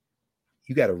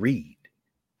 You got to read.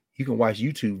 You can watch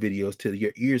YouTube videos till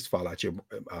your ears fall out your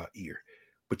ear,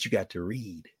 but you got to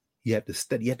read. You have to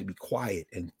study. You have to be quiet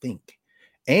and think.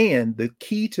 And the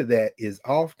key to that is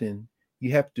often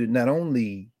you have to not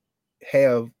only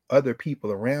have other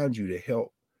people around you to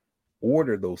help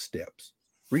order those steps.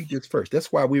 Read this first.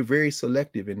 That's why we're very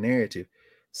selective in narrative.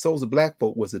 Souls of Black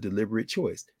folk was a deliberate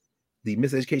choice. The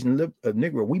Miseducation of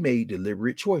Negro, we made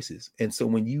deliberate choices. And so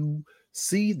when you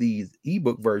see these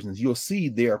ebook versions, you'll see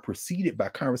they are preceded by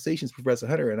conversations Professor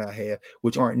Hunter and I have,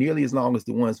 which aren't nearly as long as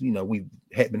the ones we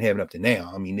had been having up to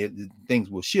now. I mean, things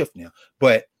will shift now,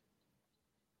 but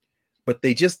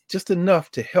they just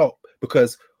enough to help,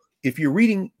 because if you're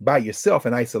reading by yourself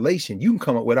in isolation, you can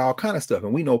come up with all kind of stuff.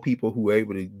 And we know people who are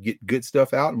able to get good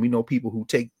stuff out, and we know people who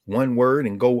take one word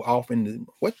and go off into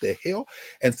what the hell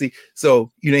and see.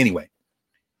 So, anyway,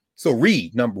 so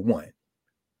read, number one.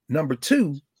 Number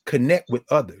two, connect with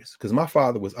others, because my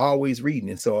father was always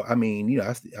reading. And so,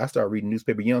 I started reading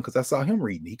newspaper young because I saw him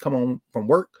reading. He come home from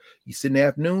work, he sit in the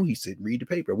afternoon, he said, read the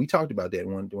paper. We talked about that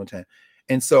one time.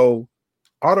 And so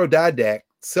autodidact,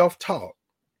 self-taught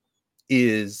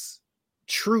is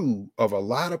true of a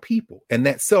lot of people. And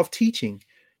that self-teaching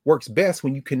works best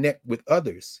when you connect with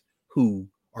others who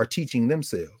are teaching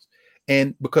themselves.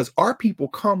 And because our people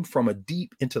come from a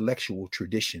deep intellectual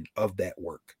tradition of that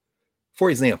work. For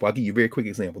example, I'll give you a very quick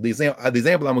example. The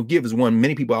example I'm going to give is one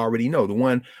many people already know. The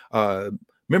one,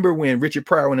 remember when Richard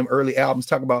Pryor, one of them early albums,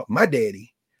 talk about my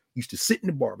daddy used to sit in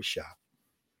the barbershop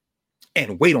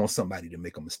and wait on somebody to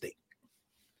make a mistake.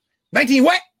 19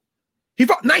 what? He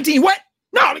fought 19 what?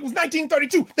 No, it was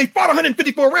 1932. They fought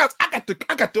 154 rounds. I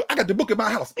got the book in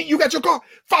my house. You got your car?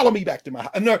 Follow me back to my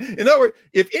house. In other words,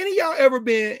 if any of y'all ever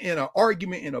been in an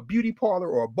argument in a beauty parlor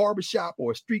or a barbershop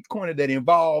or a street corner that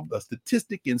involved a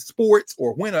statistic in sports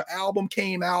or when an album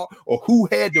came out or who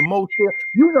had the most hair,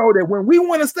 you know that when we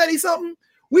want to study something,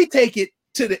 we take it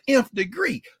to the nth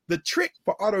degree. The trick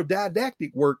for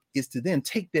autodidactic work is to then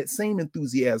take that same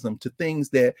enthusiasm to things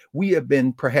that we have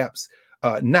been perhaps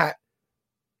not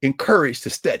encouraged to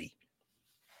study.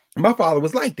 My father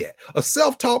was like that. A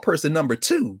self-taught person, number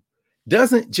two,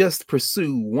 doesn't just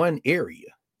pursue one area.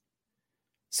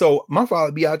 So my father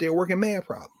would be out there working math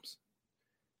problems.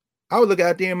 I would look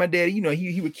out there and my daddy,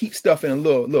 he would keep stuff in a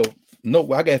little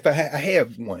note. I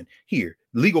have one here,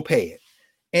 legal pad.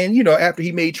 And, after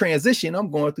he made transition, we're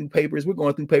going through papers.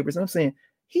 And I'm saying,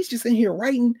 he's just in here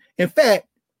writing. In fact,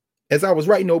 as I was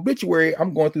writing the obituary,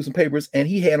 I'm going through some papers and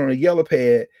he had on a yellow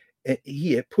pad, and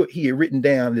he had written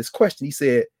down this question. He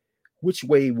said, which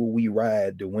way will we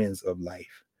ride the winds of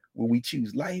life? Will we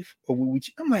choose life or will we?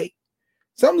 I'm like,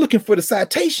 so I'm looking for the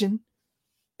citation.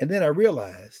 And then I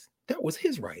realized that was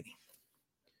his writing.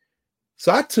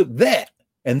 So I took that,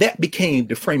 and that became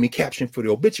the framing caption for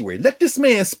the obituary. Let this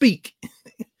man speak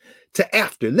to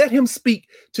after. Let him speak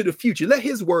to the future. Let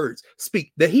his words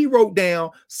speak that he wrote down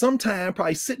sometime,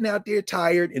 probably sitting out there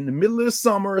tired in the middle of the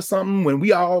summer or something, when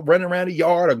we all running around the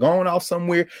yard or going off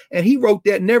somewhere. And he wrote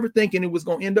that, never thinking it was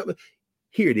going to end up.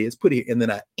 Here it is, put it here. And then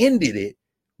I ended it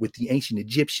with the ancient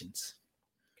Egyptians.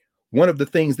 One of the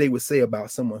things they would say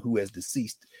about someone who has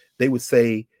deceased, they would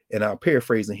say, and I'll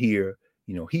paraphrasing here,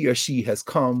 you know, he or she has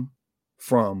come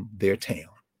from their town.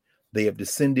 They have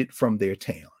descended from their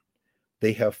town.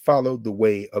 They have followed the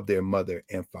way of their mother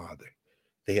and father.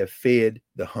 They have fed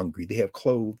the hungry. They have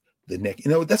clothed the naked.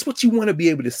 You know, that's what you want to be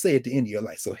able to say at the end of your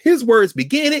life. So his words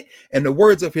began it, and the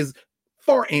words of his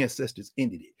far ancestors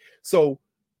ended it. So,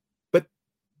 but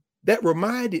that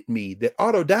reminded me that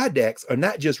autodidacts are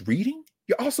not just reading,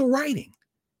 you're also writing.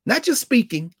 Not just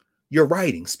speaking, you're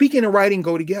writing. Speaking and writing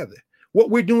go together. What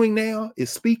we're doing now is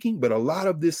speaking, but a lot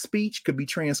of this speech could be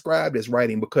transcribed as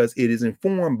writing because it is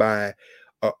informed by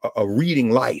a reading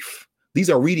life. These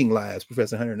are reading lives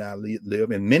Professor Hunter and I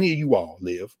live, and many of you all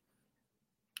live.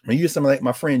 When you hear something like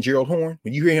my friend Gerald Horn,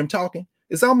 when you hear him talking,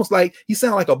 it's almost like he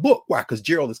sounds like a book. Why? Because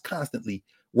Gerald is constantly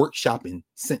workshopping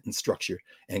sentence structure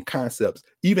and concepts,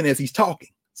 even as he's talking.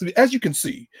 So as you can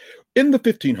see, in the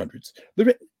 1500s,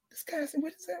 this guy said,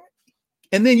 what is that?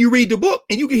 And then you read the book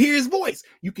and you can hear his voice.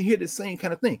 You can hear the same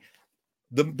kind of thing.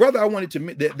 The brother I wanted to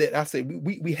that I said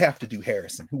we have to do,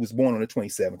 Harrison, who was born on the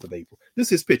 27th of April. This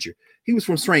is his picture. He was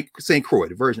from St. Croix,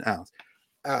 the Virgin Islands.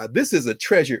 This is a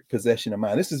treasured possession of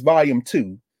mine. This is volume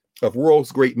 2 of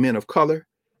World's Great Men of Color.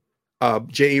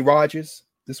 J.A. Rogers.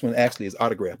 This one actually is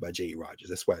autographed by J.A. Rogers.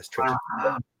 That's why it's treasured.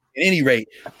 At any rate,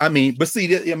 I mean, but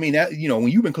see, I mean, that, you know, when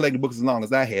you've been collecting books as long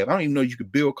as I have, I don't even know you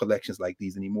could build collections like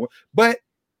these anymore. But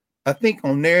I think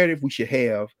on narrative, we should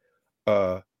have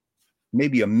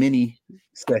maybe a mini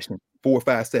session, 4 or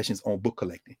 5 sessions on book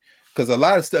collecting, because a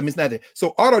lot of stuff is not there.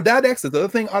 So autodidacts, the other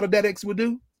thing autodidacts would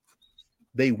do,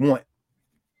 they want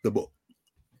the book.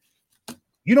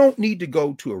 You don't need to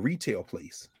go to a retail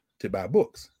place to buy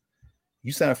books.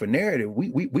 You sign for narrative,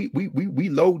 we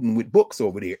loading with books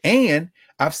over there. And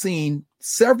I've seen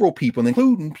several people,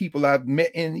 including people I've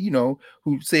met, and you know,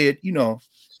 who said, you know,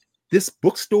 this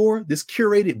bookstore, this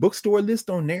curated bookstore list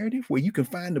on narrative, where you can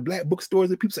find the black bookstores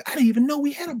that people say, I didn't even know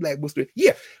we had a black bookstore.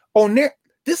 Yeah, on there,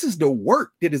 this is the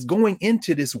work that is going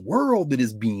into this world that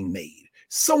is being made.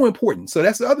 So important. So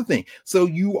that's the other thing. So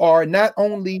you are not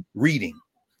only reading,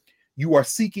 you are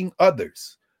seeking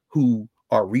others who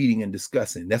are reading and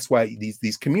discussing. That's why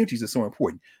these communities are so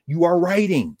important. You are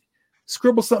writing.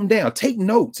 Scribble something down. Take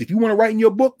notes. If you want to write in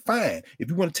your book, fine. If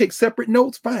you want to take separate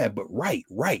notes, fine. But write.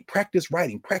 Practice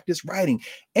writing.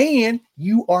 And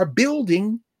you are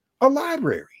building a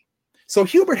library. So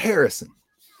Hubert Harrison,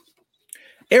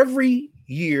 every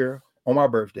year on my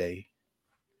birthday,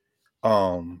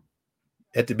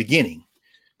 at the beginning,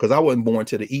 because I wasn't born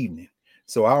till the evening,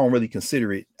 so I don't really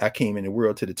consider it I came in the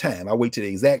world to the time. I wait to the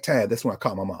exact time. That's when I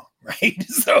call my mom, right?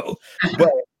 So,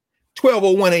 but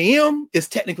 12:01 a.m. is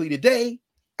technically the day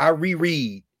I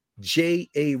reread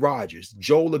J.A. Rogers,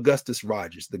 Joel Augustus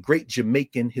Rogers, the great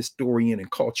Jamaican historian and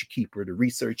culture keeper, the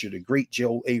researcher, the great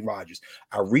Joel A. Rogers.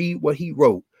 I read what he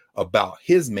wrote about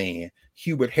his man,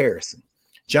 Hubert Harrison.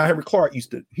 John Henry Clark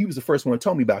he was the first one to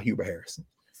tell me about Hubert Harrison.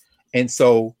 And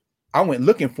so I went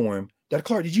looking for him. Dr.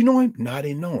 Clark, did you know him? No, I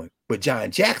didn't know him. But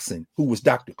John Jackson, who was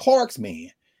Dr. Clark's man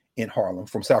in Harlem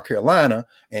from South Carolina,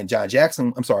 and John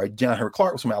Henry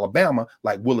Clark was from Alabama,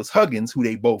 like Willis Huggins, who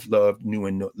they both knew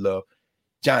and loved.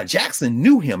 John Jackson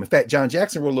knew him. In fact, John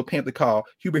Jackson wrote a little pamphlet called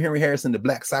Hubert Henry Harrison, the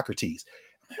Black Socrates.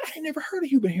 I had never heard of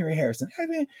Hubert Henry Harrison.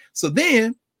 So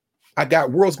then I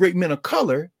got World's Great Men of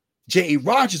Color. J.A.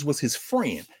 Rogers was his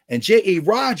friend. And J.A.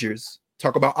 Rogers,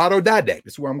 talk about autodidact.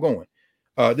 That's where I'm going.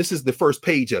 This is the first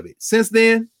page of it. Since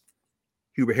then,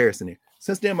 Hubert Harrison here.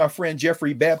 Since then, my friend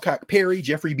Jeffrey Babcock Perry,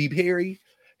 Jeffrey B. Perry,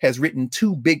 has written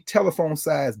 2 big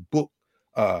telephone-sized book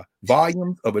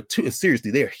volumes of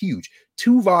seriously, they're huge.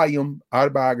 2-volume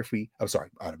biography of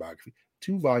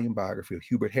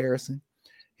Hubert Harrison.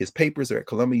 His papers are at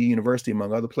Columbia University,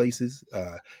 among other places.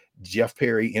 Jeff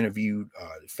Perry interviewed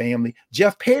the family.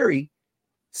 Jeff Perry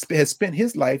has spent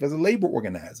his life as a labor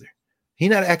organizer. He's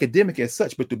not an academic as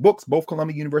such, but the books, both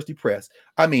Columbia University Press,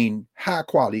 I mean, high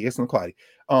quality, excellent quality.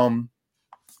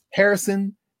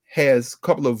 Harrison has a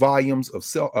couple of volumes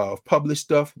of published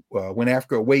stuff. When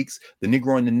Africa Awakes, The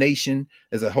Negro in the Nation.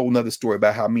 There's a whole nother story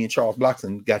about how me and Charles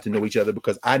Blockson got to know each other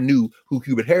because I knew who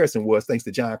Hubert Harrison was thanks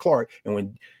to John Clark. And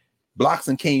when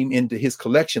Blockson came into his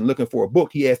collection looking for a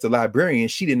book, he asked the librarian,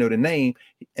 she didn't know the name.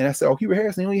 And I said, oh, Hubert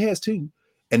Harrison, he only has 2.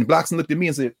 And Blockson looked at me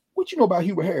and said, what you know about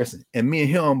Hubert Harrison? And me and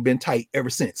him been tight ever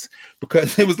since,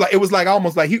 because it was like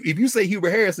almost like if you say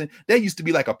Hubert Harrison, that used to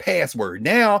be like a password.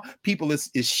 Now people is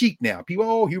chic now. People,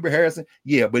 oh, Hubert Harrison.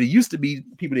 Yeah, but it used to be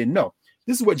people didn't know.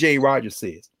 This is what Jay Rogers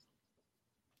says.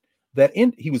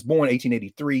 He was born in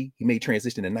 1883. He made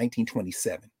transition in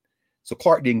 1927. So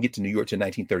Clark didn't get to New York till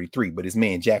 1933, but his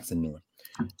man Jackson knew him.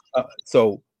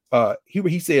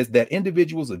 He says that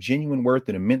individuals of genuine worth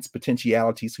and immense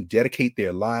potentialities who dedicate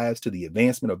their lives to the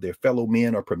advancement of their fellow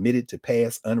men are permitted to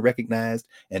pass unrecognized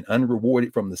and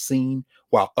unrewarded from the scene,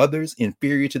 while others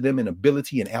inferior to them in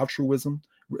ability and altruism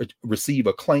receive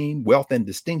acclaim, wealth, and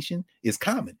distinction is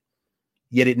common.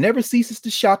 Yet it never ceases to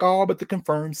shock all but the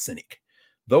confirmed cynic.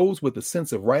 Those with a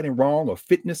sense of right and wrong, of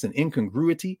fitness and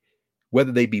incongruity,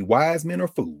 whether they be wise men or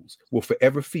fools, will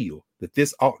forever feel that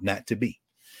this ought not to be.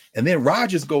 And then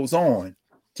Rogers goes on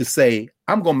to say,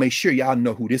 I'm going to make sure y'all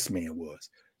know who this man was.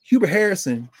 Hubert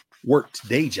Harrison worked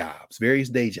day jobs, various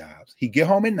day jobs. He'd get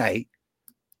home at night,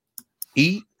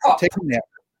 eat, take a nap.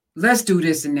 Let's do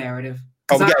this in narrative.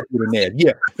 Oh, we got to do the narrative.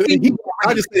 Yeah.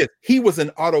 I just said he was an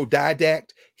autodidact.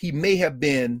 He may have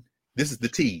been, this is the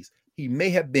tease. He may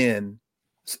have been,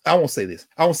 I won't say this.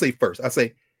 I won't say first. I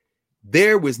say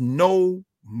there was no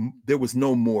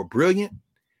more brilliant,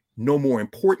 no more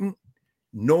important,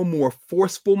 no more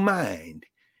forceful mind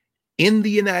in the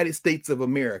United States of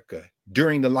America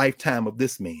during the lifetime of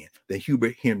this man than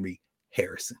Hubert Henry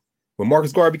Harrison. When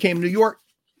Marcus Garvey came to New York,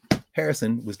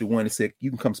 Harrison was the one that said, you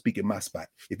can come speak at my spot.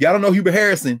 If y'all don't know Hubert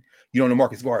Harrison, you don't know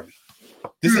Marcus Garvey.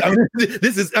 This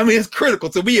is it's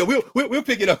critical. So we'll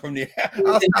pick it up from there.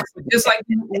 Just like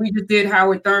we just did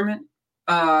Howard Thurman.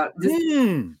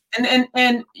 And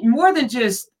more than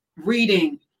just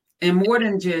reading and more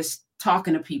than just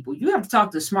talking to people, you have to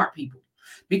talk to smart people.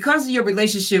 Because of your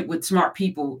relationship with smart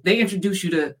people, they introduce you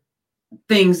to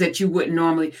things that you wouldn't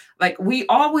normally. Like, we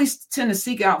always tend to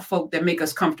seek out folk that make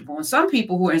us comfortable. And some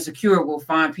people who are insecure will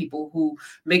find people who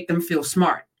make them feel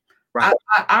smart. Right.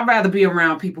 I'd rather be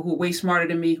around people who are way smarter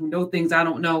than me, who know things I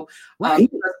don't know. Right.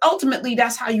 Because ultimately,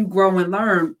 that's how you grow and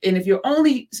learn. And if you're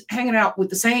only hanging out with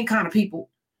the same kind of people,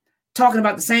 talking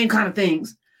about the same kind of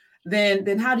things,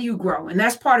 then how do you grow? And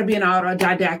that's part of being an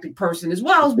autodidactic person as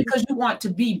well, is because you want to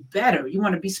be better. You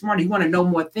want to be smarter. You want to know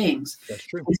more things. That's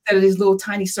true. Instead of these little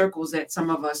tiny circles that some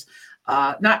of us,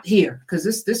 not here, because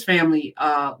this family,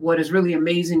 what is really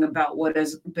amazing about what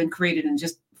has been created in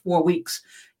just 4 weeks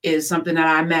is something that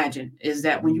I imagine is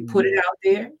that when you put it out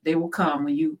there, they will come.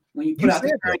 When you put out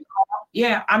there,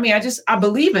 yeah. I mean, I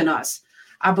believe in us.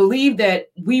 I believe that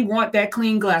we want that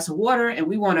clean glass of water and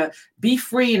we want to be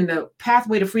free. And the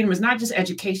pathway to freedom is not just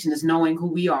education, it's knowing who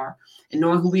we are and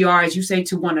knowing who we are, as you say,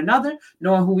 to one another,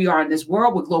 knowing who we are in this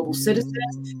world with global citizens.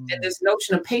 And this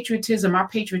notion of patriotism, our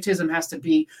patriotism has to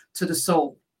be to the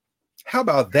soul. How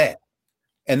about that?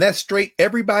 And that's straight.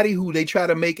 Everybody who they try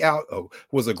to make out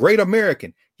was a great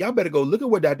American. Y'all better go look at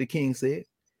what Dr. King said.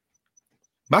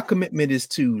 My commitment is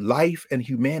to life and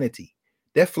humanity.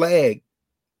 That flag,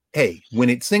 hey, when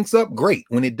it syncs up, great.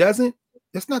 When it doesn't,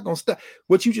 that's not going to stop.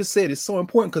 What you just said is so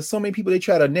important because so many people, they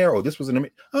try to narrow. This was an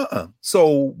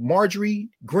So Marjorie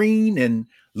Greene and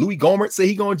Louis Gohmert say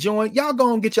he going to join. Y'all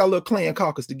going to get y'all little clan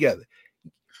caucus together.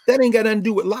 That ain't got nothing to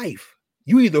do with life.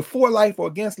 You either for life or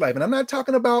against life. And I'm not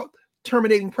talking about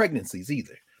terminating pregnancies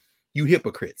either. You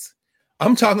hypocrites.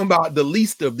 I'm talking about the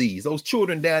least of these, those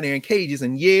children down there in cages,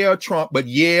 and yeah, Trump, but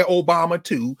yeah, Obama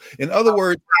too. In other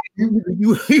words,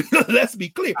 let's be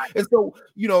clear. And so,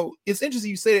 it's interesting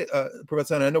you say it,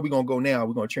 Professor Hunter. I know we're going to go now.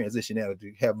 We're going to transition now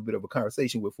to have a bit of a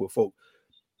conversation with folk.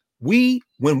 When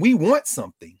we want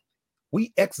something,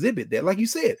 we exhibit that. Like you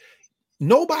said,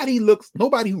 nobody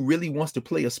who really wants to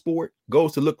play a sport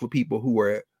goes to look for people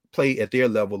who play at their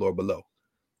level or below.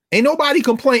 Ain't nobody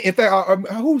complain. In fact,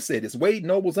 who said this? Wade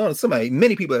Noble's on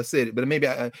many people have said it, but maybe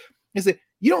I said,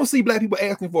 you don't see black people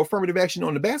asking for affirmative action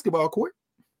on the basketball court.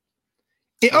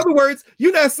 In other words,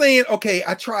 you're not saying, okay,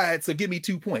 I tried, so give me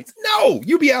 2 points. No,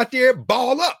 you be out there,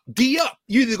 ball up, D up.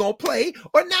 You're either going to play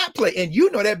or not play. And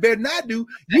you know that better than I do.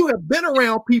 You have been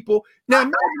around people. Now,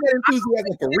 imagine that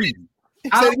enthusiasm for reading.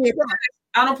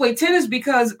 I don't play tennis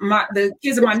because the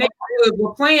kids in my neighborhood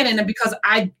were playing, and because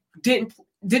I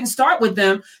didn't start with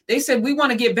them, they said, we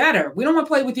want to get better. We don't want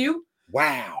to play with you.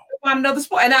 Wow. Find another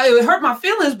sport. And it hurt my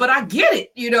feelings, but I get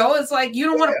it. It's like, you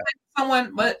don't want to play with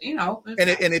someone, but you know. And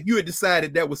if you had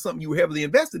decided that was something you were heavily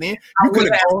invested in, you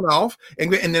could have gone off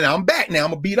and then I'm back now.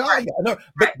 I'm gonna beat all y'all. No,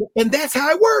 and that's how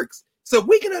it works. So if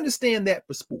we can understand that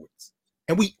for sports,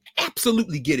 and we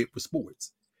absolutely get it for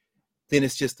sports, then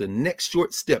it's just the next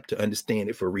short step to understand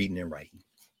it for reading and writing.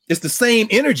 It's the same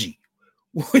energy.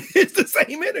 It's the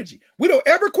same energy. We don't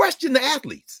ever question the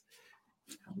athletes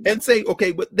and say,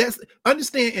 okay, but that's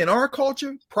understand in our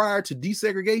culture prior to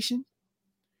desegregation,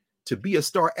 to be a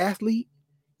star athlete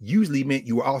usually meant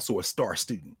you were also a star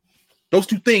student. Those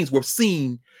two things were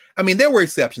seen. I mean, there were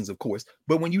exceptions, of course,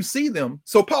 but when you see them,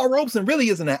 so Paul Robeson really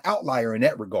isn't an outlier in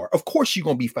that regard. Of course, you're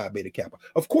going to be Phi Beta Kappa.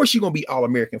 Of course, you're going to be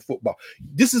All-American football.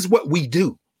 This is what we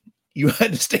do. You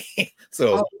understand?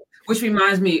 So, which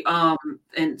reminds me,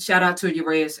 and shout out to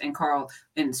Uraeus and Carl,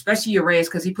 and especially Uraeus,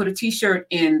 because he put a T-shirt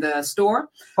in the store.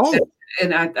 Oh,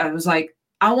 and I was like,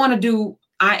 I want to do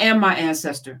I Am My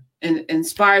Ancestor, and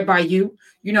inspired by you.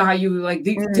 You know how you like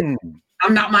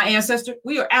I'm not my ancestor.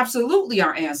 We are absolutely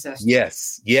our ancestors.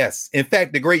 Yes. In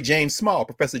fact, the great James Small,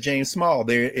 Professor James Small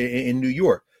there in New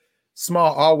York,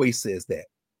 Small always says that.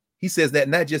 He says that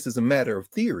not just as a matter of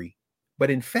theory, but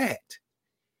in fact,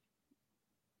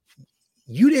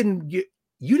 you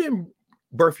didn't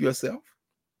birth yourself.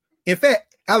 In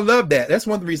fact, I love that. That's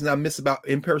one of the reasons I miss about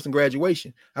in-person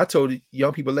graduation. I told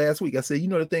young people last week, I said, you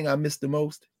know, the thing I miss the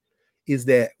most is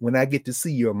that when I get to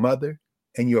see your mother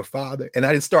and your father, and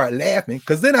I just start laughing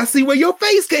because then I see where your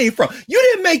face came from. You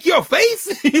didn't make your face.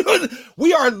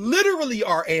 We are literally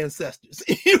our ancestors.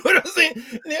 You know what I'm saying?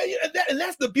 And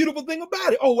that's the beautiful thing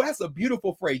about it. Oh, that's a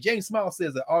beautiful phrase. James Smile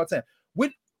says it all the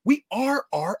time. We are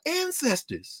our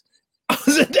ancestors.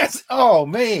 That's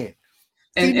man.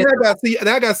 And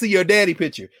I gotta see your daddy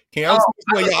picture. Can I see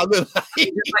what y'all look like?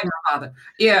 Just like my father.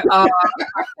 Yeah. And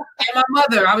my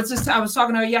mother. I was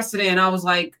talking to her yesterday, and I was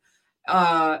like,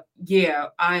 yeah,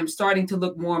 I am starting to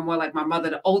look more and more like my mother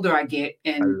the older I get,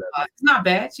 and it's not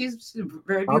bad. She's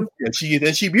very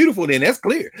beautiful. She beautiful. Then that's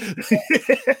clear.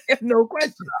 No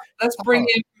question. Let's bring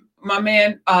in my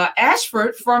man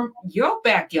Ashford from your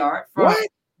backyard, from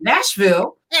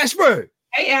Nashville. Ashford.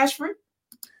 Hey, Ashford.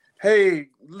 Hey,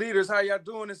 leaders, how y'all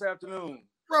doing this afternoon?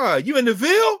 Bro, you in the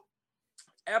Ville?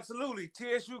 Absolutely.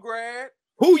 TSU grad.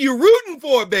 Who you rooting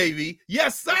for, baby?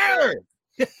 Yes, sir.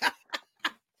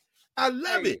 I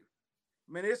love it.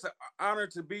 Man, it's an honor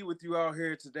to be with you out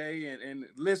here today and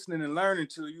listening and learning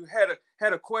to you.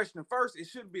 Had a question. First, it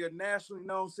should be a nationally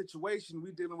known situation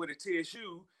we dealing with at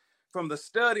TSU from the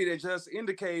study that just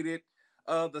indicated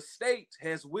the state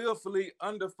has willfully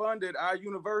underfunded our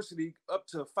university up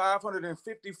to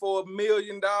 $554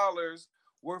 million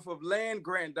worth of land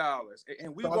grant dollars,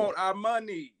 and we want our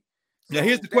money. So now,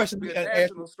 here's the question: a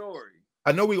national story.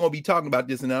 I know we're gonna be talking about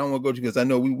this, and I don't want to go to because I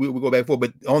know we'll go back and forth.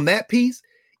 But on that piece,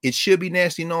 it should be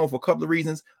nationally known for a couple of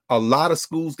reasons. A lot of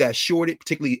schools got shorted,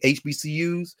 particularly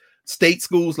HBCUs, state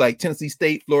schools like Tennessee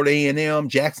State, Florida A&M,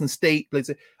 Jackson State. Let's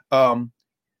say,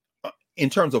 in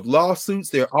terms of lawsuits,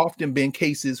 there have often been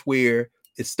cases where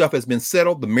stuff has been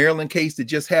settled. The Maryland case that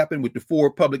just happened with the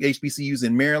 4 public HBCUs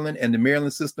in Maryland and the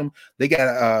Maryland system, they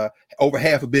got over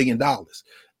 $500 million.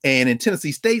 And in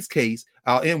Tennessee State's case,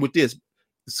 I'll end with this.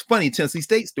 It's funny, Tennessee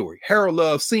State story. Harold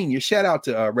Love Sr., shout out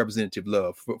to Representative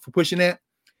Love for pushing that.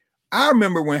 I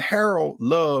remember when Harold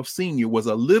Love Sr. was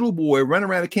a little boy running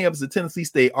around the campus at Tennessee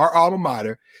State, our alma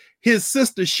mater. His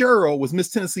sister Cheryl was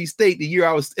Miss Tennessee State the year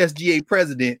I was SGA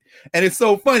president. And it's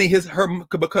so funny,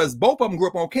 because both of them grew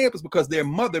up on campus because their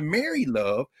mother, Mary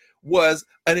Love, was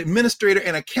an administrator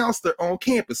and a counselor on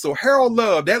campus. So Harold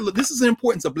Love, this is the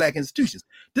importance of Black institutions.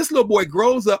 This little boy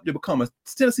grows up to become a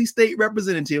Tennessee State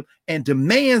representative and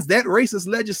demands that racist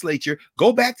legislature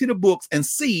go back to the books and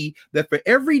see that for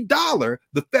every dollar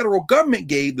the federal government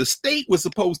gave, the state was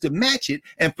supposed to match it.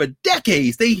 And for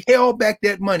decades, they held back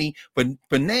that money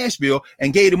for Nashville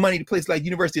and gave the money to places like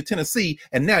University of Tennessee.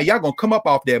 And now y'all gonna come up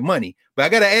off that money. But I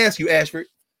gotta ask you, Ashford,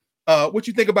 what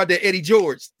you think about that Eddie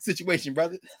George situation,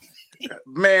 brother?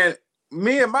 Man,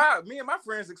 me and my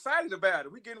friends excited about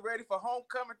it. We getting ready for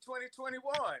homecoming 2021.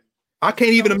 I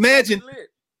can't even imagine.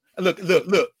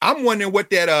 Look. I'm wondering what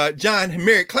that John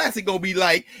Merritt Classic gonna be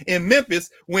like in Memphis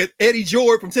with Eddie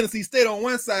George from Tennessee State on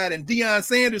one side and Deion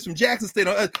Sanders from Jackson State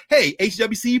on the other. Hey,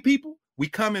 HWCU people, we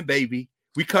coming, baby.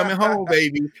 We coming home,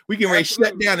 baby. We can ready to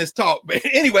shut down this talk. But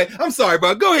anyway, I'm sorry,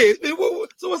 bro. Go ahead.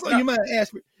 So what's on your mind,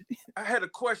 Ashford? I had a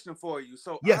question for you.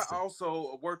 So yes, I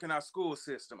also work in our school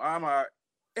system. I'm our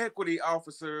equity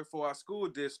officer for our school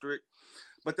district,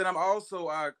 but then I'm also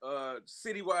our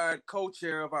citywide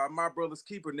co-chair of our My Brother's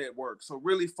Keeper network. So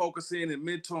really focusing and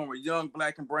mentoring young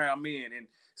Black and brown men. And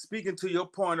speaking to your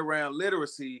point around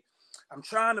literacy, I'm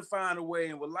trying to find a way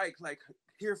and would like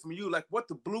hear from you, like what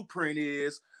the blueprint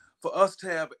is for us to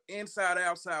have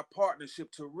inside-outside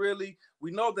partnership to really,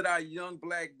 we know that our young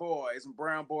Black boys and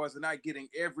brown boys are not getting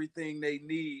everything they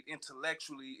need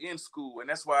intellectually in school. And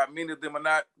that's why many of them are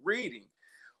not reading.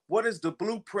 What is the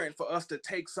blueprint for us to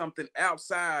take something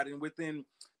outside and within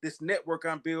this network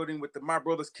I'm building with the My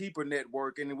Brother's Keeper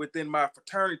network and within my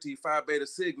fraternity, Phi Beta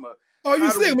Sigma? Oh,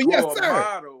 you Sigma, yes, sir. A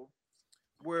model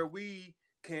where we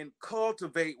can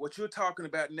cultivate what you're talking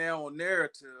about now on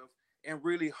narrative and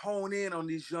really hone in on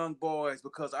these young boys,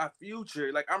 because our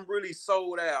future, like I'm really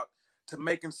sold out to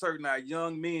making certain our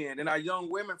young men and our young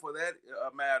women for that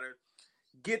matter,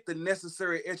 get the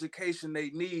necessary education they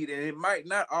need. And it might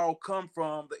not all come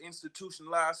from the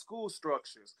institutionalized school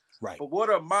structures. Right. But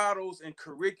what are models and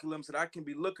curriculums that I can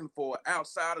be looking for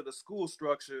outside of the school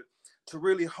structure to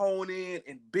really hone in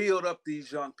and build up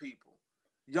these young people,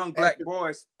 young Black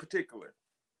boys particular?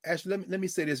 Actually, let me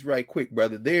say this right quick,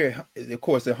 brother. There, of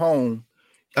course, at home,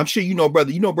 I'm sure you know,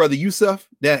 brother Yusuf,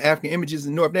 that African Images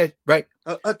in North Nash, right?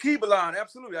 Akibalan,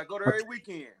 absolutely. I go there every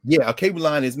weekend. Yeah,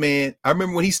 Akibalan is, man. I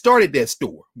remember when he started that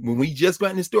store, when we just got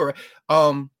in the store.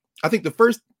 I think the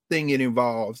first thing it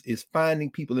involves is finding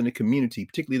people in the community,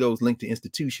 particularly those linked to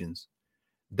institutions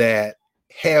that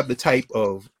have the type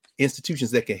of institutions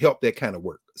that can help that kind of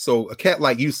work. So a cat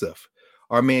like Yusuf,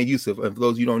 our man Yusuf, and for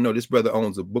those of you who don't know, this brother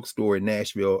owns a bookstore in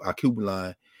Nashville,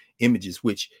 Akibalan Images,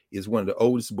 which is one of the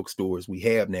oldest bookstores we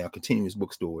have now, continuous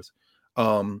bookstores.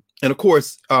 And of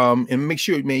course, and make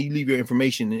sure, man, you leave your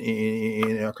information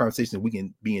in our conversation so we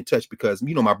can be in touch, because,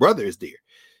 you know, my brother is there,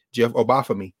 Jeff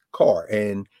Obafemi Carr,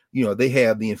 and, you know, they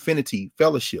have the Infinity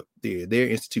Fellowship there, their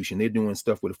institution. They're doing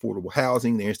stuff with affordable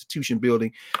housing, their institution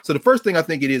building. So the first thing I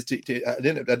think it is to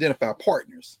identify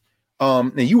partners.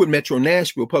 And you with Metro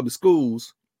Nashville Public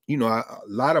Schools, you know, a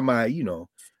lot of my, you know,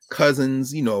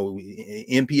 cousins, you know,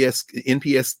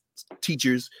 NPS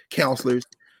teachers, counselors.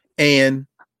 And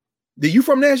you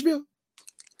from Nashville?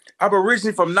 I'm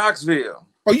originally from Knoxville.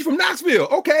 Oh, you from Knoxville?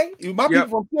 Okay. My people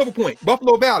from Silver Point,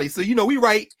 Buffalo Valley. So, you know, we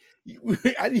right,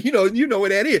 you know where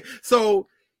that is. So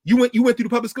you went through the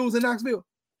public schools in Knoxville?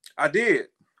 I did.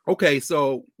 Okay,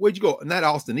 so where'd you go? Not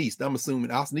Austin East. I'm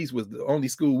assuming Austin East was the only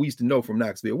school we used to know from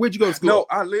Knoxville. Where'd you go to school? No,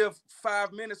 I live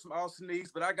 5 minutes from Austin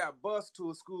East, but I got bused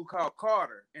to a school called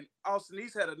Carter. And Austin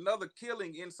East had another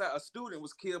killing inside. A student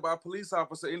was killed by a police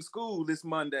officer in school this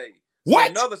Monday. So what?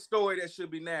 Another story that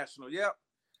should be national. Yep.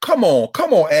 Come on,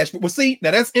 Ashford. Well, see, now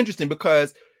that's interesting,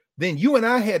 because then you and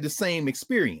I had the same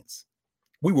experience.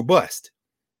 We were bused.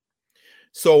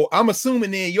 So I'm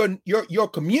assuming then your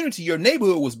community, your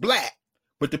neighborhood was Black,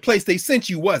 but the place they sent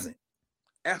you wasn't.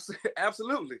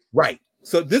 Absolutely. Right.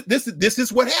 So this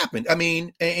is what happened. I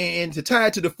mean, and to tie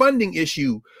it to the funding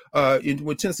issue,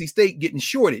 with Tennessee State getting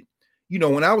shorted, you know,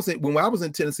 when I was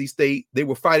in Tennessee State, they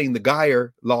were fighting the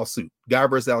Geyer lawsuit, Geyer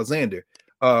versus Alexander,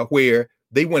 where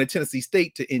they wanted Tennessee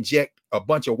State to inject a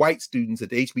bunch of white students at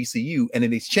the HBCU, and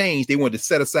in exchange, they wanted to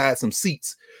set aside some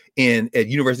seats at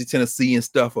University of Tennessee and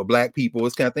stuff for Black people,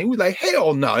 this kind of thing. We like,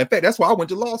 hell no. In fact, that's why I went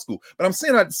to law school. But I'm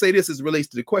saying I to say this as it relates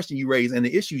to the question you raised and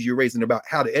the issues you're raising about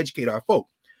how to educate our folk.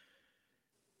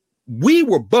 We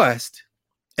were bused,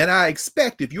 and I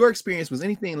expect if your experience was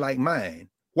anything like mine,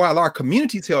 while our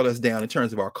community held us down in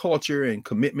terms of our culture and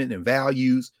commitment and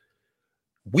values,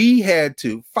 we had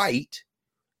to fight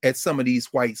at some of these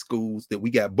white schools that we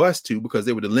got bused to because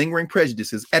they were the lingering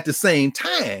prejudices. At the same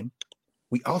time,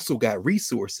 we also got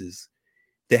resources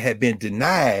that had been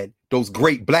denied those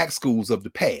great Black schools of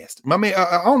the past. My man,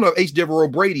 I don't know if H. Devereaux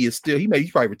Brady is still,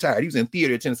 he's probably retired. He was in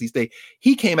theater at Tennessee State.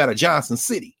 He came out of Johnson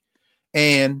City.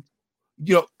 And,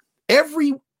 you know,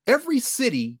 every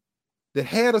city that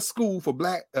had a school for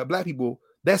Black people,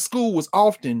 that school was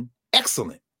often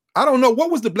excellent. I don't know, what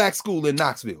was the Black school in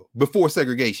Knoxville before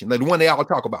segregation, like the one they all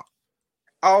talk about?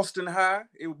 Austin High.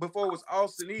 Before it was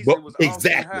Austin East, it was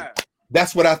exactly. Austin High.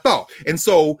 That's what I thought. And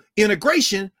so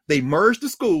integration, they merged the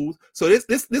schools. So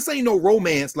this ain't no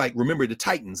romance like Remember the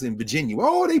Titans in Virginia.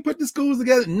 Oh, they put the schools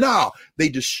together. No, they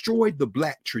destroyed the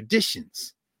Black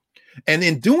traditions. And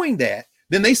in doing that,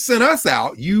 then they sent us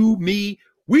out, you, me,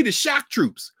 we the shock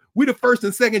troops. We the first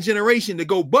and second generation to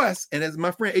go bust. And as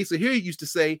my friend Asa here used to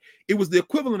say, it was the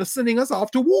equivalent of sending us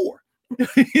off to war.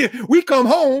 We come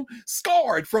home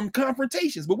scarred from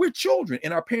confrontations, but we're children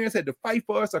and our parents had to fight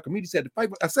for us. Our communities had to fight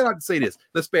for us. I said I'd say this.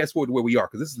 Let's fast forward to where we are,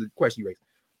 because this is the question you raised.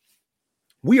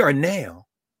 We are now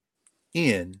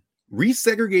in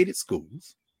resegregated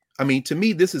schools. I mean, to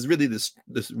me, this is really this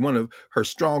one of her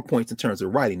strong points in terms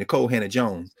of writing. Nicole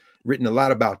Hannah-Jones written a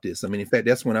lot about this. I mean, in fact,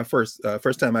 that's when I first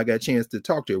time I got a chance to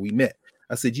talk to her, we met.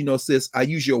 I said, you know, sis, I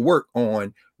use your work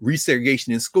on resegregation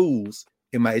in schools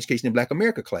in my Education in Black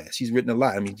America class. She's written a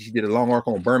lot. I mean, she did a long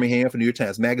article on Birmingham for New York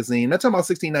Times Magazine. I'm not talking about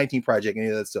 1619 Project and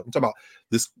any of that stuff. I'm talking about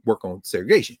this work on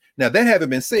segregation. Now, that having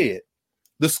been said,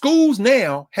 the schools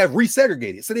now have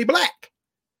resegregated, so they Black,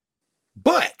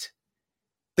 but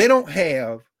they don't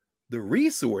have the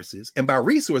resources. And by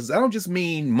resources, I don't just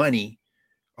mean money,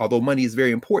 although money is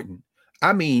very important.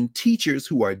 I mean teachers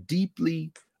who are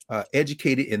deeply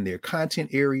educated in their content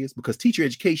areas, because teacher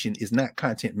education is not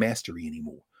content mastery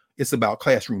anymore. It's about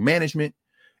classroom management.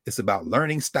 It's about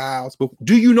learning styles. But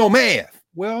do you know math?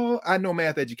 Well, I know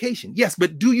math education. Yes,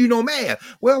 but do you know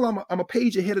math? Well, I'm a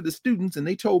page ahead of the students, and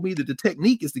they told me that the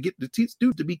technique is to get the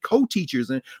students to be co-teachers.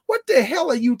 And what the hell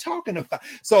are you talking about?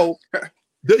 So,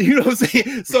 you know what I'm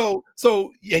saying? So,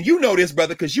 and you know this,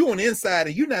 brother, because you're on the inside,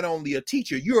 and you're not only a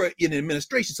teacher, you're in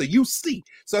administration, so you see.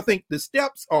 So I think the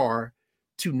steps are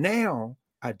to now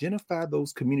identify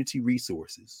those community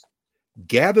resources,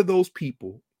 gather those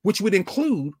people, which would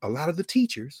include a lot of the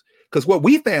teachers, because what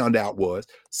we found out was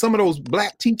some of those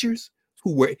Black teachers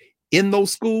who were in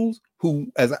those schools,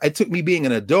 who, as it took me being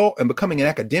an adult and becoming an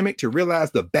academic to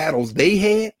realize the battles they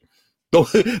had.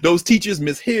 Those teachers,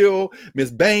 Miss Hill,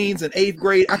 Miss Baines in 8th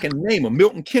grade, I can name them.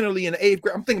 Milton Kennerly in the 8th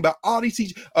grade. I'm thinking about all these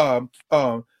teachers.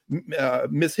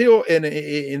 Miss Hill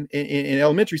in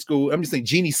elementary school. I'm just saying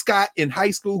Jeannie Scott in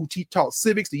high school, who taught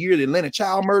civics the year of the Atlanta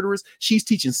child murderers. She's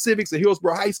teaching civics at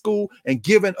Hillsborough High School and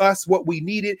giving us what we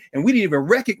needed. And we didn't even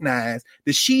recognize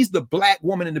that she's the Black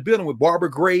woman in the building with Barbara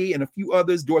Gray and a few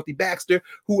others, Dorothy Baxter,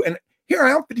 who, and here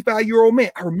I am, 55-year-old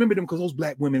man. I remember them because those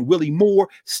Black women, Willie Moore,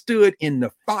 stood in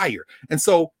the fire. And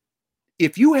so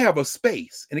if you have a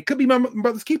space, and it could be my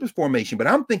Brother's Keepers formation, but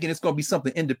I'm thinking it's going to be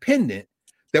something independent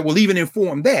that will even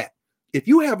inform that. If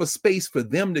you have a space for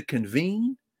them to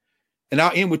convene, and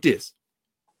I'll end with this.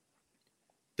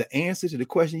 The answer to the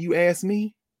question you asked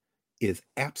me is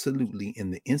absolutely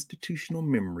in the institutional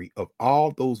memory of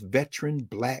all those veteran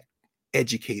Black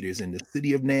educators in the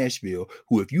city of Nashville,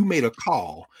 who, if you made a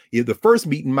call, if the first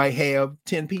meeting might have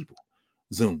 10 people,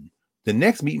 Zoom, the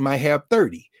next meeting might have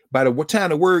 30. By the time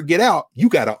the word get out, you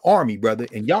got an army, brother,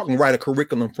 and y'all can write a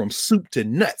curriculum from soup to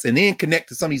nuts, and then connect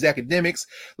to some of these academics,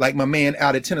 like my man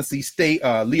out at Tennessee State,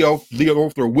 Leo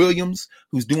Arthur Williams,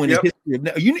 who's doing his history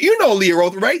of, you know Leo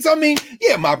Arthur, right? So I mean,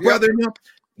 yeah, my brother,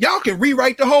 y'all can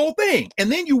rewrite the whole thing, and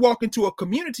then you walk into a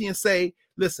community and say,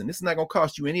 listen, this is not going to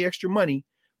cost you any extra money.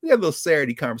 We have a little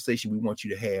Saturday conversation we want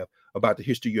you to have about the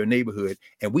history of your neighborhood,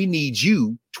 and we need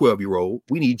you, 12-year-old.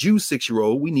 We need you,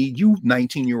 6-year-old. We need you,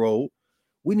 19-year-old.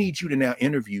 We need you to now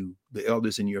interview the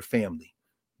elders in your family,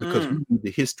 because we need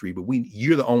the history, but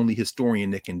you're the only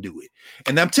historian that can do it.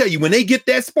 And I'm telling you, when they get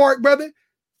that spark, brother,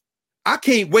 I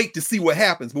can't wait to see what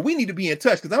happens. But we need to be in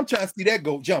touch, because I'm trying to see that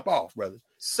jump off, brother.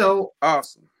 So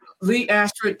awesome. Lee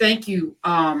Astrid, thank you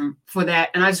for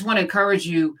that. And I just want to encourage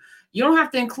you, you don't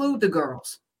have to include the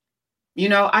girls. You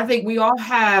know, I think we all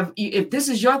have, if this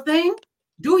is your thing,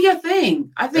 do your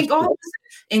thing. I think all this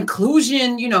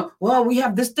inclusion, you know, well, we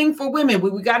have this thing for women,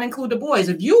 we got to include the boys.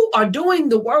 If you are doing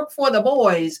the work for the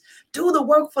boys, do the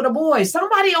work for the boys.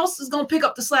 Somebody else is going to pick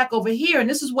up the slack over here. And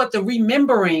this is what the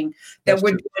remembering that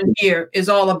we're doing here is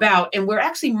all about. And we're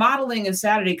actually modeling in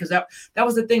Saturday, because that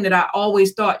was the thing that I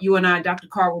always thought you and I, Dr.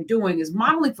 Carr, were doing, is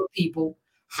modeling for people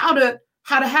how to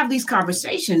have these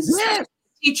conversations. Yes.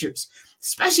 Teachers.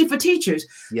 Especially for teachers.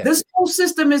 Yes. This whole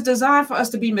system is designed for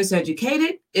us to be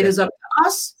miseducated. It is up to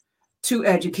us to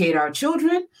educate our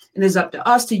children. It is up to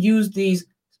us to use these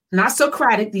not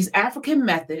Socratic, these African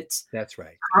methods. That's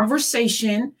right.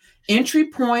 Conversation, entry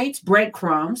points,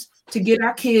 breadcrumbs, to get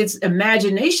our kids'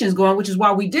 imaginations going, which is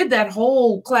why we did that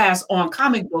whole class on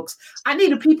comic books. I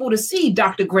needed people to see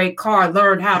Dr. Greg Carr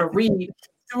learn how to read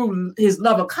through his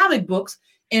love of comic books,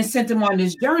 and sent him on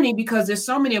this journey, because there's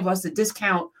so many of us that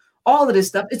discount all of this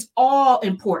stuff. It's all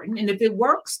important. And if it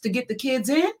works to get the kids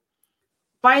in,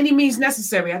 by any means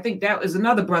necessary. I think that is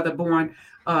another brother born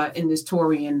in this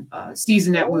Torian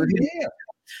season that we're in. Yeah.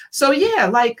 So yeah,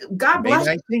 like, God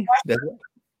bless you.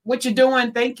 What you're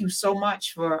doing. Thank you so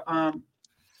much for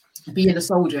being a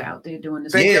soldier out there doing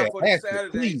this. Thank you for the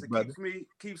Saturdays. It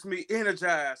keeps me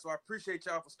energized. So I appreciate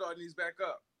y'all for starting these back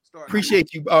up.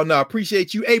 Appreciate you. Oh no,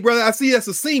 appreciate you. Hey, brother, I see that's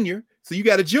a senior. So you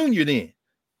got a junior then.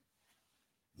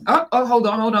 Oh, hold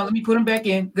on. Let me put him back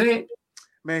in. Go ahead.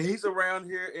 Man, he's around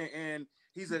here, and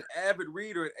he's an avid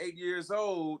reader at 8 years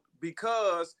old,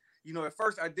 because, you know, at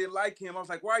first I didn't like him. I was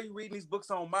like, why are you reading these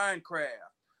books on Minecraft?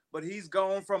 But he's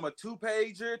gone from a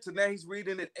 2-pager to now he's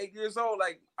reading at 8 years old,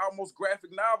 like almost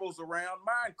graphic novels around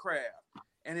Minecraft.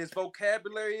 And his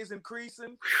vocabulary is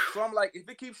increasing. So I'm like, if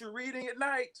it keeps you reading at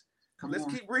night, Let's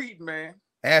keep reading, man.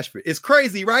 Ashford. It's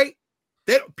crazy, right?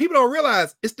 That people don't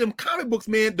realize it's them comic books,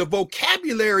 man. The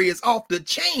vocabulary is off the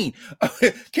chain.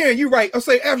 Karen, you right. I'll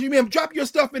say after you, man, drop your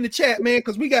stuff in the chat, man,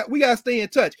 because we got to stay in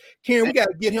touch. Karen, we got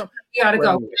to get him. You got to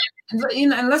go.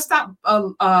 And let's stop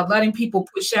letting people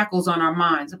put shackles on our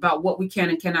minds about what we can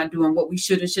and cannot do and what we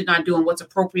should and should not do and what's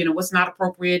appropriate and what's not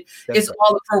appropriate. It's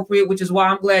all appropriate, which is why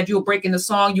I'm glad you're breaking the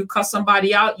song. You cuss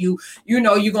somebody out. You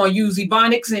know you're going to use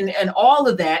Ebonics and all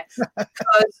of that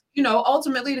because,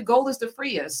 ultimately the goal is to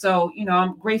free us. So,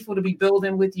 I'm grateful to be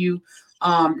building with you.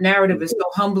 Narrative is so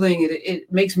humbling. It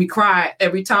makes me cry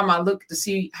every time I look to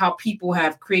see how people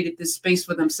have created this space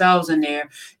for themselves in there.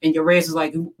 And your race is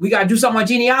like, we got to do something on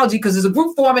genealogy because there's a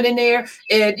group forming in there.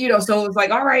 And, so it's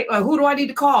like, all right, who do I need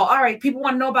to call? All right, people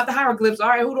want to know about the hieroglyphs. All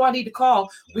right, who do I need to call?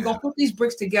 We're going to put these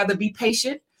bricks together, be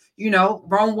patient.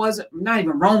 Rome wasn't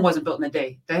built in a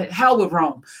day. The hell with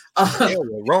Rome.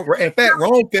 Rome. In fact,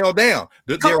 Rome fell down.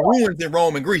 There are ruins in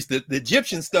Rome and Greece. The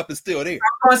Egyptian stuff is still there.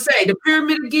 I'm going to say the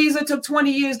Pyramid of Giza took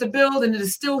 20 years to build, and it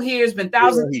is still here. It's been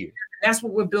thousands of years. That's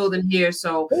what we're building here.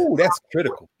 So, that's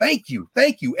critical. Thank you.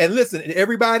 And listen,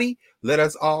 everybody, let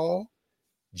us all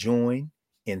join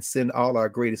and send all our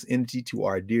greatest energy to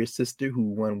our dear sister who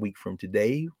 1 week from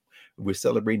today, we're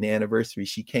celebrating the anniversary.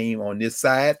 She came on this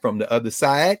side from the other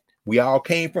side. We all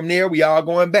came from there. We all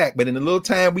going back. But in the little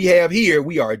time we have here,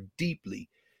 we are deeply,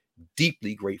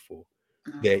 deeply grateful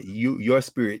that your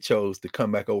spirit chose to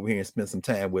come back over here and spend some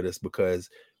time with us because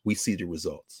we see the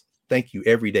results. Thank you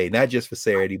every day, not just for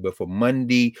Saturday, but for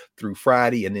Monday through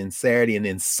Friday and then Saturday and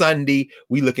then Sunday.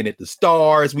 We looking at the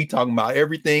stars. We talking about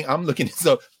everything. I'm looking at,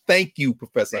 so thank you,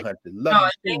 Professor Hunter.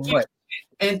 Love you so much.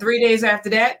 And 3 days after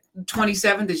that,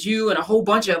 27th is you and a whole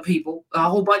bunch of people.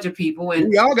 And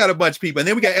we all got a bunch of people. And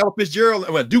then we got Ella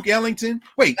Fitzgerald, Duke Ellington.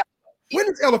 Wait, when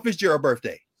is Ella Fitzgerald's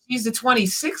birthday? She's the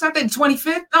 26th, I think,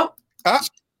 25th. No,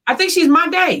 I think she's my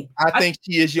day. I think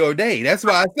she is your day. That's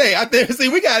why I say,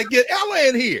 we got to get Ella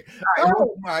in here. Right.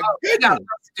 Oh, my goodness.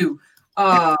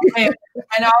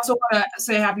 And I also want to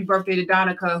say happy birthday to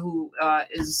Donica, who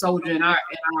is a soldier in our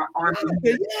army.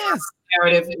 Yes.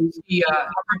 Narrative, and her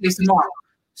birthday's tomorrow.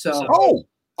 So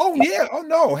oh yeah, oh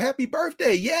no, happy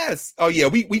birthday. Yes. Oh yeah,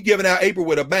 we giving out April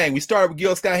with a bang. We started with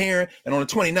Gil Scott-Heron, and on the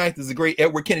 29th is the great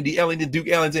Edward Kennedy Ellington, Duke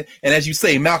Ellington, and as you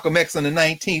say, Malcolm X on the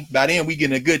 19th. By then we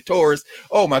getting a good Taurus.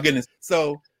 Oh my goodness.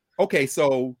 So okay,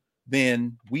 so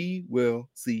then we will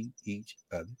see each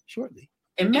other shortly.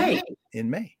 In May.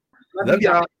 Love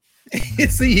y'all.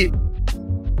 See you.